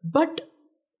 But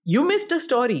you missed a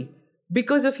story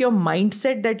because of your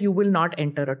mindset that you will not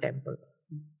enter a temple.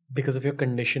 Because of your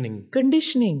conditioning.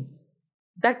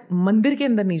 That mandir ke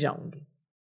andar nahi jaungi.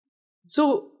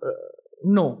 So,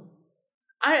 no.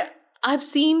 I've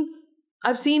seen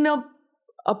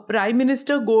a prime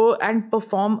minister go and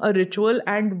perform a ritual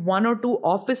and one or two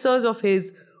officers of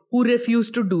his who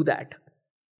refused to do that.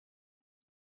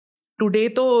 Today,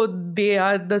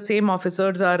 the same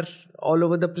officers are all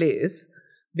over the place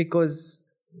because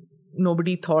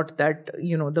nobody thought that,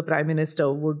 the prime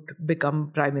minister would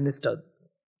become prime minister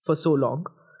for so long.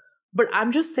 But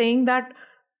I'm just saying that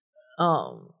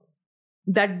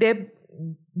that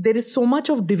there is so much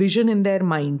of division in their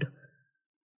mind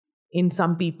in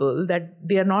some people that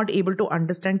they are not able to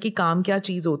understand कि काम क्या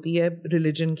चीज होती है,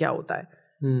 religion क्या होता है.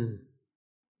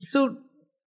 So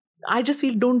I just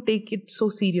feel don't take it so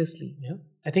seriously. Yeah.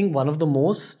 I think one of the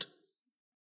most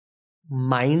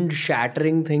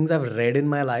mind-shattering things I've read in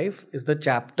my life is the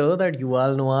chapter that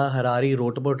Yuval Noah Harari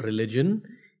wrote about religion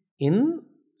in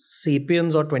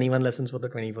Sapiens or 21 Lessons for the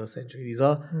 21st Century. These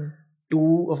are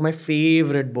two of my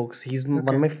favorite books. He's one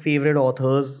of my favorite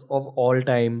authors of all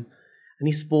time. And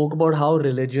he spoke about how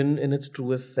religion in its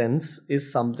truest sense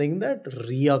is something that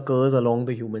reoccurs along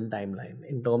the human timeline.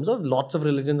 In terms of lots of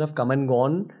religions have come and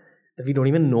gone that we don't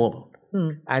even know about.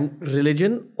 And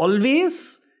religion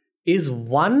always is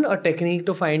one, a technique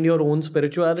to find your own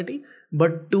spirituality,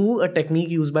 but two, a technique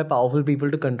used by powerful people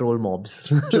to control mobs.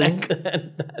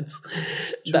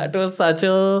 That was such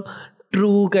a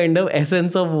true kind of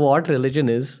essence of what religion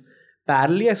is.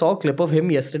 Parallelly, I saw a clip of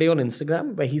him yesterday on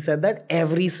Instagram where he said that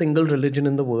every single religion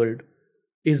in the world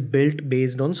is built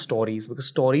based on stories, because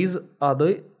stories are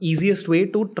the easiest way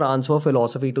to transfer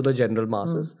philosophy to the general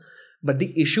masses. But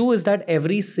the issue is that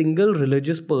every single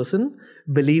religious person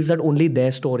believes that only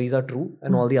their stories are true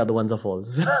and all the other ones are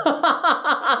false.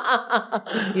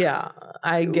 Yeah,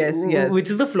 I guess, yes.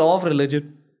 Which is the flaw of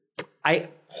religion. I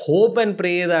hope and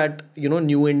pray that,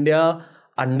 New India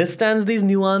understands these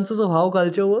nuances of how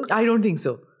culture works. I don't think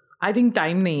so. I think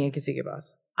time nahi hai kisi ke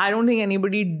paas. I don't think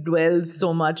anybody dwells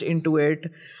so much into it.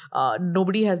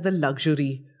 Nobody has the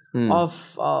luxury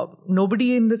of,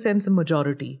 nobody in the sense of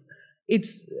majority.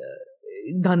 It's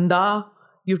dhanda.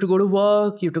 You have to go to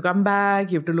work, you have to come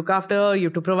back, you have to look after, you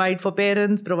have to provide for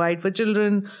parents, provide for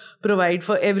children, provide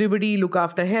for everybody, look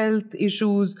after health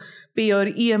issues, pay your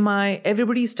EMI.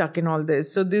 Everybody's stuck in all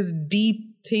this. So this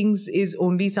deep things is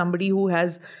only somebody who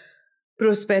has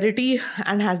prosperity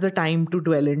and has the time to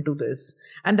dwell into this.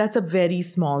 And that's a very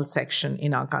small section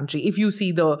in our country. If you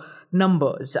see the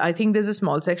numbers, I think there's a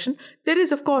small section. There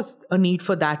is, of course, a need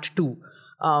for that too.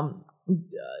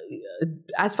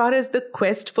 As far as the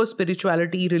quest for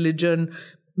spirituality, religion,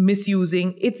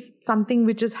 misusing, it's something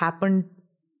which has happened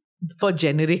for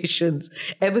generations,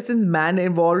 ever since man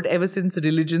evolved, ever since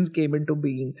religions came into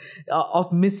being,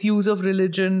 of misuse of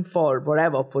religion for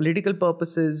whatever, political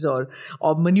purposes or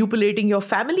manipulating your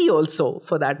family also,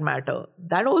 for that matter.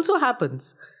 That also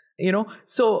happens,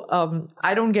 So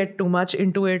I don't get too much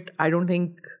into it. I don't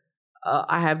think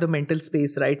I have the mental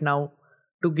space right now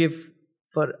to give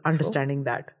for understanding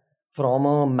that. From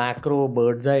a macro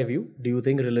bird's eye view, do you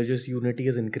think religious unity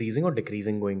is increasing or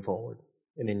decreasing going forward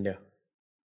in India?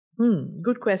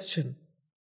 Good question.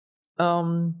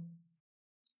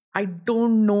 I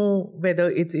don't know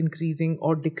whether it's increasing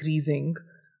or decreasing.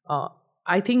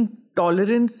 I think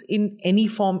tolerance in any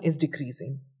form is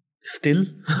decreasing. Still?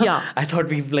 Yeah. I thought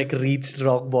we've reached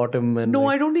rock bottom. No,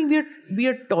 I don't think we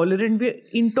are tolerant. We are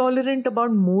intolerant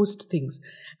about most things.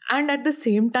 And at the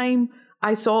same time,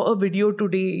 I saw a video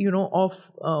today,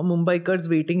 of Mumbaikars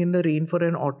waiting in the rain for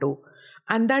an auto.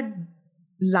 And that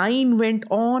line went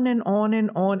on and on and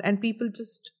on, and people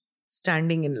just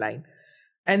standing in line.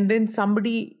 And then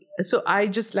somebody, so I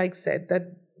just said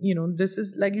that, this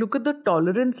is look at the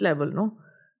tolerance level, no?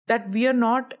 That we are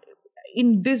not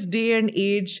in this day and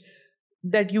age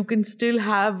that you can still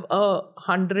have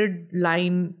 100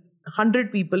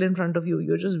 people in front of you.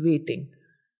 You're just waiting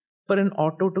for an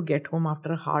auto to get home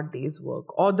after a hard day's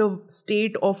work, or the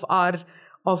state of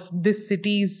this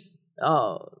city's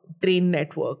train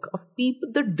network of people,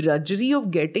 the drudgery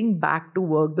of getting back to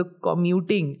work, the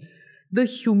commuting, the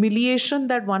humiliation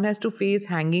that one has to face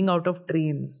hanging out of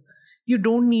trains. You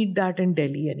don't need that in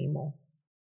Delhi anymore.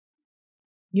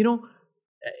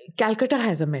 Calcutta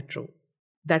has a metro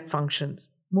that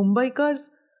functions. Mumbaikars,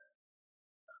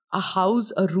 a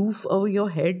house, a roof over your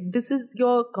head. This is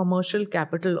your commercial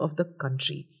capital of the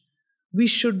country. We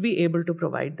should be able to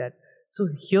provide that. So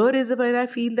here is where I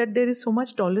feel that there is so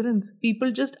much tolerance.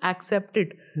 People just accept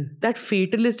it. That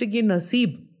fatalistic ye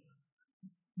naseeb.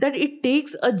 That it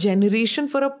takes a generation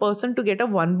for a person to get a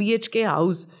 1 BHK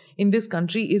house in this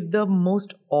country is the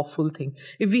most awful thing.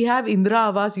 If we have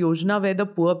Indira Awas Yojana where the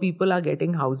poor people are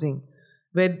getting housing,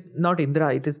 where not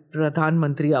Indira, it is Pradhan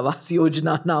Mantri Awas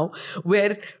Yojana now,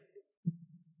 where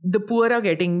the poor are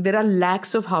getting, there are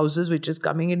lakhs of houses which is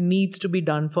coming. It needs to be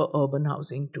done for urban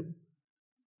housing too.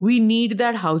 We need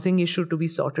that housing issue to be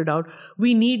sorted out.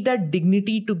 We need that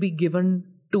dignity to be given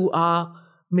to our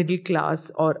middle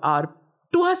class or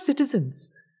to our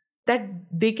citizens, that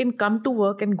they can come to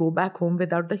work and go back home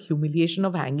without the humiliation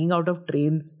of hanging out of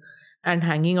trains and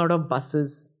hanging out of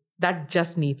buses. That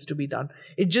just needs to be done.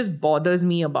 It just bothers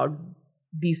me about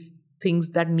these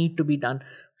things that need to be done.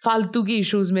 Faltu ki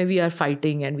issues mein we are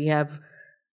fighting and we have,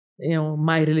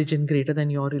 my religion greater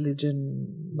than your religion.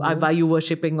 Why you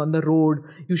worshipping on the road?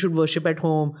 You should worship at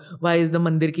home. Why is the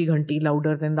mandir ki ghanti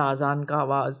louder than the azan ka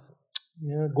awaz?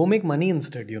 Yeah, go make money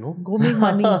instead, Go make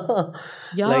money.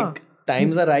 Yeah. Like,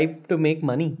 times are ripe to make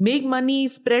money. Make money,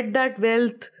 spread that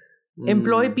wealth,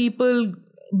 employ people.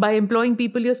 By employing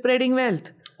people, you're spreading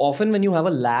wealth. Often when you have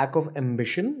a lack of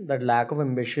ambition, that lack of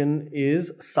ambition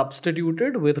is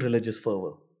substituted with religious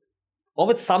fervor. Or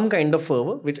with some kind of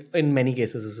fervor, which in many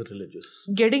cases is religious.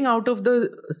 Getting out of the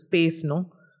space,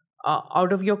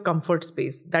 out of your comfort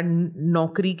space, that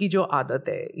naukri ki jo aadat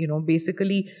hai,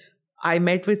 basically, I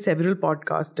met with several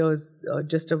podcasters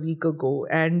just a week ago,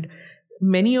 and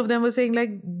many of them were saying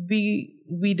like,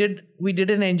 we did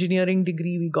an engineering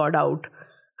degree, we got out,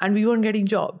 and we weren't getting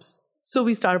jobs. So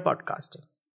we started podcasting.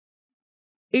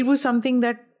 It was something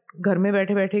that घर में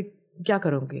बैठे बैठे क्या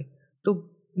करोगे? तो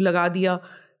लगा दिया.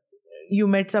 You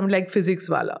met some like physics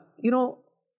wala,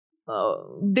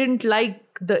 didn't like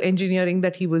the engineering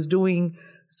that he was doing,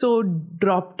 so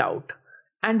dropped out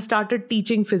and started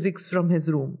teaching physics from his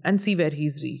room and see where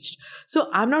he's reached. So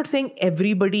I'm not saying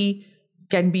everybody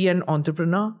can be an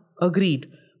entrepreneur, agreed.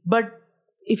 But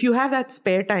if you have that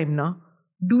spare time now,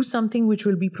 do something which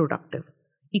will be productive,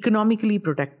 economically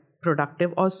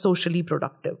productive or socially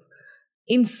productive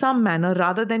in some manner,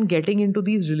 rather than getting into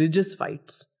these religious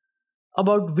fights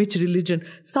about which religion.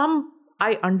 Some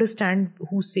I understand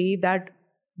who say that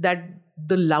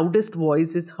the loudest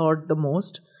voice is heard the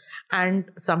most, and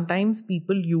sometimes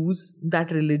people use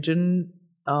that religion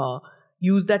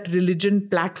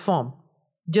platform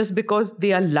just because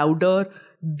they are louder,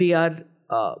 they are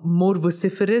more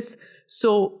vociferous,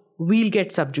 so we'll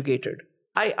get subjugated.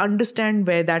 I understand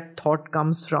where that thought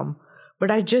comes from, but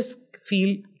I just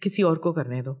feel किसी और को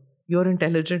करने दो. You're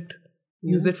intelligent.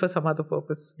 Use it for some other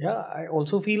purpose. Yeah, I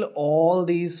also feel all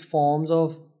these forms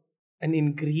of an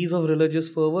increase of religious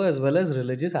fervor as well as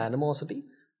religious animosity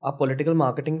are political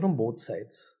marketing from both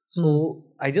sides. So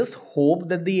I just hope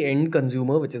that the end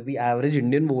consumer, which is the average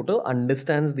Indian voter,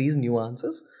 understands these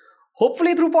nuances.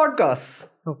 Hopefully through podcasts.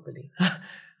 Hopefully.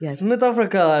 Yes. Smita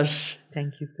Prakash.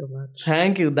 Thank you so much.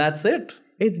 Thank you. That's it.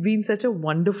 It's been such a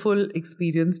wonderful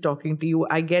experience talking to you.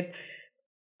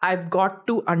 I've got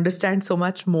to understand so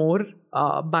much more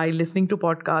by listening to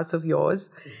podcasts of yours.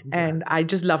 And I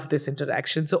just love this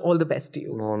interaction. So all the best to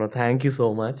you. No, thank you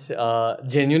so much.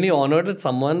 Genuinely honored that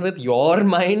someone with your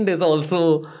mind is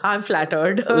also... I'm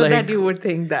flattered that you would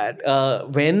think that.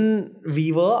 When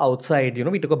we were outside,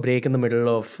 we took a break in the middle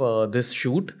of this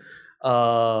shoot.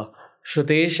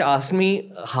 Shrutesh asked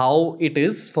me how it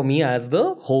is for me as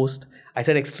the host. I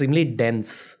said extremely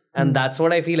dense. And that's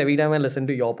what I feel every time I listen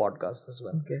to your podcast as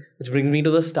well. Okay. Which brings me to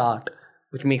the start,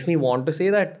 which makes me want to say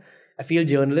that I feel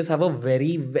journalists have a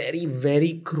very, very,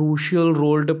 very crucial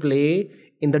role to play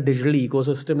in the digital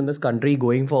ecosystem in this country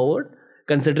going forward,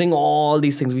 considering all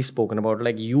these things we've spoken about.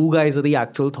 Like, you guys are the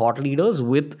actual thought leaders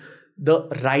with the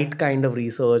right kind of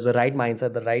research, the right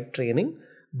mindset, the right training.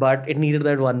 But it needed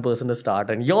that one person to start,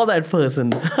 and you're that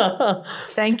person.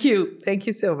 Thank you. Thank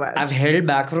you so much. I've held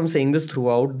back from saying this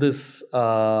throughout this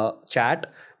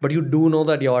chat, but you do know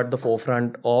that you're at the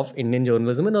forefront of Indian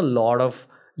journalism in a lot of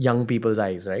young people's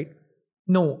eyes, right?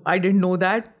 No, I didn't know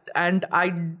that. And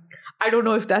I don't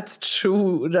know if that's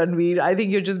true, Ranveer. I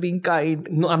think you're just being kind.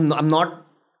 No, I'm not.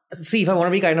 See, if I want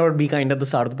to be kind, I would be kind at the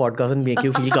start of the podcast and make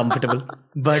you feel comfortable.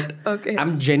 But okay.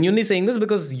 I'm genuinely saying this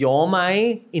because you're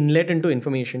my inlet into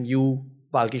information. You,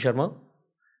 Palki Sharma.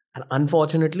 And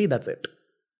unfortunately, that's it.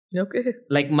 Okay.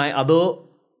 Like, my other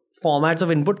formats of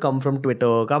input come from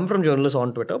Twitter, come from journalists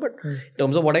on Twitter. But in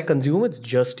terms of what I consume, it's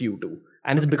just you two.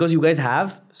 And it's because you guys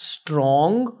have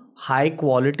strong, high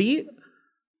quality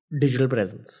digital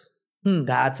presence.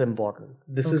 That's important.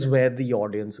 This is where the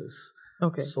audience is.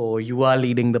 Okay. So you are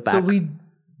leading the pack. So we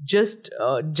just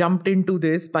jumped into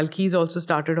this. Palki's also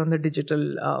started on the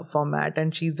digital format,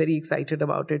 and she's very excited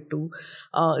about it too.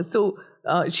 So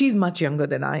she's much younger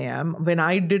than I am. When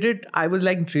I did it, I was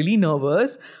like really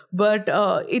nervous, but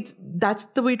that's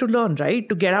the way to learn, right?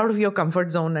 To get out of your comfort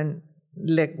zone, and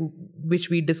like which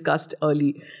we discussed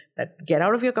early, that get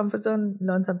out of your comfort zone,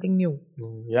 learn something new.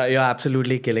 Yeah, you're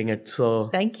absolutely killing it. So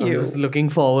thank you. I'm just looking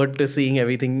forward to seeing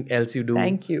everything else you do.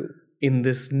 Thank you. In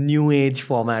this new age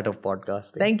format of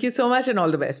podcasting. Thank you so much, and all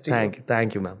the best to you.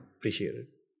 Thank you, ma'am. Appreciate it.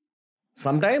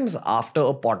 Sometimes after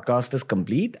a podcast is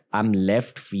complete, I'm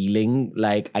left feeling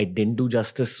like I didn't do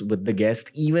justice with the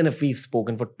guest, even if we've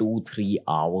spoken for 2-3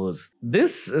 hours.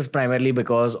 This is primarily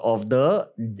because of the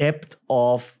depth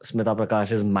of Smita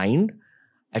Prakash's mind.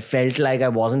 I felt like I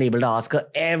wasn't able to ask her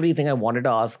everything I wanted to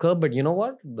ask her, but you know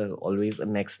what? There's always a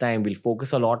next time. We'll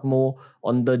focus a lot more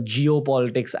on the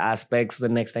geopolitics aspects the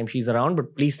next time she's around.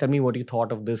 But please tell me what you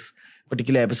thought of this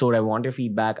particular episode. I want your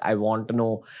feedback. I want to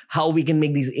know how we can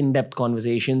make these in-depth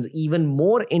conversations even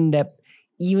more in-depth,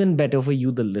 even better for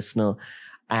you, the listener.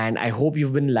 And I hope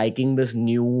you've been liking this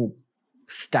new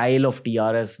style of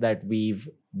TRS that we've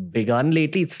begun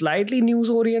lately. It's slightly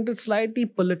news-oriented, slightly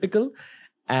political,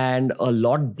 and a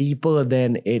lot deeper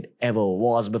than it ever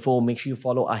was before. Make sure you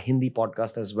follow our Hindi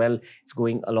podcast as well. It's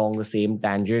going along the same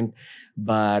tangent.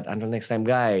 But until next time,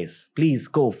 guys, please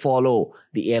go follow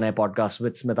the ANI podcast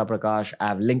with Smita Prakash.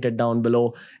 I've linked it down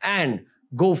below. And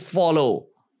go follow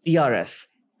TRS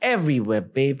everywhere,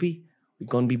 baby. We're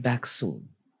going to be back soon.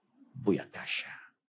 Booyakasha.